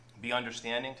be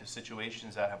understanding to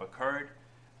situations that have occurred,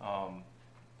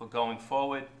 but going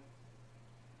forward,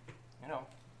 you know,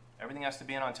 everything has to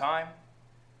be in on time.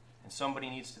 And somebody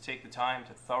needs to take the time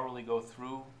to thoroughly go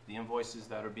through the invoices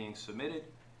that are being submitted,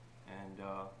 and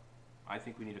I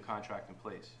think we need a contract in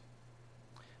place.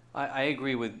 I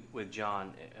agree with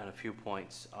John on a few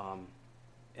points.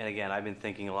 And again, I've been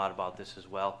thinking a lot about this as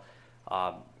well.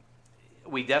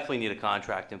 We definitely need a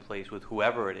contract in place with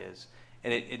whoever it is.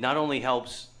 And it not only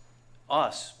helps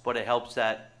us, but it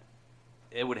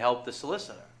would help the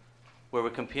solicitor, where we're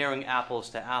comparing apples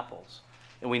to apples.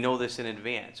 And we know this in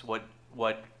advance, what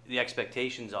the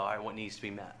expectations are and what needs to be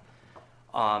met.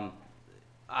 I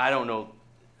don't know,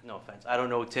 no offense, I don't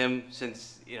know Tim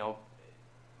since,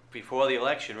 before the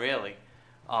election, really.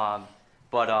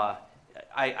 But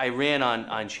I ran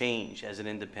on change as an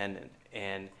independent,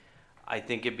 and I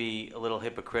think it'd be a little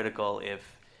hypocritical if,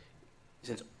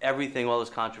 since all this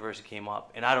controversy came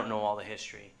up, and I don't know all the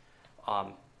history,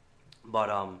 and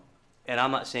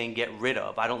I'm not saying get rid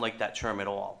of, I don't like that term at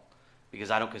all,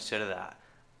 because I don't consider that.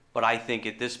 But I think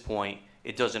at this point,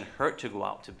 it doesn't hurt to go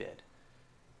out to bid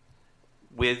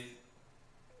with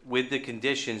the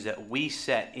conditions that we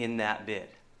set in that bid.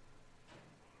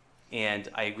 And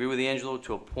I agree with Angelo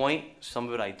to a point, some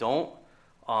of it I don't.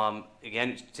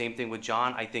 Again, same thing with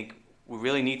John. I think we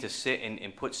really need to sit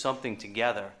and put something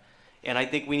together. And I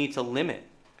think we need to limit.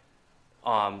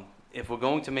 If we're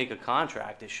going to make a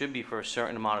contract, it should be for a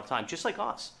certain amount of time, just like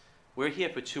us. We're here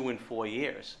for 2 and 4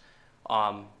 years.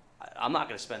 I'm not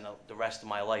going to spend the rest of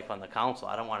my life on the council.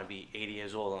 I don't want to be 80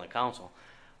 years old on the council.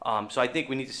 So I think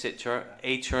we need to set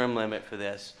a term limit for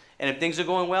this. And if things are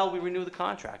going well, we renew the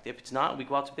contract. If it's not, we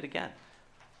go out to bid again.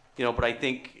 But I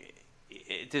think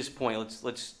at this point,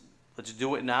 let's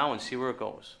do it now and see where it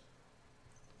goes.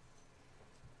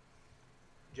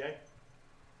 Jay?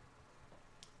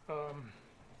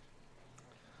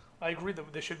 I agree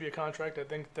that there should be a contract. I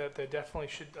think that there definitely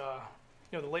should,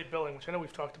 the late billing, which I know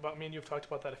we've talked about, me and you have talked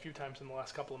about that a few times in the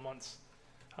last couple of months.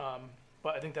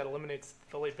 But I think that eliminates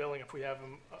the late billing if we have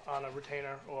them on a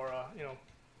retainer or,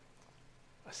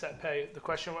 a set pay. The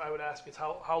question I would ask is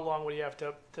how long would you have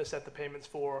to set the payments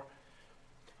for?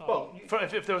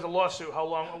 If there was a lawsuit, how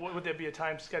long, would there be a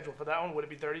time schedule for that one? Would it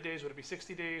be 30 days? Would it be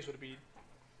 60 days? Would it be?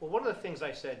 Well, one of the things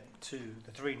I said to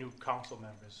the 3 new council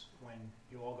members when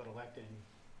you all got elected,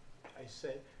 I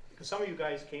said, because some of you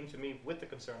guys came to me with the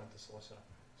concern of the solicitor.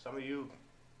 Some of you,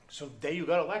 so the day you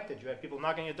got elected, you had people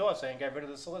knocking your door saying, get rid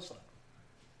of the solicitor.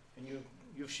 And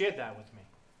you've shared that with me.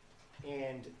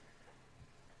 And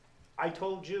I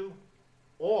told you,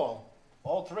 all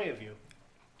 3 of you,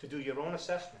 to do your own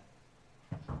assessment.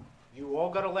 You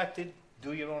all got elected,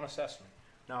 do your own assessment.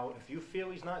 Now, if you feel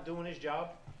he's not doing his job,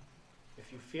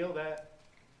 if you feel that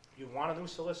you want a new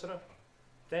solicitor,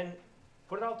 then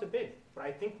put it out to bid. But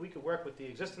I think we could work with the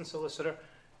existing solicitor,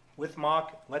 with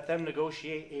Mark, let them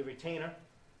negotiate a retainer.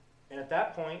 And at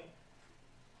that point,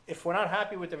 if we're not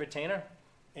happy with the retainer,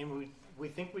 and we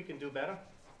think we can do better,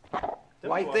 then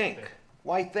Why we'll go out to think? bid.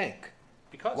 Why think?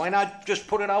 Because Why not just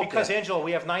put it out there? Because, Angelo,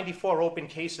 we have 94 open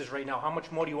cases right now. How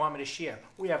much more do you want me to share?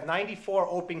 We have 94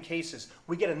 open cases.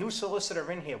 We get a new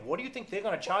solicitor in here. What do you think they're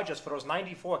going to charge us for those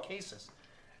 94 cases?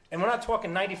 And we're not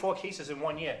talking 94 cases in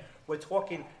 1 year. We're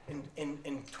talking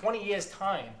in 20 years'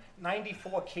 time,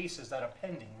 94 cases that are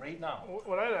pending right now.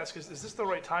 What I'd ask is this the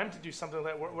right time to do something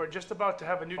like that? We're just about to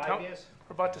have a new 5 years?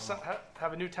 We're about to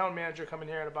have a new town manager come in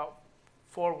here in about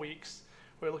 4 weeks.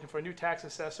 We're looking for a new tax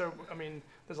assessor. I mean,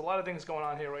 there's a lot of things going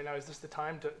on here right now. Is this the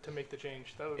time to make the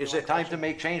change? That would be Is my it time to question.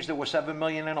 make change that we're $7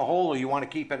 million in a hole, or you want to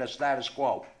keep it as status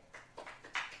quo?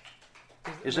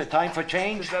 Is it time for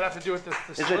change? Does that have to do with the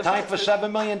Is it time for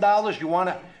 $7 million?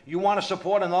 You wanna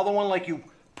support another one like you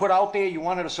put out there? You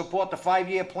wanted to support the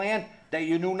 5-year plan that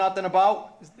you knew nothing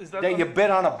about? Is that That you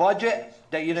bid on a budget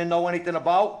that you didn't know anything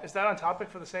about? Is that on topic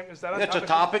for the same? Is that on It's a topic?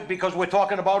 topic because we're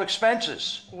talking about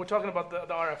expenses. We're talking about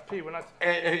the RFP. We're not.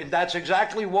 And that's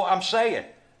exactly what I'm saying.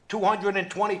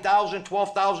 $220,000,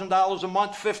 $12,000 a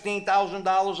month,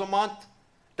 $15,000 a month.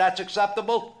 That's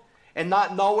acceptable? And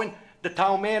not knowing the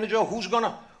town manager, who's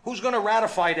gonna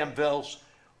ratify them bills?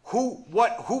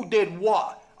 Who did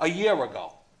what a year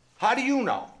ago? How do you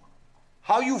know?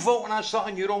 How you voting on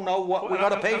something you don't know what we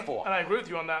gotta pay for? And I agree with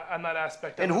you on that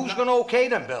aspect. And of it. who's gonna okay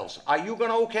them bills? Are you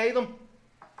gonna okay them?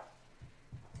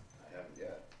 I haven't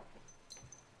yet.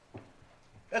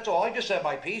 That's all, I just said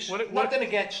my piece. What- Nothing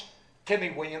against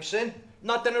Timmy Williamson,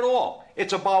 nothing at all.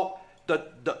 It's about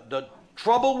the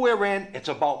trouble we're in, it's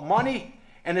about money,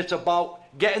 and it's about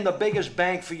getting the biggest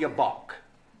bang for your buck.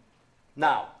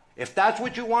 Now, if that's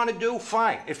what you want to do,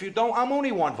 fine. If you don't, I'm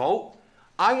only one vote.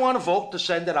 I want to vote to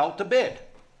send it out to bid.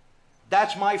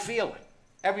 That's my feeling.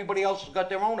 Everybody else has got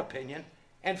their own opinion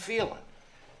and feeling.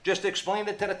 Just explain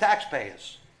it to the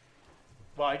taxpayers.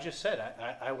 Well, I just said,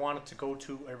 I want it to go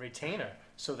to a retainer,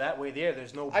 so that way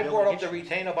there's no I billing brought up the issue.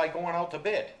 retainer by going out to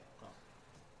bid.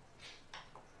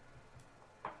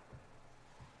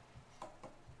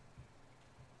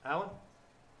 Alan?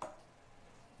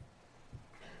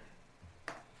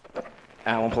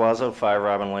 Alan Palazzo, 5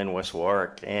 Robin Lane, West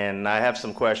Warwick, and I have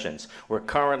some questions. We're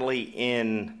currently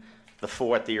in the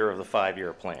 4th year of the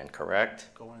 5-year plan, correct?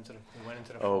 We went into the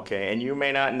fourth. Okay, and you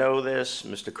may not know this,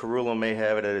 Mr. Carullo may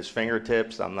have it at his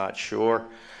fingertips, I'm not sure.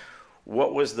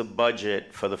 What was the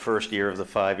budget for the first year of the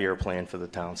 5-year plan for the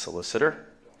town solicitor?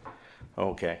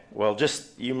 Okay, well,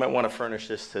 just, you might want to furnish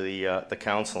this to the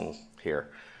council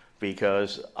here,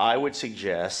 because I would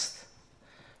suggest,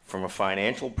 from a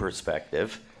financial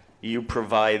perspective, you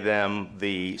provide them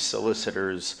the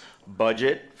solicitor's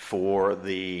budget for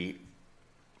the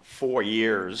 4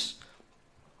 years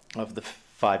of the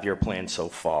 5-year plan so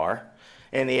far,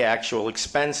 and the actual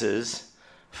expenses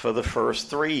for the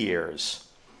first 3 years.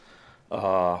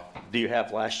 Do you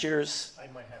have last year's? I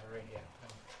might have it right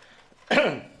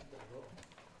here.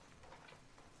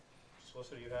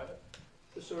 Solicitor, you have it?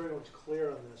 Just so everyone's clear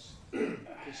on this, the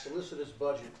solicitor's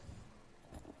budget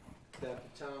that the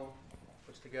town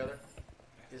puts together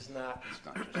is not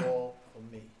all for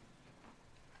me.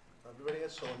 Everybody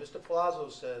else, so when Mr. Palazzo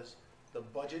says the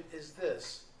budget is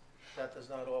this, that does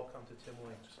not all come to Tim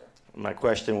Williams. My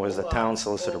question was the Hold town on,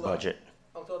 solicitor hold on. budget.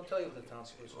 I'll tell you what the town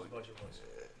solicitor's budget was.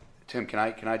 Tim, can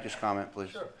I just comment,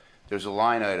 please? Sure. There's a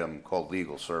line item called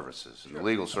legal services, and the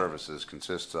legal services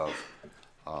consists of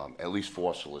at least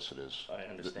 4 solicitors. I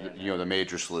understand You know, the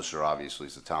major solicitor obviously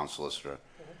is the town solicitor.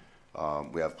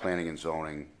 We have planning and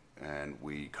zoning, and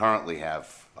we currently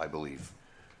have, I believe,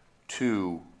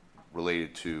 2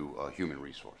 related to human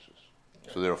resources.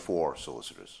 So there are 4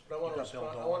 solicitors. But I want to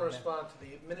respond to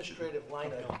the administrative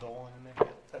line item.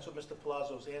 That's what Mr.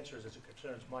 Palazzo's answer is as it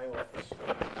concerns my office.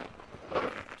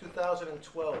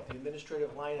 2012, the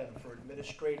administrative line item for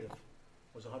administrative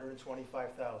was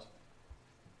 $125,000.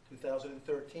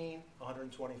 2013,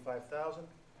 $125,000.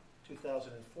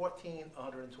 2014,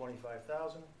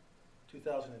 $125,000.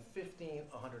 2015,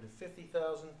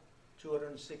 $150,000.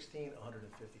 2016, $150,000.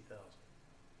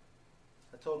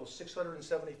 A total of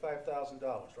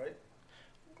 $675,000, right?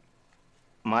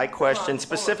 My question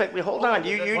specifically, hold on,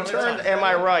 you One at a turned, time. am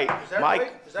I right? Is that My-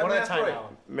 right? Is that One at a math time, right?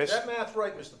 Alan. Is that math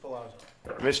right, Mr. Palazzo?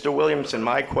 Mr. Williamson,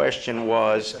 my question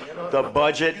was the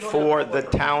budget for the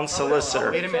town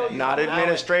solicitor, Wait a minute. not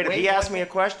administrative. He asked me a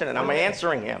question and I'm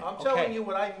answering him. I'm telling you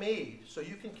what I made, so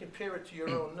you can compare it to your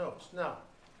own notes. Now,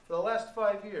 for the last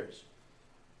 5 years,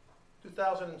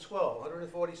 2012,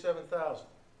 $147,000.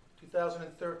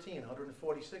 2013,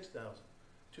 $146,000.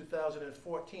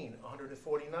 2014,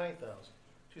 $149,000.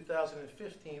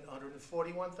 2015,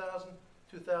 $141,000.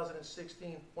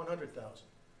 2016, $100,000.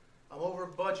 I'm over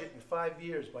budget in 5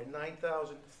 years by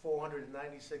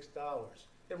 $9,496.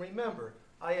 And remember,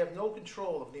 I have no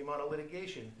control of the amount of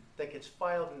litigation that gets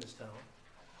filed in this town.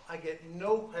 I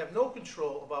have no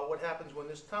control about what happens when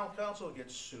this town council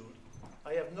gets sued.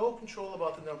 I have no control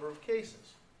about the number of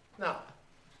cases. Now,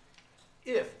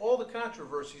 if all the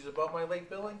controversies about my late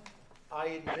billing, I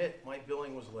admit my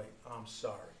billing was late. I'm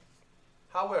sorry.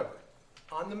 However,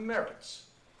 on the merits,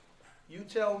 you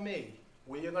tell me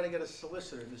where you're going to get a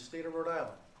solicitor in the state of Rhode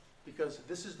Island, because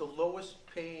this is the lowest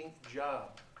paying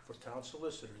job for town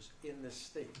solicitors in this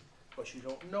state. But you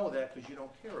don't know that because you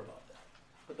don't care about that.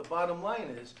 But the bottom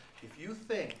line is, if you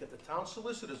think that the town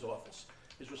solicitor's office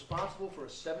is responsible for a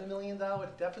 $7 million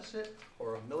deficit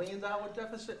or a $1 million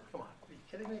deficit, come on, are you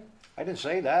kidding me? I didn't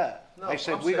say that. No, I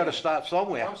said I'm we gotta saying it. start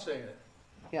somewhere. I'm saying it.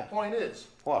 Yeah. Point is,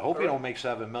 Well, I hope you don't make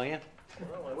 7 million.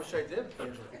 well, I wish I did,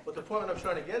 but the point I'm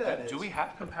trying to get at is. Do we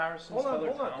have comparisons Hold to on, other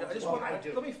hold on, towns? I just Well, want,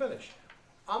 let me finish.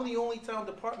 I'm the only town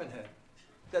department head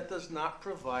that does not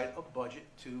provide a budget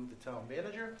to the town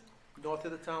manager nor to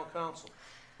the town council,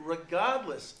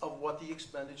 regardless of what the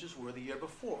expenditures were the year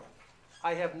before.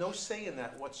 I have no say in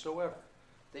that whatsoever.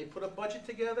 They put a budget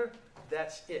together,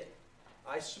 that's it.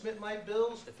 I submit my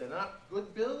bills, if they're not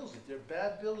good bills, if they're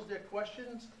bad bills, they're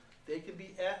questions, they can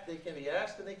be asked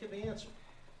and they can be answered.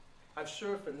 I've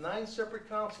served for 9 separate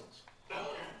councils.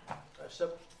 I've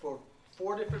served for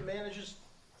 4 different managers,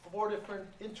 4 different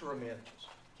interim managers.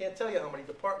 Can't tell you how many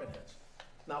department heads.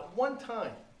 Not one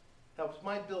time have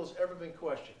my bills ever been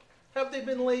questioned. Have they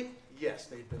been late? Yes,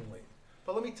 they've been late.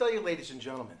 But let me tell you, ladies and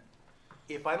gentlemen,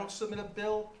 if I don't submit a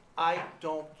bill, I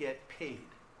don't get paid.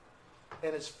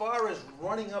 And as far as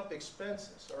running up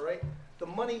expenses, all right, the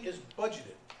money is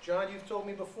budgeted. John, you've told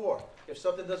me before, if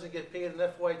something doesn't get paid in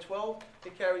FY12,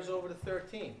 it carries over to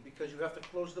 13 because you have to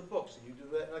close the books, and you do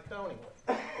that in accounting way.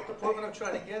 But the point that I'm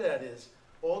trying to get at is,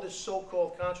 all this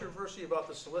so-called controversy about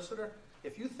the solicitor,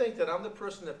 if you think that I'm the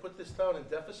person that put this town in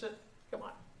deficit, come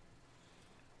on.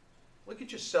 Look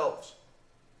at yourselves.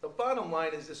 The bottom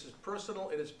line is this is personal,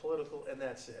 it is political, and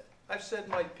that's it. I've said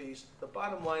my piece. The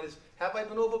bottom line is, have I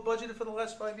been over budgeted for the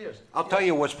last 5 years? I'll tell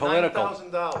you what's political.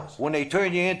 $9,000. When they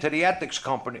turn you into the ethics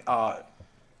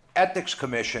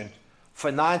commission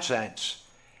for nonsense,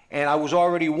 and I was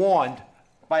already warned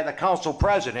by the council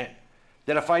president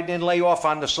that if I didn't lay off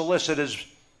on the solicitor's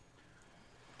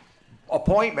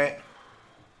appointment.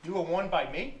 You were warned by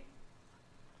me?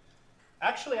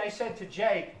 Actually, I said to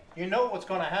Jay, you know what's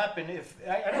gonna happen if,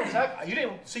 I know exactly, you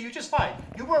didn't, so you just lied.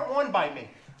 You weren't warned by me.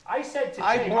 I said to Jay,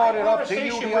 I brought it up to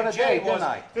you conversation the with other Jay day, was, didn't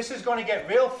I? this is gonna get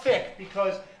real thick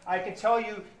because I can tell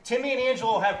you, Timmy and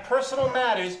Angelo have personal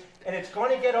matters and it's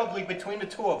gonna get ugly between the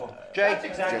two of them. Jay, That's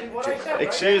exactly what I said, right?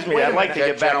 Excuse me, Wait a I'd like to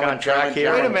minute. get back on track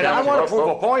here. Wait a minute, I want to prove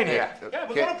a point here. Yeah,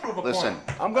 we're gonna prove a point. Listen,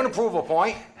 I'm going to prove a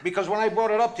point, because when I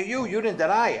brought it up to you, you didn't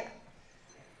deny it.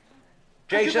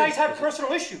 But you Jason, guys have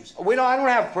personal issues. I don't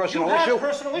have a personal You have issue.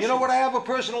 personal You know issues. what I have a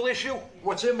personal issue?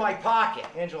 What's in my pocket.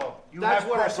 Angelo, you That's have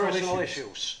what I have personal personal issues.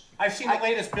 issues. I've seen the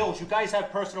latest bills. You guys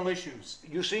have personal issues.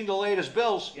 You seen the latest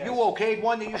bills? Yes. You okayed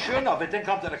one that you shouldn't have. It didn't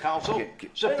come to the council.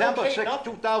 September okay, 6,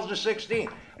 nothing. 2016.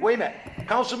 Wait a minute.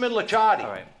 Councilman Licciardi, All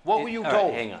right. what were you All right,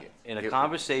 told? hang on. In a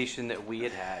conversation that we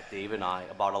had had, Dave and I,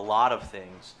 about a lot of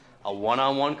things, a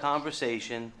one-on-one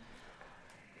conversation,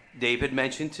 Dave had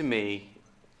mentioned to me,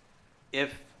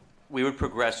 if we would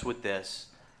progress with this,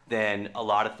 then a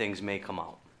lot of things may come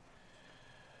out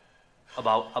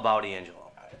about Angelo.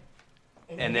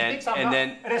 And he then- thinks I'm and not-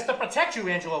 then- and it's to protect you,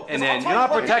 Angelo. And I'll then- tell You're not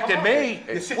you what, protecting come me.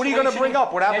 on. The What are you gonna bring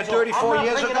up? What happened Angelo, 34 I'm not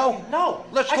years bringing ago? up- No.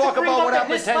 Let's I could talk bring about up what the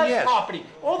happened Miss 10 Les years. property.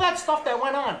 All that stuff that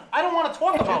went on. I don't want to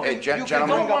talk about Hey, it. gen- You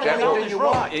gentlemen, don't want to go down gentlemen. this You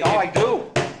road. want. Oh, I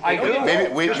do. I do. maybe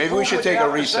Just we prove should what take you a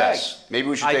have to say. recess. Maybe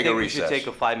we should I take a think we recess. should take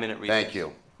a 5-minute recess. Thank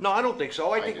you. No, I don't think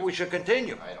so. I think do. we should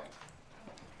continue.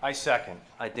 I second.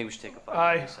 I think we should take a 5-minute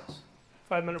Aye. recess.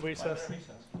 5-minute recess.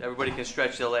 Everybody can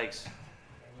stretch their legs.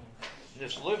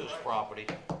 This Livers property.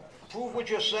 Prove what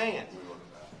you're saying.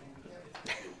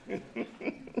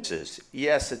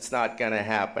 Yes, it's not going to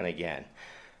happen again.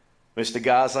 Mr.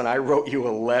 Goslin, I wrote you a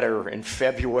letter in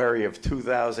February of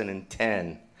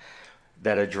 2010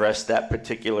 that addressed that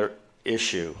particular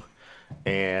issue,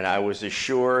 and I was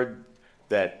assured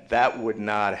that that would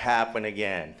not happen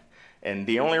again. And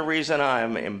the only reason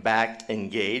I'm back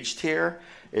engaged here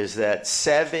is that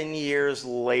 7 years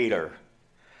later,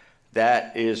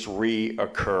 that is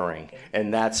reoccurring,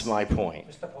 and that's my point.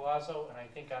 Mr. Palazzo, and I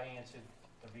think I answered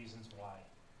the reasons why.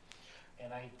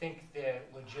 And I think they're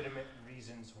legitimate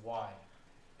reasons why.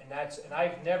 And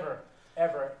I've never,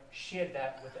 ever shared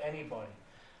that with anybody,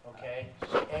 okay?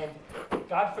 And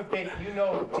God forbid, you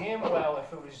know damn well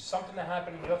if it was something that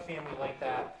happened in your family like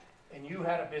that, and you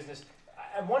had a business,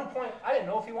 at one point, I didn't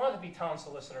know if he wanted to be town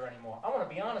solicitor anymore. I want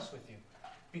to be honest with you,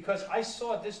 because I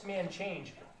saw this man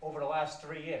change over the last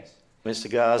 3 years. Mr.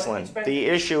 Goslin, the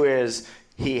issue is,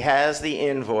 he has the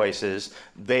invoices,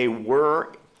 they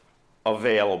were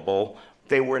available,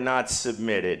 they were not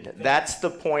submitted. That's the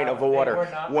point of They were order.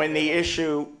 not When the available.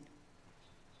 issue,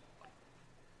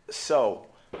 so,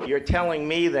 you're telling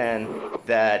me then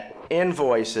that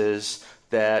invoices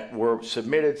that were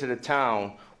submitted to the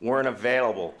town weren't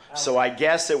available. So I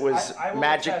guess it was I will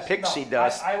magic attest- pixie no,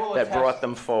 dust I will that attest. brought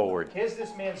them forward. Here's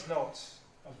this man's notes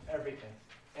of everything,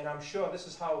 and I'm sure this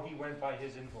is how he went by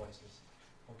his invoices,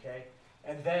 okay?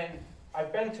 And then,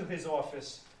 I've been to his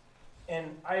office,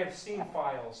 and I have seen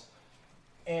files,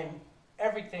 and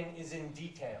everything is in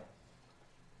detail,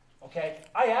 okay?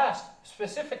 I asked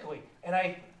specifically, and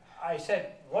I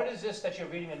said, what is this that you're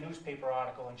reading a newspaper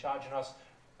article and charging us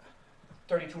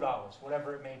 $32,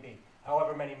 whatever it may be,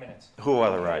 however many minutes? Who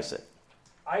authorized it?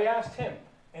 I asked him,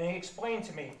 and he explained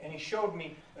to me, and he showed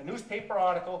me a newspaper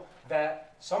article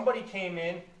that somebody came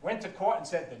in, went to court and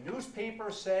said, the newspaper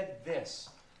said this.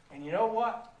 And you know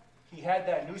what? He had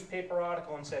that newspaper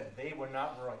article and said, they were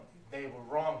not right. They were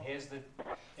wrong. Here's the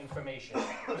information.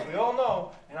 Because we all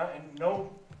know,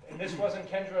 and this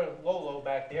wasn't Kendra Lolo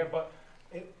back there, but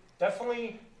it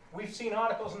definitely, we've seen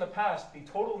articles in the past be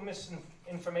total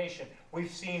misinformation.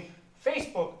 We've seen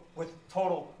Facebook with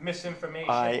total misinformation.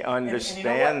 I And you know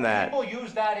understand what? that. People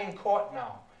use that in court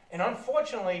now. And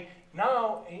unfortunately,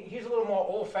 now he's a little more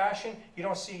old-fashioned. You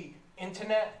don't see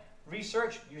internet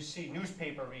research, you see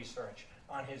newspaper research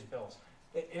on his bills.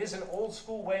 It is an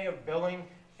old-school way of billing,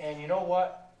 and you know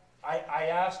what? I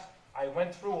asked, I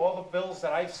went through all the bills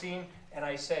that I've seen, and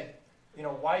I said, you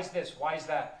know, why is this, why is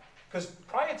that? Because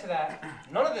prior to that,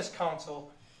 none of this council,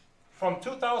 from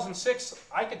 2006,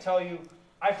 I could tell you,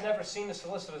 I've never seen the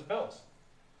solicitor's bills.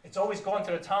 It's always gone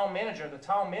to the town manager, the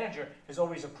town manager has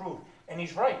always approved. And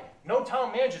he's right, no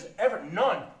town managers ever,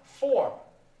 none, for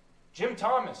Jim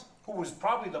Thomas, who was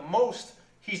probably the most,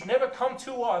 he's never come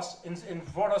to us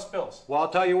and brought us bills. Well, I'll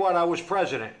tell you what, I was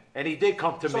president, and he did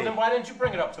come to So me. then why didn't you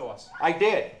bring it up to us? I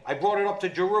did. I brought it up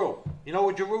to Giroux. You know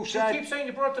what Giroux said? You keep saying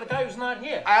you brought it to the guy who's not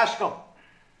here. Ask him.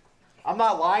 I'm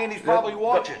not lying, he's probably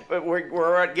watching. But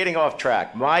we're getting off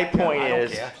track. My point I don't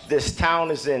is, care. this town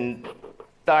is in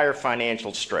dire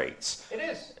financial straits. It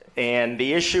is. And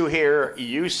the issue here,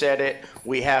 you said it,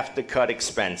 we have to cut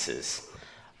expenses.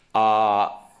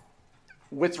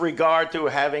 With regard to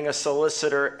having a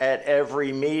solicitor at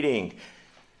every meeting,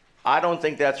 I don't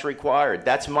think that's required.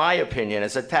 That's my opinion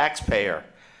as a taxpayer.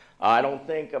 I don't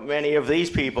think many of these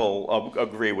people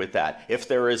agree with that. If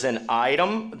there is an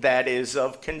item that is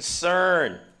of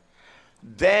concern,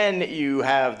 then you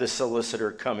have the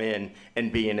solicitor come in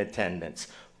and be in attendance.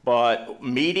 But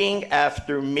meeting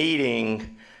after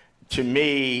meeting, to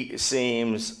me,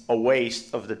 seems a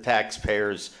waste of the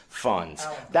taxpayers' funds.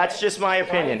 Alan, That's just my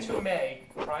opinion.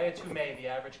 Prior to May, the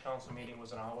average council meeting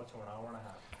was an hour to an hour and a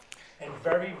half. And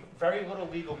very, very little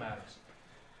legal matters.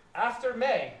 After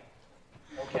May,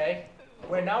 okay,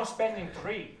 we're now spending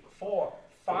 3, 4,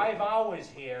 5 hours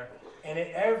here, and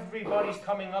everybody's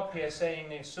coming up here saying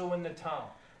they're suing the town.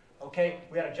 Okay,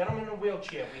 we had a gentleman in a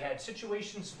wheelchair, we had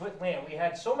situations with land, we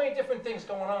had so many different things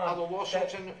going on. Are the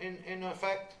lawsuits that- in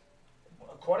effect?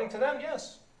 According to them,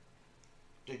 yes.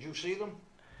 Did you see them?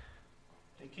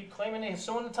 They keep claiming they're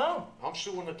suing the town. I'm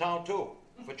suing the town too,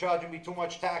 for charging me too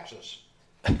much taxes.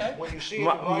 When you see it,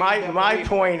 My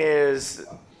point is,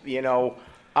 you know,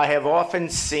 I have often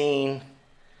seen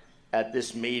at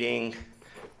this meeting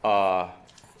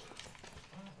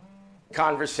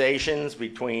conversations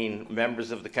between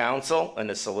members of the council and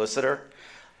the solicitor.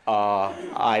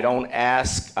 I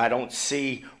don't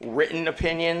see written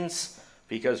opinions,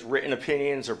 because written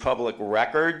opinions are public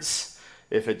records.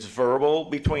 If it's verbal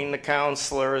between the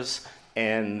counselors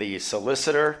and the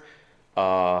solicitor,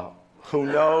 who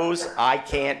knows? I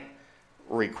can't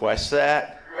request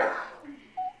that.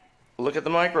 Look at the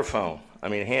microphone. I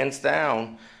mean, hands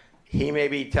down, he may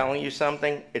be telling you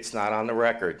something, it's not on the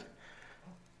record.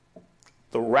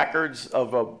 The records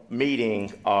of a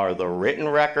meeting are the written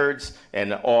records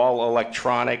and all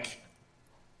electronic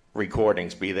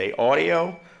recordings, be they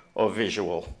audio or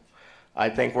visual. I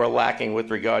think we're lacking with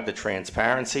regard to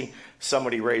transparency.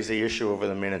 Somebody raised the issue over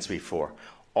the minutes before.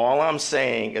 All I'm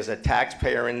saying as a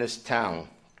taxpayer in this town,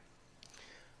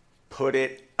 put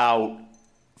it out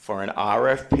for an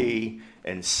RFP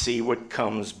and see what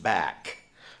comes back.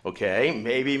 Okay?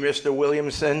 Maybe Mr.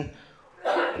 Williamson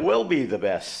will be the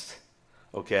best.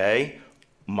 Okay?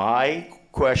 My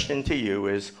question to you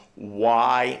is,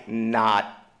 why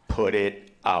not put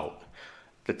it out?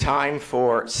 The time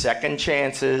for second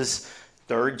chances,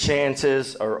 third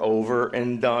chances are over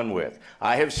and done with.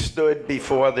 I have stood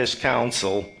before this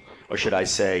council, or should I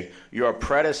say, your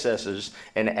predecessors,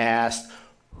 and asked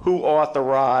who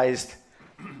authorized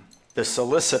the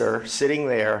solicitor sitting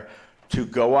there to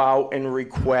go out and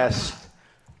request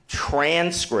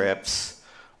transcripts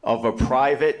of a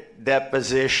private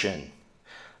deposition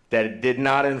that did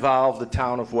not involve the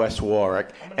town of West Warwick,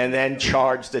 and then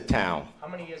charge the town. How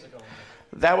many years ago?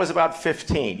 That was about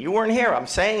 15. You weren't here, I'm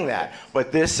saying that.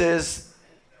 But this is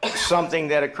something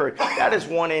that occurred. That is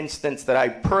one instance that I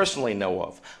personally know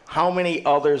of. How many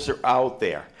others are out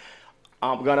there?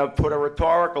 I'm going to put a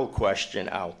rhetorical question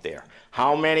out there.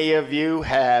 How many of you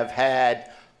have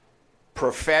had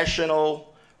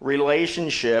professional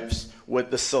relationships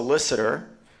with the solicitor?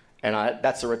 And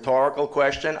that's a rhetorical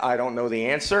question. I don't know the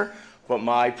answer. But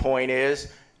my point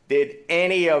is, did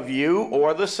any of you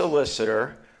or the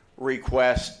solicitor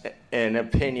request an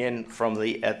opinion from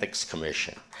the Ethics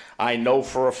Commission? I know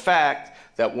for a fact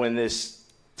that when this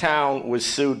town was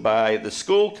sued by the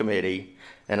school committee,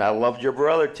 and I loved your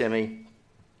brother, Timmy,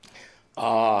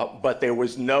 but there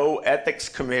was no Ethics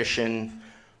Commission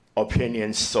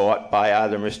opinion sought by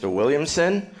either Mr.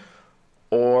 Williamson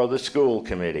or the school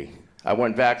committee. I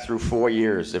went back through 4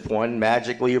 years. If one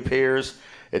magically appears,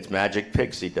 it's magic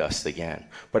pixie dust again.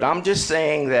 But I'm just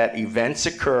saying that events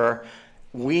occur.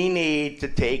 We need to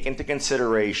take into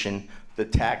consideration the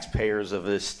taxpayers of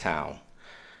this town.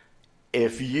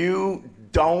 If you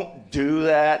don't do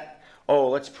that, oh,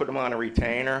 let's put them on a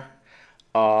retainer,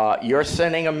 you're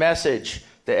sending a message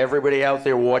to everybody out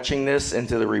there watching this and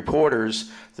to the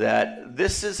reporters that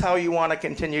this is how you want to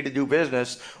continue to do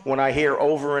business, when I hear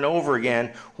over and over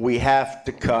again, we have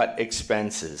to cut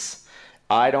expenses.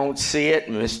 I don't see it.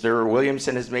 Mr.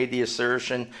 Williamson has made the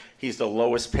assertion he's the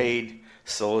lowest paid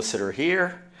solicitor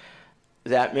here.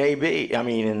 That may be. I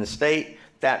mean, in the state,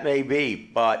 that may be,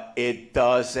 but it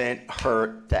doesn't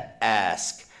hurt to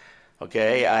ask.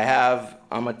 Okay,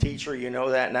 I'm a teacher, you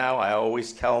know that now. I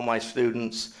always tell my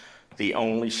students the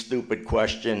only stupid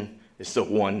question is the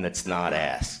one that's not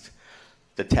asked.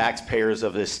 The taxpayers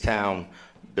of this town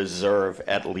deserve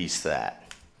at least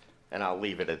that. And I'll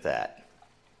leave it at that.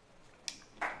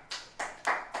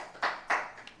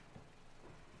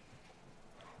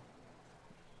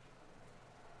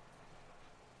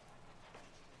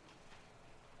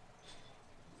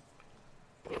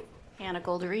 Anna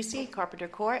Goldarisi, Carpenter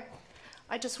Court.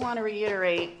 I just want to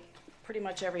reiterate pretty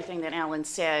much everything that Alan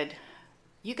said.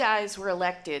 You guys were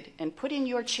elected and put in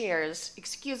your chairs,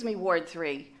 excuse me, Ward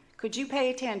 3. Could you pay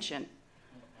attention?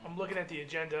 I'm looking at the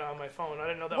agenda on my phone. I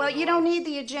didn't know that Well, was you don't need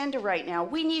the agenda right now.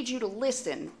 We need you to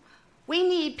listen. We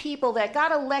need people that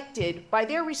got elected by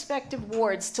their respective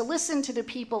wards to listen to the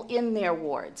people in their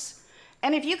wards.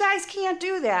 And if you guys can't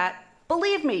do that,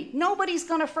 believe me, nobody's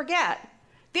going to forget.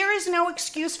 There is no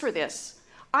excuse for this.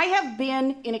 I have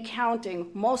been in accounting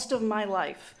most of my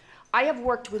life. I have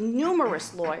worked with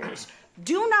numerous lawyers.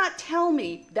 Do not tell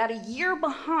me that a year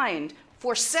behind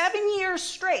for 7 years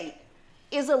straight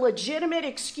is a legitimate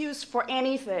excuse for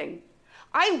anything.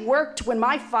 I worked when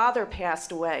my father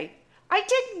passed away. I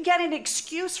didn't get an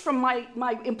excuse from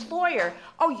my employer.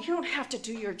 Oh, you don't have to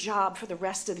do your job for the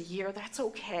rest of the year. That's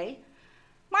okay.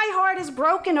 My heart is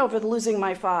broken over losing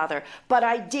my father, but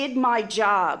I did my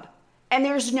job, and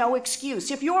there's no excuse.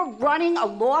 If you're running a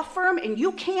law firm and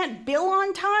you can't bill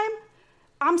on time,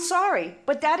 I'm sorry,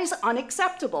 but that is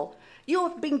unacceptable. You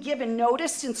have been given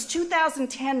notice since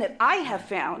 2010 that I have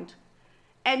found,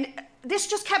 and this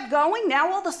just kept going.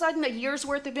 Now all of a sudden a year's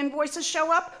worth of invoices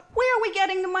show up. Where are we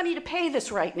getting the money to pay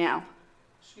this right now?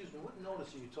 Excuse me, what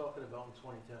notice are you talking about in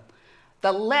 2010?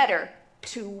 The letter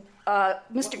to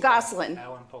Mr. Goslin.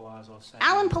 Alan Palazzo sent.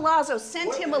 Alan Palazzo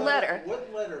sent him a letter.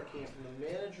 What letter came from the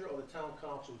manager or the town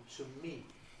council to me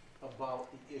about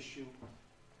the issue?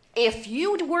 If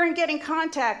you weren't getting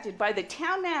contacted by the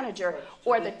town manager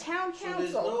or the town So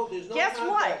council, there's no guess contact,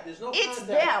 what? there's no It's contact,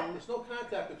 them. There's no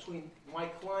contact between my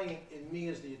client and me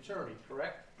as the attorney,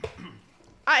 correct?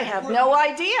 I have no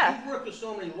idea. You've worked with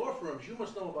so many law firms, you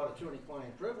must know about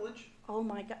attorney-client privilege. Oh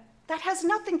my God. That has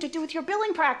nothing to do with your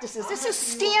billing practices. This is I'm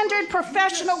asking you a standard question.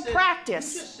 professional You just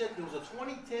practice. said there was a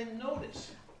 2010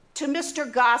 notice To Mr.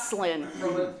 Goslin.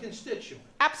 from a constituent.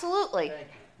 Absolutely. Thank you.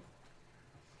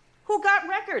 Who got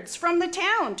records from the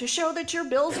town to show that your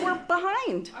bills were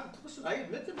behind. Listen, I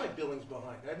admit that my billing's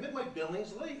behind. I admit my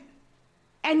billing's late.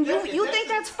 And If you that's think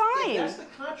the- that's If fine. that's the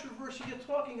controversy you're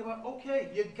talking about, okay,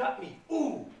 you got me.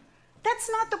 Ooh. That's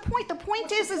not the point. The point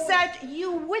What's is the point? that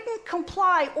you wouldn't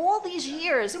comply all these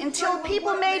years until Comply with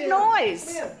people what, made ma'am?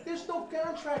 noise. Ma'am, there's no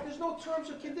contract, there's no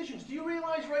terms or conditions. Do you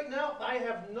realize right now I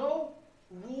have no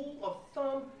rule of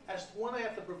thumb as to when I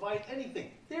have to provide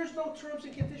anything? There's no terms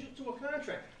and conditions to a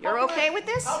contract. You're How can okay I- with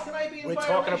this? How can I be in We're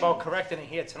violation? talking about correcting it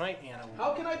here tonight, Anna.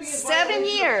 How can I be in 7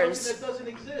 violation years. of something that doesn't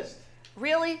exist?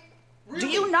 Really? Do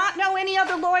Really? you not know any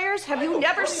other lawyers? Have I you know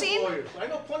never plenty of seen? lawyers. I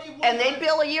know plenty of lawyers. And they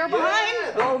bill a year Yeah,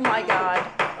 behind? they Oh my do. God.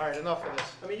 All right, enough of this.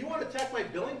 I mean, you want to attack my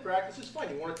billing practices, fine.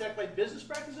 You want to attack my business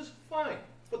practices, fine.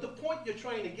 But the point you're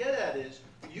trying to get at is,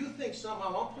 you think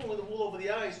somehow I'm pulling the wool over the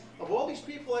eyes of all these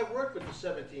people I've worked with for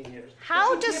 17 years. How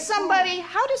That you does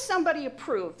can't somebody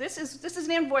approve? This is an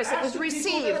invoice that Ask was the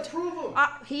people that received. approve 'em.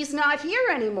 He's not here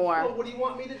anymore. Well, what do you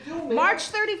want me to do, man? March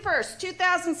 31st,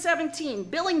 2017,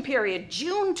 billing period,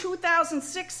 June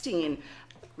 2016.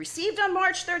 Received on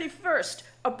March 31st,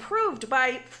 approved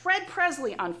by Fred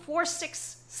Presley on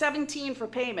 4/6/17 for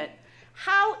payment.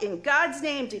 How in God's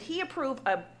name did he approve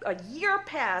a year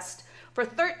past for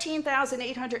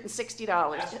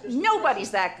 $13,860? Ask Mr. Nobody's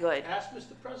Presley. that good. Ask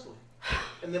Mr. Presley.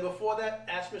 And then before that,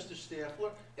 ask Mr.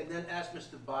 Staffler, and then ask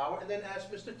Mr. Bauer, and then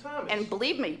ask Mr. Thomas. And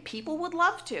believe me, people would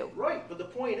love to. Right, but the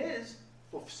point is,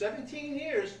 for 17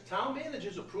 years, town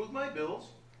managers approved my bills.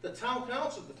 The town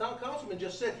councilman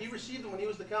just said he received them when he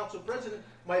was the council president.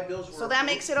 My bills were So that approved.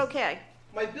 makes it okay.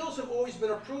 My bills have always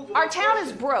been approved. Our without town is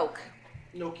question. broke.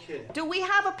 No kidding. Do we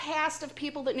have a past of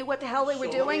people that knew what the hell they were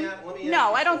So doing? let me ask No,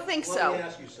 you I don't something. think Let so. me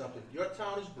ask you something. Your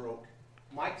town is broke,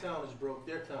 my town is broke,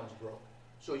 their town's broke.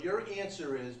 So your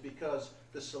answer is because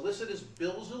the solicitor's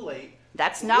bills are late.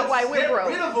 That's not why we're broke.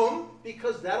 Let's get rid of them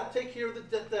because that'll take care of the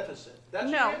deficit. That's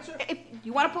your No, answer? if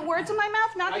you want to put words in my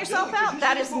mouth, knock I do, yourself because out. you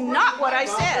That say is you put words not in what my I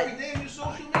mouth said. Every day on your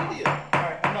social media. All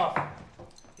right, enough.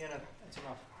 Anna, it's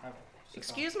enough. Sit down.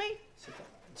 Excuse me? Sit down.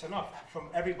 It's enough from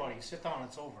everybody. Sit down,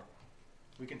 it's over.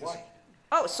 We can just.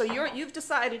 Oh, so you've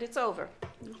decided it's over.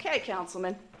 Okay,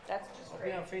 Councilman. That's just I'll be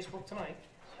great. on Facebook tonight.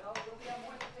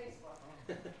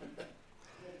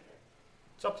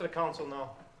 It's up to the council now.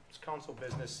 It's council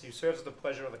business. You serve at the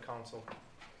pleasure of the council.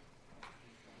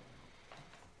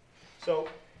 So,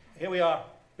 here we are,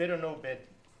 bid or no bid.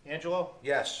 Angelo,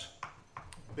 Yes.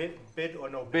 bid or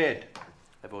no bid? Bid.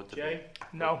 I vote to Jay?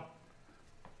 bid. No.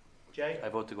 Jay? I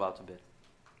vote to go out to bid.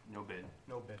 No bid.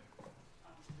 No bid.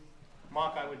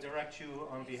 Mark, I would direct you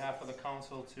on behalf of the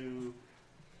council to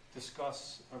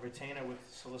discuss a retainer with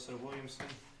Solicitor Williamson.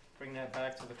 Bring that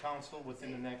back to the council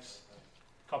within the next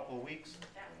couple of weeks,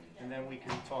 and then we can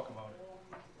talk about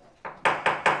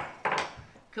it.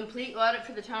 Complete audit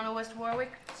for the town of West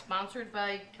Warwick, sponsored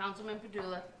by Councilman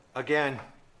Padula. Again,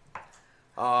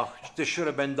 this should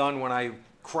have been done when I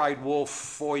cried wolf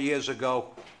 4 years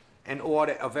ago. An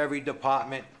audit of every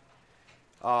department.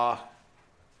 I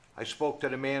spoke to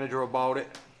the manager about it.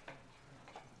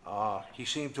 He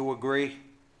seemed to agree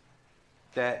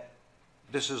that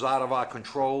this is out of our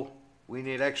control. We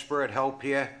need expert help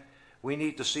here. We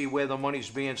need to see where the money's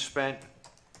being spent.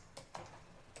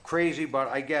 Crazy, but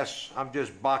I guess I'm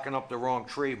just barking up the wrong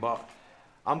tree, but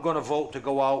I'm gonna vote to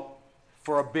go out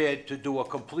for a bid to do a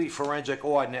complete forensic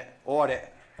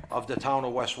audit of the town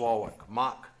of West Warwick.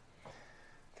 Mark?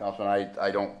 Councilman,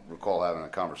 I don't recall having a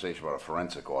conversation about a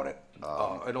forensic audit.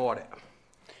 An audit,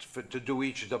 to do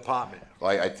each department,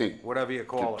 I think, whatever you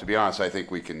call to it. be honest, I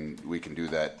think we can do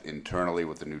that internally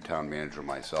with the new town manager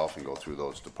myself and go through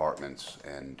those departments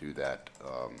and do that.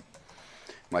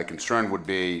 My concern would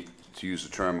be to use the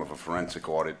term of a forensic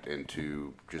audit and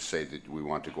to just say that we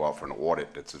want to go out for an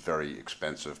audit. That's a very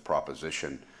expensive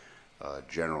proposition,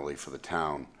 generally for the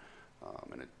town.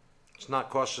 And It's not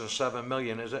costing 7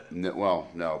 million, is it? well,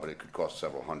 no, but it could cost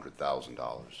several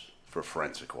 $100,000 for a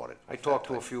forensic audit. I talked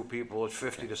to a few people, it's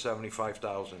 50 to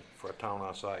 75,000 for a town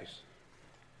our size.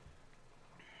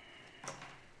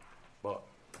 But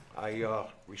I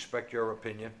respect your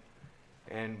opinion,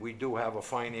 and we do have a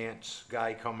finance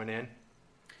guy coming in.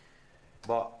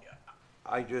 But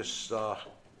I just,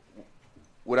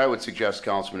 What I would suggest,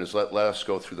 Councilman, is let us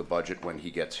go through the budget when he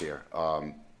gets here.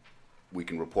 We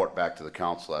can report back to the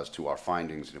council as to our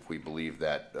findings, and if we believe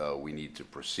that we need to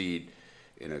proceed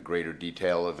in a greater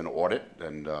detail of an audit,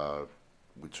 then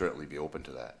we'd certainly be open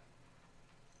to that,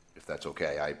 if that's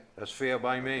okay. that's fair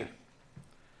by me.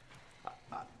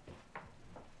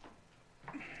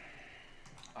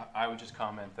 I would just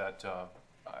comment that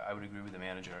I would agree with the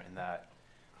manager in that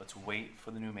let's wait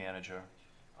for the new manager.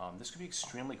 This could be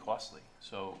extremely costly.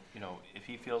 So, if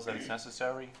he feels that it's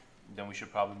necessary, then we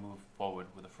should probably move forward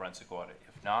with a forensic audit.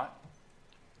 If not,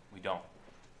 we don't.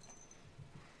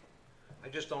 I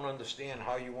just don't understand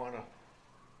how you wanna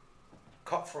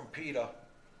cut from Peter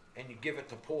and you give it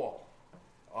to Paul.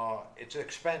 It's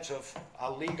expensive,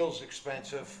 our legal's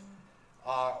expensive,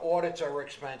 our audits are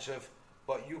expensive,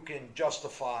 but you can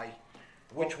justify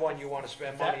which one you wanna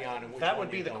spend money on and which That one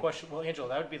would be you the don't. question, well, Angela,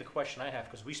 that would be the question I have,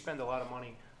 because we spend a lot of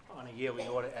money on a yearly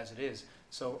audit as it is,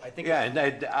 so I think. Yeah, and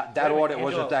that audit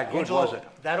wasn't that good, was it?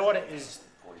 That audit is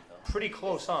pretty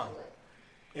close on.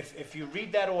 If you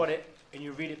read that audit, and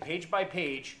you read it page by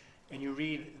page, and you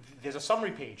read, there's a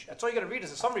summary page, that's all you gotta read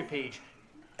is a summary page,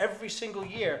 every single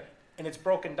year, and it's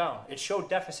broken down. It showed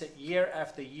deficit year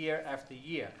after year after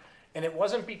year. And it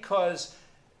wasn't because,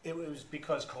 it was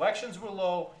because collections were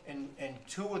low and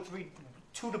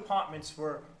two departments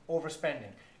were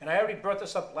overspending. And I already brought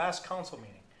this up last council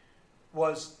meeting,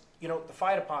 was, the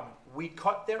fire department, we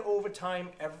cut their overtime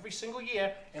every single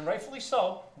year, and rightfully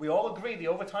so, we all agree the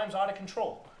overtime's out of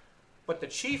control. But the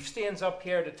chief stands up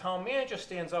here, the town manager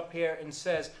stands up here and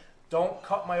says, don't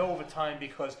cut my overtime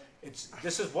because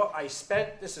this is what I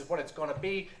spent, this is what it's gonna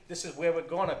be, this is where we're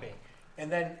gonna be. And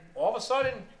then all of a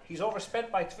sudden, he's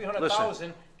overspent by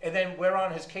 300,000, and then we're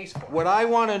on his case for it. What I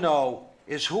wanna know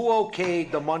is who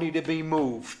okayed the money to be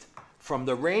moved from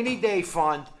the rainy day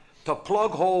fund to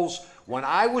plug holes when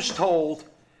I was told,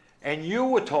 and you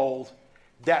were told,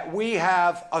 that we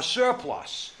have a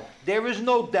surplus. There is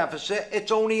no deficit,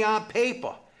 it's only on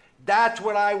paper. That's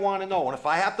what I wanna know, and if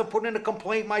I have to put in a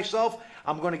complaint myself,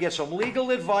 I'm gonna get some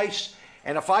legal advice,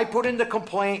 and if I put in the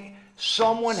complaint,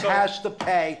 someone has to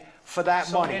pay for that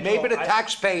So, money. Angelo, Maybe the I-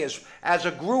 taxpayers, as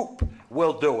a group,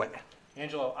 will do it.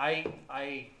 Angelo,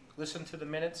 I listened to the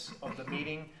minutes of the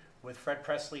meeting with Fred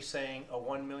Presley saying a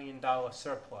 $1 million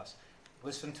surplus.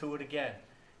 Listen to it again.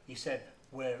 He said,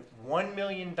 we're $1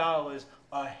 million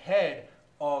ahead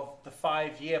of the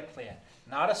 5-year plan.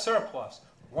 Not a surplus,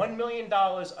 $1 million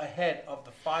ahead of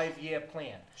the 5-year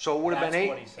plan. So it would have That's been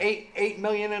what he said. 8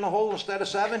 million in a hole instead of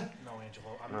 7? No,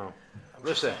 Angelo, No. I'm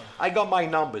just Listen, saying. I got my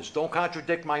numbers. Don't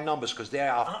contradict my numbers, because they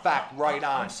are fact right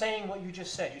on. I'm saying what you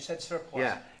just said. You said surplus.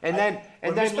 Yeah, and then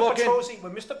When look in.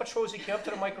 Mr. Petrosi came up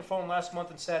to the microphone last month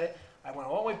and said it, I went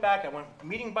all the way back, I went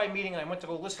meeting by meeting, and I went to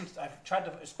go listen, I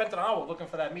spent an hour looking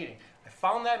for that meeting. I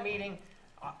found that meeting,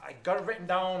 I got it written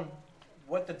down,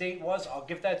 what the date was, I'll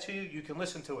give that to you, you can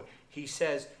listen to it. He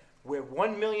says, we're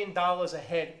 $1 million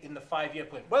ahead in the 5-year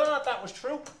plan. Whether or not that was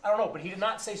true, I don't know, but he did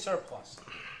not say surplus.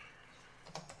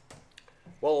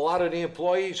 Well, a lot of the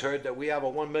employees heard that we have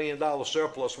a $1 million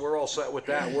surplus, we're all set with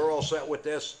that, we're all set with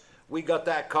this. We got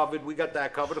that covered, we got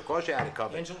that covered, of course you had it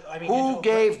covered. Who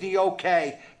gave the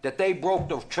okay that they broke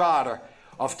the charter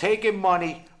of taking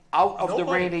money out of the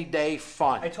Nobody. rainy day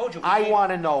fund? I told you, we I gave-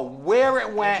 wanna know where it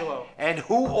went Angelo. and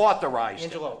who authorized it.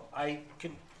 Angelo,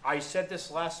 I said this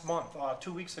last month,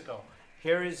 2 weeks ago.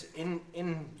 Here is, in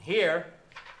here,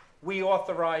 we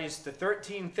authorized the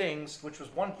 13 things, which was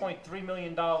 $1.3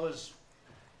 million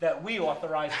that we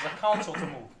authorized as a council to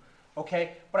move,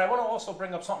 okay? But I want to also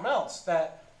bring up something else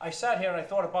that I sat here and I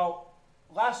thought about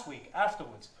last week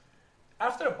afterwards.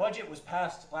 After the budget was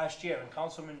passed last year and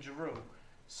Councilman Giroux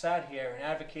sat here and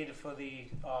advocated for the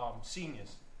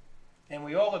seniors, and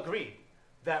we all agreed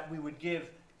that we would give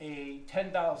a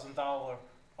 $10,000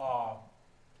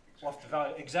 off the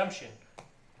value exemption,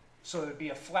 so it'd be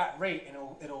a flat rate and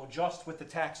it'll adjust with the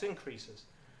tax increases.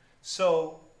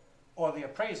 So, or the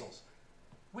appraisals.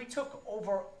 We took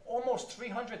over almost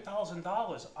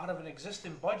 $300,000 out of an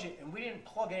existing budget and we didn't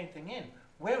plug anything in.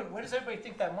 Where does everybody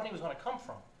think that money was gonna come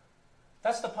from?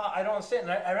 That's the part I don't understand.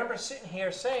 And I remember sitting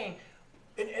here saying,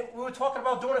 and we were talking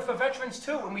about doing it for veterans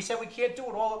too, and we said we can't do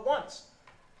it all at once.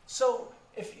 So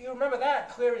if you remember that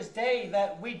clear as day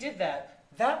that we did that,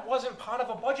 that wasn't part of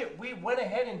a budget. We went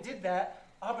ahead and did that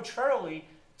arbitrarily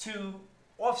to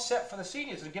offset for the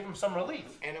seniors and give them some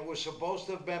relief. And it was supposed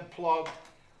to have been plugged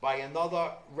by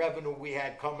another revenue we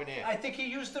had coming in. I think he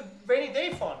used the rainy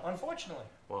day fund, unfortunately.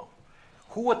 Well,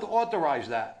 who would authorize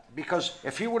that? Because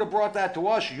if he would have brought that to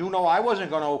us, you know I wasn't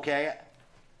gonna okay it.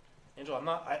 Angelo, I'm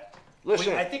not,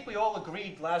 Listen. I think we all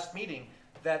agreed last meeting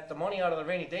that the money out of the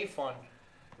rainy day fund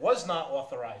was not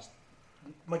authorized.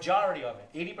 Majority of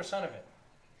it, 80% of it,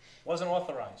 wasn't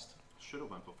authorized. Should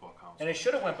have went before council. And it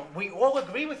should have went, but we all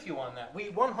agree with you on that. We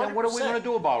 100%. Then what are we gonna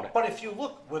do about it? But if you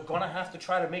look, we're gonna have to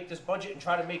try to make this budget and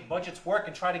try to make budgets work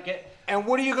and try to get. And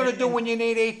what are you gonna do when you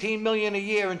need 18 million a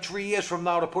year and 3 years from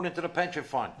now to put into the pension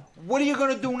fund? What are you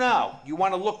gonna do now? You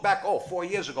wanna look back, 4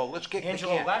 years ago, let's kick the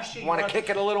Angelo, can. last year You wanna kick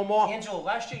it a little more? Angelo,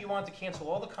 last year you wanted to cancel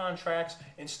all the contracts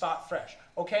and start fresh,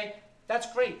 okay?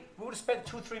 That's great. We would've spent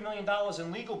 $2-3 million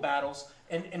in legal battles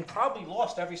and probably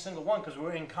lost every single one because we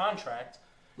were in contract.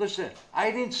 Listen,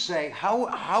 I didn't say, how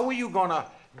are you gonna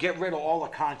get rid of all the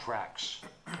contracts?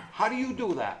 How do you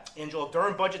do that? Angelo,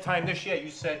 during budget time this year, you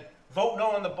said, vote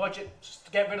no on the budget, just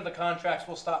get rid of the contracts,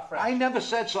 we'll start fresh. I never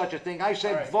said such a thing. I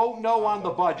said, All right. vote no on the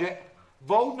budget.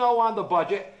 Vote no on the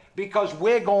budget because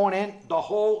we're going in the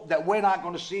hole that we're not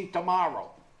gonna see tomorrow.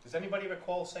 Does anybody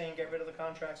recall saying get rid of the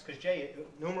contracts? Because Jay,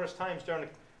 numerous times during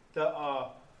the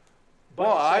budget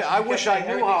Well, I session, you kept wish I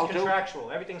saying knew how everything's to.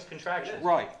 contractual, everything's contractual.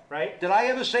 Right. Right? Did I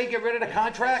ever say get rid of the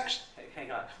contracts?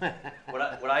 Hang on.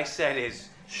 What I said is.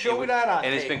 Show it me was- that on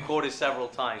And it's tape. been quoted several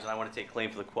times, and I want to take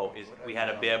claim for the quote, is we had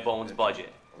a bare bones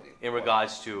budget in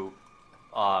regards to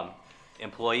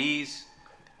employees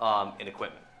and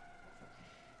equipment.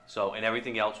 So, and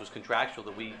everything else was contractual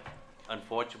that we,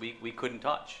 unfortunately, we couldn't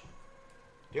touch.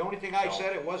 The only thing I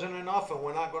said, it wasn't enough and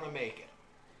we're not gonna make it.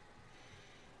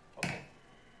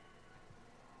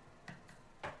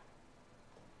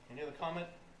 Any other comment?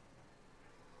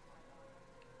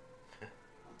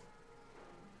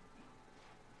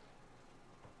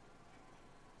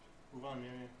 Move on,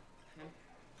 Miriam.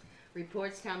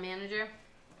 Reports, town manager.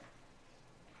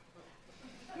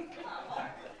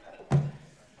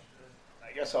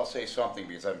 I guess I'll say something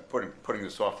because I'm putting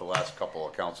this off the last couple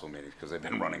of council meetings because they've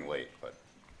been running late.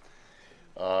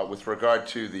 But with regard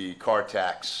to the car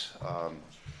tax,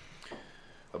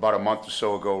 about a month or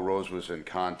so ago, Rose was in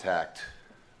contact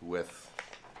with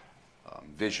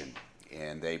Vision,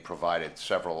 and they provided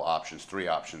several options, 3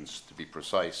 options to be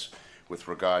precise, with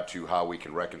regard to how we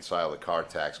can reconcile the car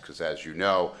tax, because as you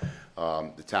know,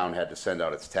 the town had to send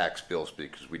out its tax bills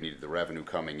because we needed the revenue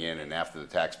coming in, and after the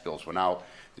tax bills went out,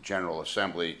 the General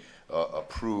Assembly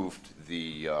approved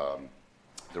the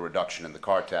reduction in the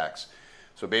car tax.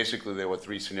 So basically, there were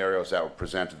 3 scenarios that were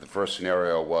presented. The first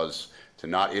scenario was to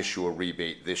not issue a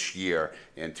rebate this year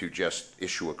and to just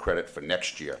issue a credit for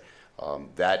next year.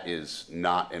 That is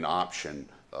not an option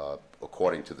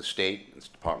according to the state. The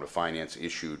Department of Finance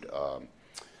issued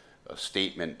a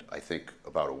statement, I think,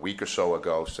 about a week or so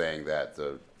ago, saying that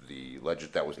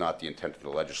that was not the intent of the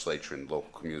legislature and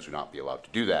local communities would not be allowed to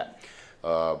do that.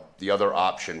 The other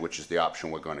option, which is the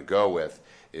option we're going to go with,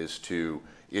 is to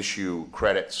issue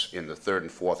credits in the third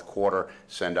and fourth quarter,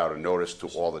 send out a notice to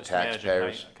all the Mr. Manager,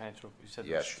 taxpayers. can I interrupt? You said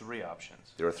Yes. there's 3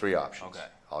 options. There are 3 options. Okay.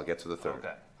 I'll get to the third.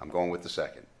 Okay. I'm going with the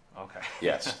second. Okay.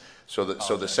 Yes. So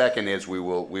the second is we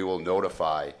will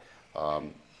notify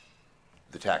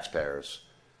the taxpayers,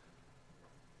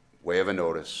 way of a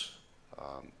notice.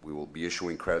 We will be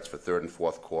issuing credits for third and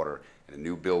fourth quarter, and a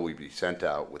new bill will be sent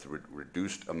out with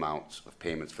reduced amounts of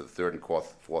payments for the third and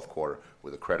fourth quarter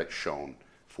with a credit shown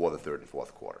for the third and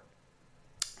fourth quarter.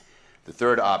 The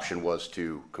third option was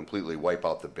to completely wipe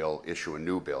out the bill, issue a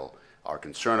new bill. Our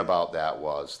concern about that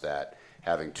was that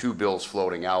having 2 bills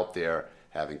floating out there,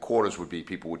 having quarters would be,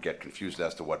 people would get confused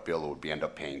as to what bill it would be, end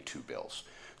up paying 2 bills.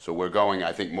 So we're going,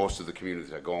 I think most of the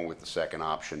communities are going with the second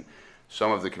option.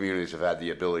 Some of the communities have had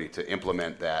the ability to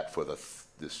implement that for the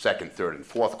second, third, and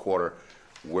fourth quarter.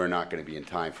 We're not going to be in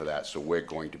time for that, so we're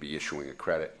going to be issuing a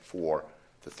credit for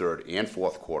the third and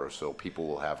fourth quarter, so people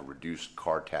will have a reduced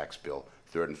car tax bill,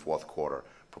 third and fourth quarter,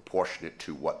 proportionate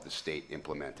to what the state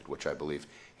implemented, which I believe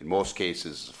in most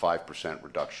cases is a 5%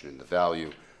 reduction in the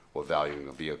value, or valuing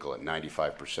a vehicle at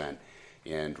 95%,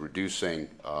 and reducing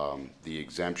the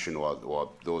exemption or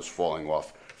those falling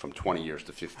off from 20 years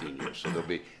to 15 years. So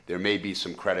there may be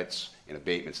some credits and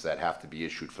abatements that have to be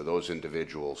issued for those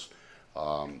individuals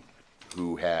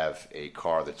who have a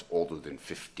car that's older than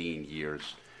 15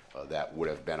 years that would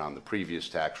have been on the previous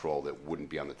tax roll that wouldn't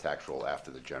be on the tax roll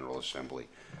after the General Assembly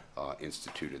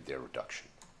instituted their reduction.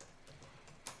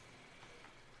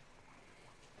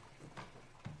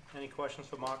 Any questions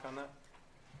for Mark on that?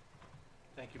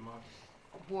 Thank you, Mark.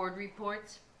 Board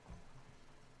reports?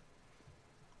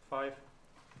 5?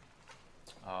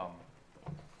 I'm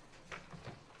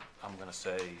gonna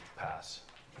say pass.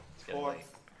 It's getting 4? late.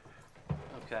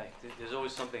 Okay, there's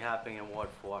always something happening in Ward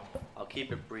 4. I'll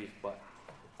keep it brief, but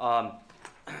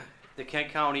the Kent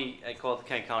County, I call it the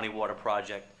Kent County Water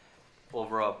Project,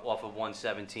 over off of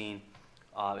 117.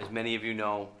 As many of you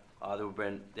know,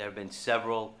 there have been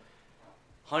several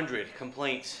hundred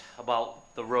complaints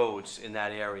about the roads in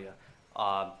that area.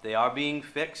 They are being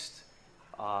fixed.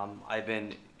 I've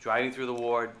been driving through the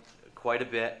ward quite a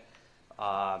bit.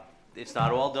 It's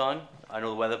not all done. I know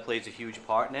the weather plays a huge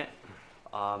part in it,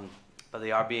 but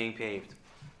they are being paved.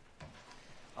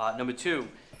 Number 2,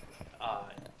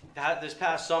 this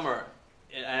past summer,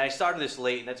 and I started this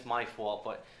late, and that's my fault,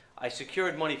 but I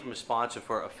secured money from a sponsor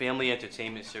for a family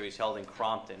entertainment series held in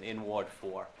Crompton in Ward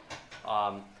 4.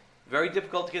 Very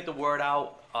difficult to get the word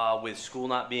out with school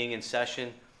not being in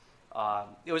session.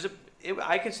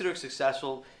 I consider it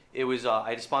successful. I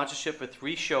had a sponsorship for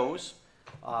 3 shows.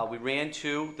 We ran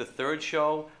 2. The third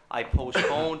show I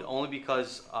postponed only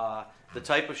because the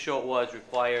type of show it was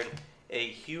required a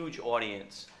huge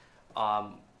audience.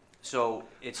 So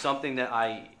it's something that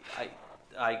I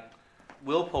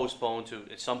will postpone to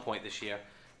at some point this year.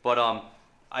 But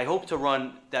I hope to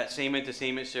run that same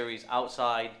entertainment series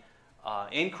outside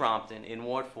in Crompton in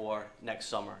Ward 4 next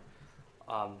summer.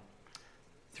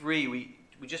 3, we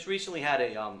just recently had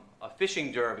a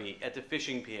fishing derby at the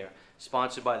fishing pier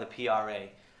sponsored by the PRA.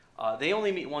 They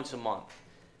only meet once a month.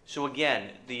 So again,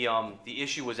 the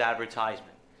issue was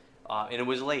advertisement, and it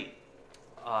was late.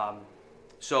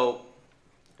 So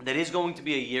that is going to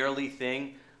be a yearly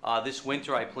thing. This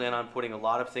winter I plan on putting a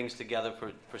lot of things together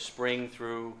for spring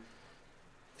through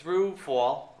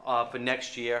fall for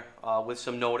next year with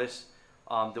some notice.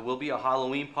 There will be a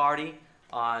Halloween party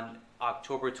on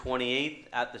October 28th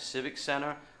at the Civic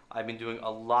Center. I've been doing a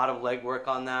lot of legwork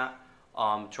on that.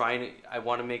 I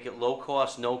want to make it low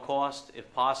cost, no cost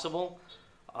if possible,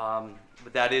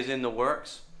 but that is in the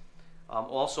works.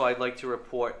 Also, I'd like to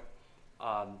report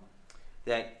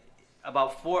that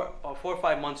about 4 or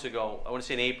 5 months ago, I want to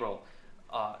say in April,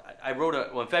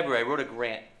 in February I wrote a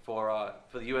grant for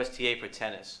the USTA for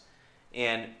tennis.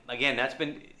 And again, it's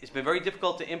been very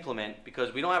difficult to implement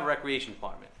because we don't have a recreation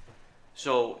department.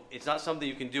 So it's not something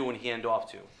you can do and hand off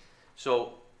to.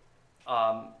 So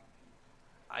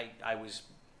I was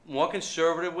more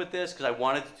conservative with this because I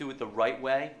wanted to do it the right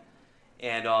way.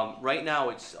 And right now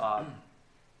it's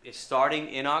starting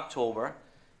in October.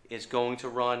 It's going to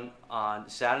run on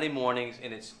Saturday mornings,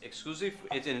 and it's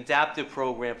an adaptive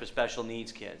program for special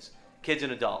needs kids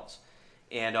and adults.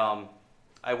 And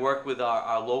I work with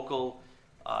our local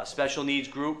special needs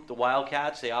group, the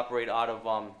Wildcats. They operate out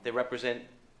of, they represent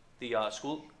the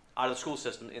school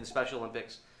system in the Special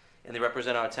Olympics, and they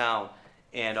represent our town.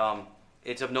 And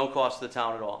it's of no cost to the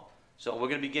town at all. So we're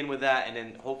going to begin with that, and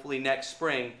then hopefully next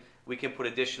spring we can put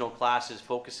additional classes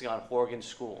focusing on Horgan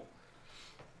School.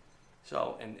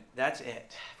 So, and that's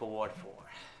it for Ward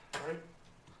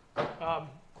 4. All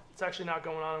It's actually not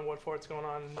going on in Ward 4, it's going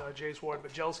on in Jay's ward,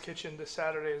 but Jell's Kitchen this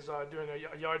Saturday is doing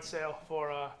a yard sale for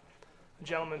a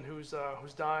gentleman who's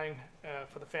dying,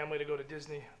 for the family to go to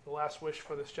Disney, the last wish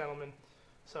for this gentleman.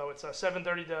 So it's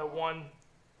 7:30 to 1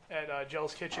 at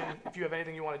Jell's Kitchen. If you have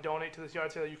anything you want to donate to this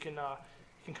yard sale, you can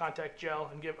contact Jell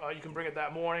and give. You can bring it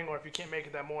that morning, or if you can't make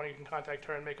it that morning, you can contact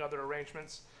her and make other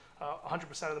arrangements.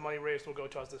 100% of the money raised will go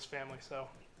towards this family, so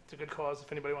it's a good cause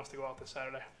if anybody wants to go out this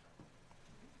Saturday.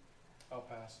 I'll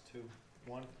pass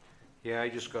 2-1. Yeah, I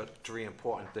just got 3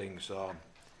 important things.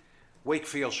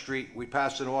 Wakefield Street, we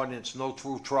passed an ordinance, no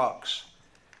through trucks.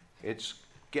 It's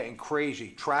getting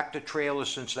crazy. Tractor trailers,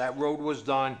 since that road was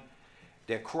done,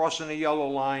 they're crossing the yellow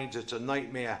lines. It's a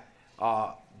nightmare.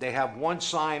 They have one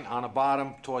sign on the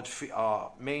bottom towards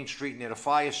Main Street near the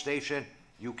fire station.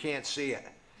 You can't see it.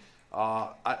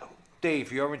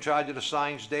 Dave, you're in charge of the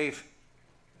signs, Dave?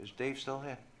 Is Dave still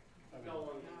here?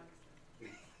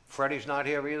 Freddie's not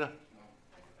here either?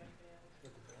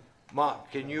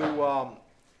 Mark, can you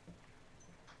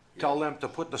tell them to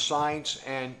put the signs,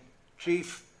 and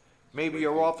Chief, maybe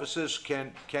your officers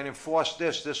can enforce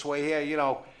this way here, you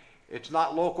know, it's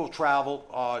not local travel,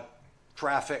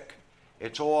 traffic,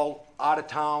 it's all out of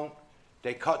town,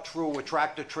 they cut through with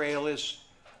tractor trailers,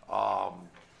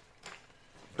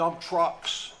 dump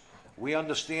trucks. We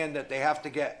understand that they have to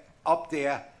get up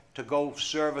there to go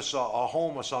service a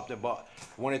home or something, but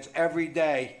when it's every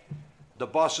day, the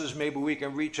buses, maybe we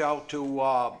can reach out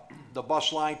to the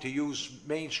bus line to use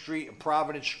Main Street and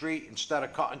Providence Street instead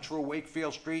of cutting through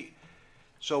Wakefield Street.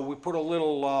 So we put a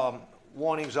little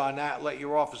warnings on that, let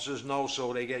your officers know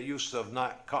so they get used to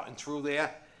not cutting through there.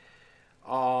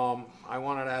 I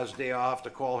wanted to ask Dave, I'll have to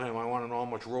call him, I want to know how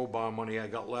much road bond money I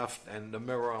got left, and the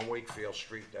mirror on Wakefield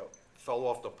Street that fell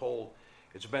off the pole.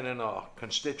 It's been in a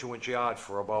constituent yard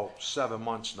for about 7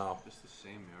 months now. It's the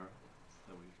same mirror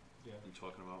that we've been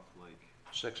talking about for like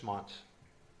 6 months.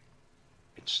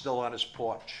 It's still on his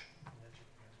porch.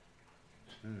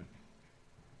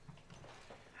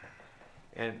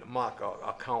 And Mark,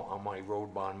 I'll count on my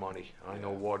road bond money. I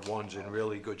know Ward 1's in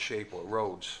really good shape with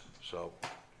roads, so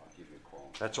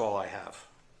that's all I have.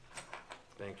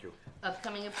 Thank you.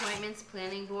 Upcoming appointments,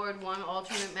 Planning Board, 1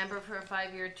 alternate member for a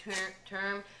 5-year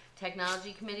term.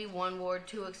 Technology Committee, 1 Ward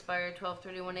 2 expired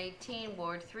 12/31/18,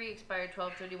 Ward 3 expired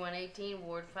 12/31/18,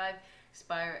 Ward 5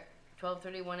 expired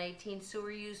 12/31/18,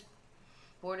 Sewer Use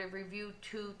Board of Review,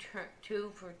 2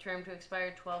 for term to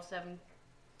expire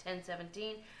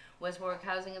 12/10/17, West Warwick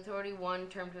Housing Authority, 1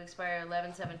 term to expire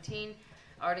 11/17,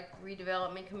 Arctic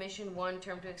Redevelopment Commission, 1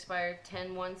 term to expire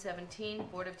 10/1/17,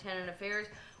 Board of Tenant Affairs,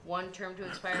 1 term to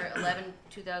expire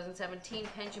 11/2017,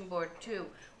 Pension Board 2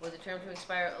 with a term to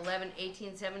expire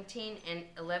 11/18/17 and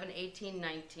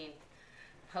 11/18/19.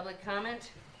 Public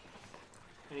comment?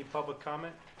 Any public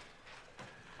comment?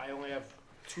 I only have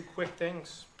 2 quick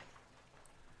things.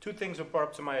 2 things were brought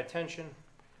up to my attention.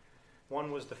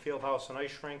 One was the field house and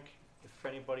ice rink. If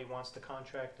anybody wants to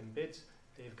contract and bids,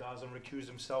 Dave Goslin recused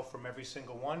himself from every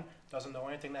single one. Doesn't know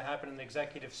anything that happened in the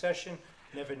executive session.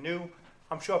 Never knew.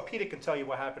 I'm sure Peter can tell you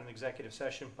what happened in the executive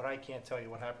session, but I can't tell you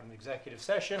what happened in the executive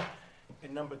session.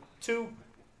 And number 2,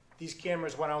 these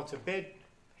cameras went out to bid.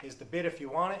 Here's the bid if you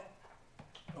want it.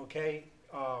 Okay,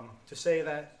 to say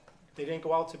that they didn't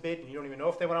go out to bid and you don't even know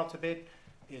if they went out to bid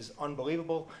is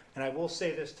unbelievable. And I will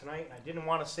say this tonight, and I didn't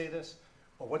want to say this,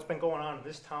 but what's been going on in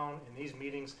this town in these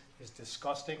meetings is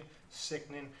disgusting,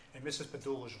 sickening, and Mrs.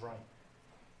 Padula is right.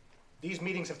 These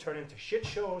meetings have turned into shit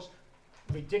shows,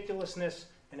 ridiculousness,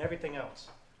 and everything else.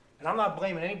 And I'm not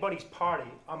blaming anybody's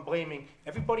party. I'm blaming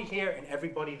everybody here and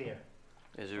everybody there.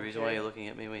 Is there a reason why you're looking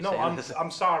at me when you No, say this?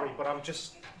 I'm sorry, but I'm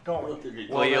just going.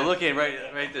 Well, you're looking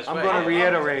right this way. I'm gonna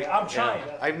reiterate. I'm trying.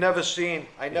 I've never seen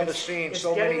It's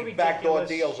so many getting backdoor ridiculous.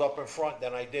 deals up in front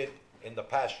than I did in the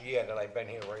past year that I've been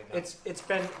here right now. It's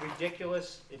been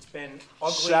ridiculous. It's been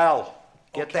ugly. Sal,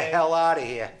 get the Okay? hell out of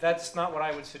here. That's not what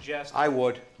I would suggest. I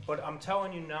would. But I'm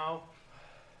telling you now,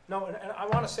 no, and I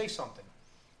want to say something.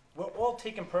 We're all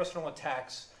taking personal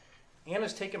attacks.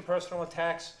 Anna's taking personal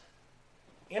attacks.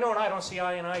 Anna and I don't see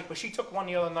eye and eye, but she took one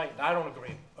the other night that I don't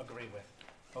agree with.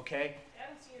 Okay?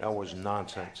 That was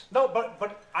nonsense. No,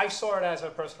 but I saw it as a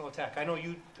personal attack. I know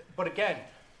you, but again,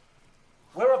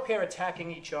 we're up here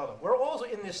attacking each other. We're all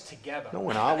in this together. No,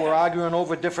 we're not. We're arguing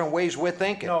over different ways we're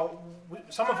thinking. No,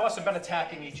 some of us have been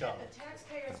attacking each other. The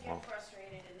taxpayers get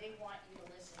frustrated and they want you to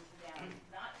listen to them,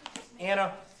 not to just make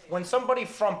Anna, when somebody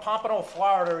from Pompano,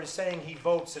 Florida is saying he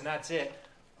votes and that's it,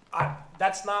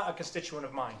 that's not a constituent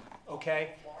of mine,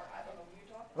 okay?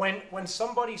 When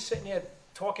somebody's sitting here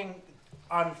talking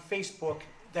on Facebook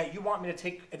that you want me to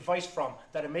take advice from,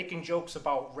 that are making jokes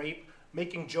about rape,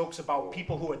 making jokes about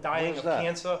people who are dying Where's of that?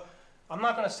 cancer. I'm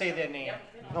not gonna say their name.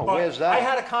 No, but where's that? I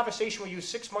had a conversation with you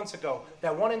 6 months ago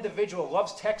that one individual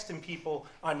loves texting people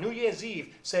on New Year's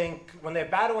Eve saying, when they're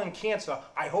battling cancer,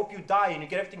 I hope you die and you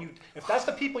get everything you, if that's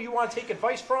the people you wanna take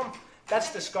advice from,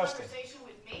 that's disgusting. Conversation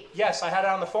with me? Yes, I had it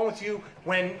on the phone with you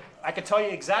when, I could tell you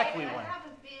exactly I when.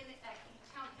 haven't been at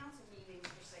town council meetings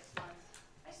for 6 months.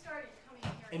 I started coming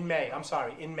here. In May, I'm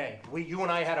sorry, in May. You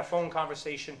and I had a phone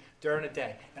conversation during the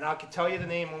day, and I can tell you the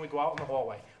name when we go out in the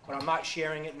hallway, but I'm not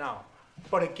sharing it now.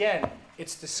 But again,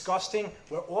 it's disgusting.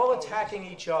 We're all attacking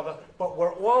each other, but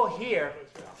we're all here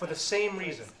for the same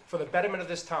reason, for the betterment of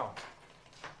this town.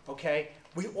 Okay?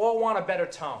 We all want a better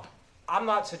town. I'm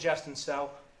not suggesting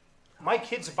sell. My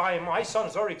kid's buying, my son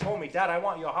has already told me, Dad, I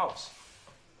want your house.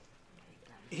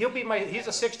 He's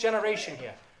a 6th generation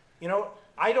here. You know,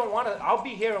 I don't want to, I'll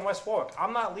be here in West Warwick.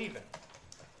 I'm not leaving.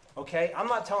 Okay? I'm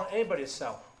not telling anybody to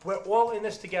sell. We're all in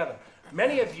this together.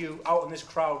 Many of you out in this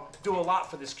crowd do a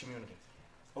lot for this community.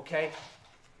 Okay?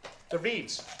 The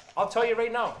Reeds, I'll tell you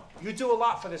right now, you do a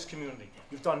lot for this community.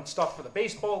 You've done stuff for the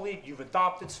baseball league, you've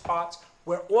adopted spots.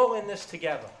 We're all in this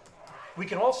together. We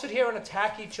can all sit here and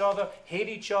attack each other, hate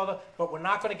each other, but we're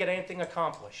not going to get anything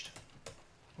accomplished.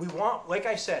 We want, like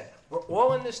I said, we're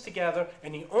all in this together,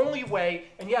 and the only way,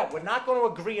 and yeah, we're not going to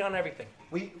agree on everything.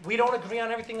 We don't agree on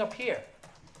everything up here.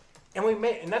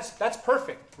 And that's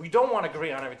perfect. We don't want to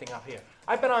agree on everything up here.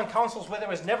 I've been on councils where there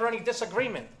was never any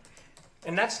disagreement.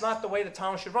 And that's not the way the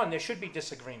town should run. There should be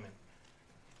disagreement.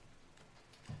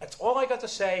 That's all I got to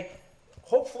say.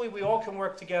 Hopefully we all can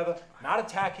work together, not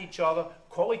attack each other,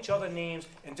 call each other names,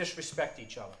 and disrespect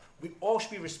each other. We all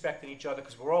should be respecting each other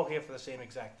because we're all here for the same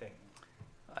exact thing.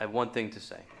 I have one thing to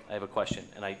say. I have a question,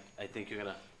 and I think you're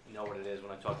gonna know what it is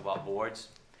when I talk about boards.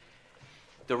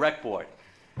 The rec board.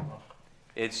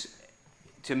 It's,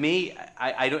 to me,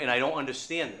 I don't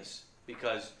understand this,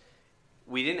 because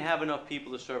we didn't have enough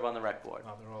people to serve on the rec board.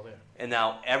 No, they're all there. And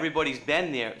now everybody's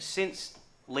been there since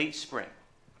late spring.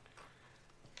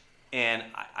 And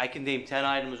I can name 10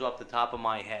 items off the top of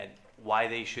my head why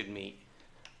they should meet.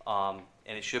 And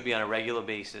it should be on a regular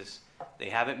basis. They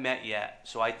haven't met yet,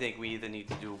 so I think we either need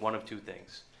to do one of two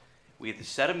things. We have to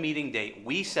set a meeting date,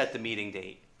 we set the meeting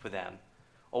date for them,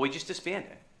 or we just disband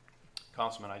it.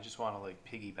 Councilman, I just want to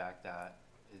piggyback that.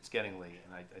 It's getting late,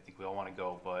 and I think we all want to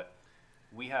go, but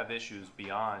we have issues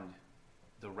beyond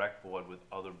the rec board with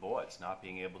other boards not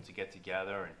being able to get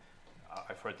together, and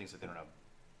I've heard things that they don't have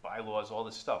bylaws, all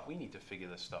this stuff. We need to figure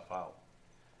this stuff out.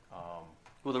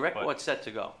 Well, the rec board's set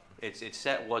to go. It's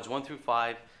set, wards 1 through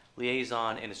 5,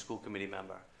 liaison, and a school committee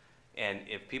member. And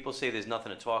if people say there's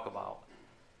nothing to talk about,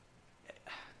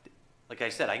 like I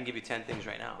said, I can give you 10 things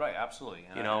right now. Right, absolutely.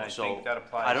 And You know, I so think that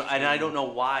applies I don't know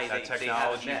why that they haven't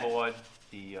technology met. board,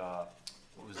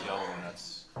 what was the other one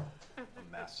that's a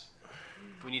mess?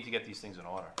 We need to get these things in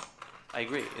order. I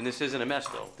agree, and this isn't a mess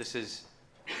though. This is,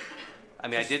 I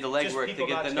mean, I did the Just legwork to people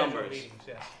get not the scheduling numbers. meetings,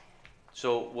 yeah.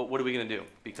 So what are we gonna do?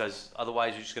 Because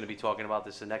otherwise you're just gonna be talking about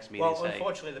this the next meeting Well, saying,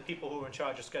 unfortunately, the people who were in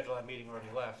charge of scheduling that meeting already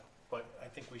left, but I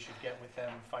think we should get with them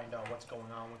and find out what's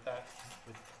going on with that.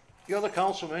 You're the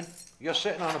councilman, you're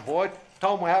sitting on the board,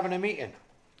 tell them we're having a meeting.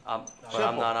 but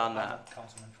I'm not on I'm that. not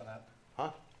councilman for that. Huh?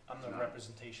 I'm the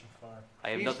representation for. I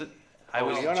have He's- nothing, I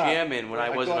was Oh, the you're not. chairman when I I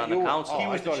wasn't thought on the you were- council. He I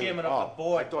was the thought he chairman was- of the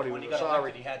board, I thought he when he was got sorry.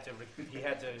 elected, he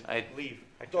had to leave.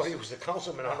 I thought he was the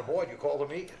councilman on the board, you called a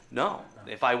meeting. No,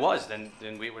 if I was, then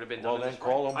we would have been done Well, with then this.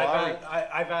 call him Barry.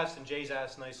 I've asked, and Jay's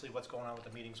asked nicely what's going on with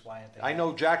the meetings, why aren't they? I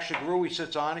know Jack Shagru, he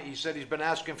sits on it, he said he's been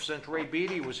asking since Ray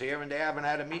Beatty was here, and they haven't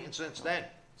had a meeting since then.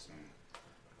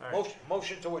 All right.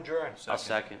 Motion to adjourn. I'll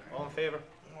second. All in favor?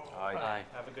 Aye.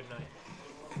 Have a good night.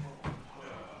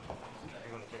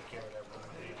 You're gonna take care of that one.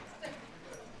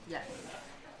 Yes.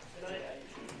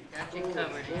 Got you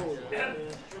covered, Angela.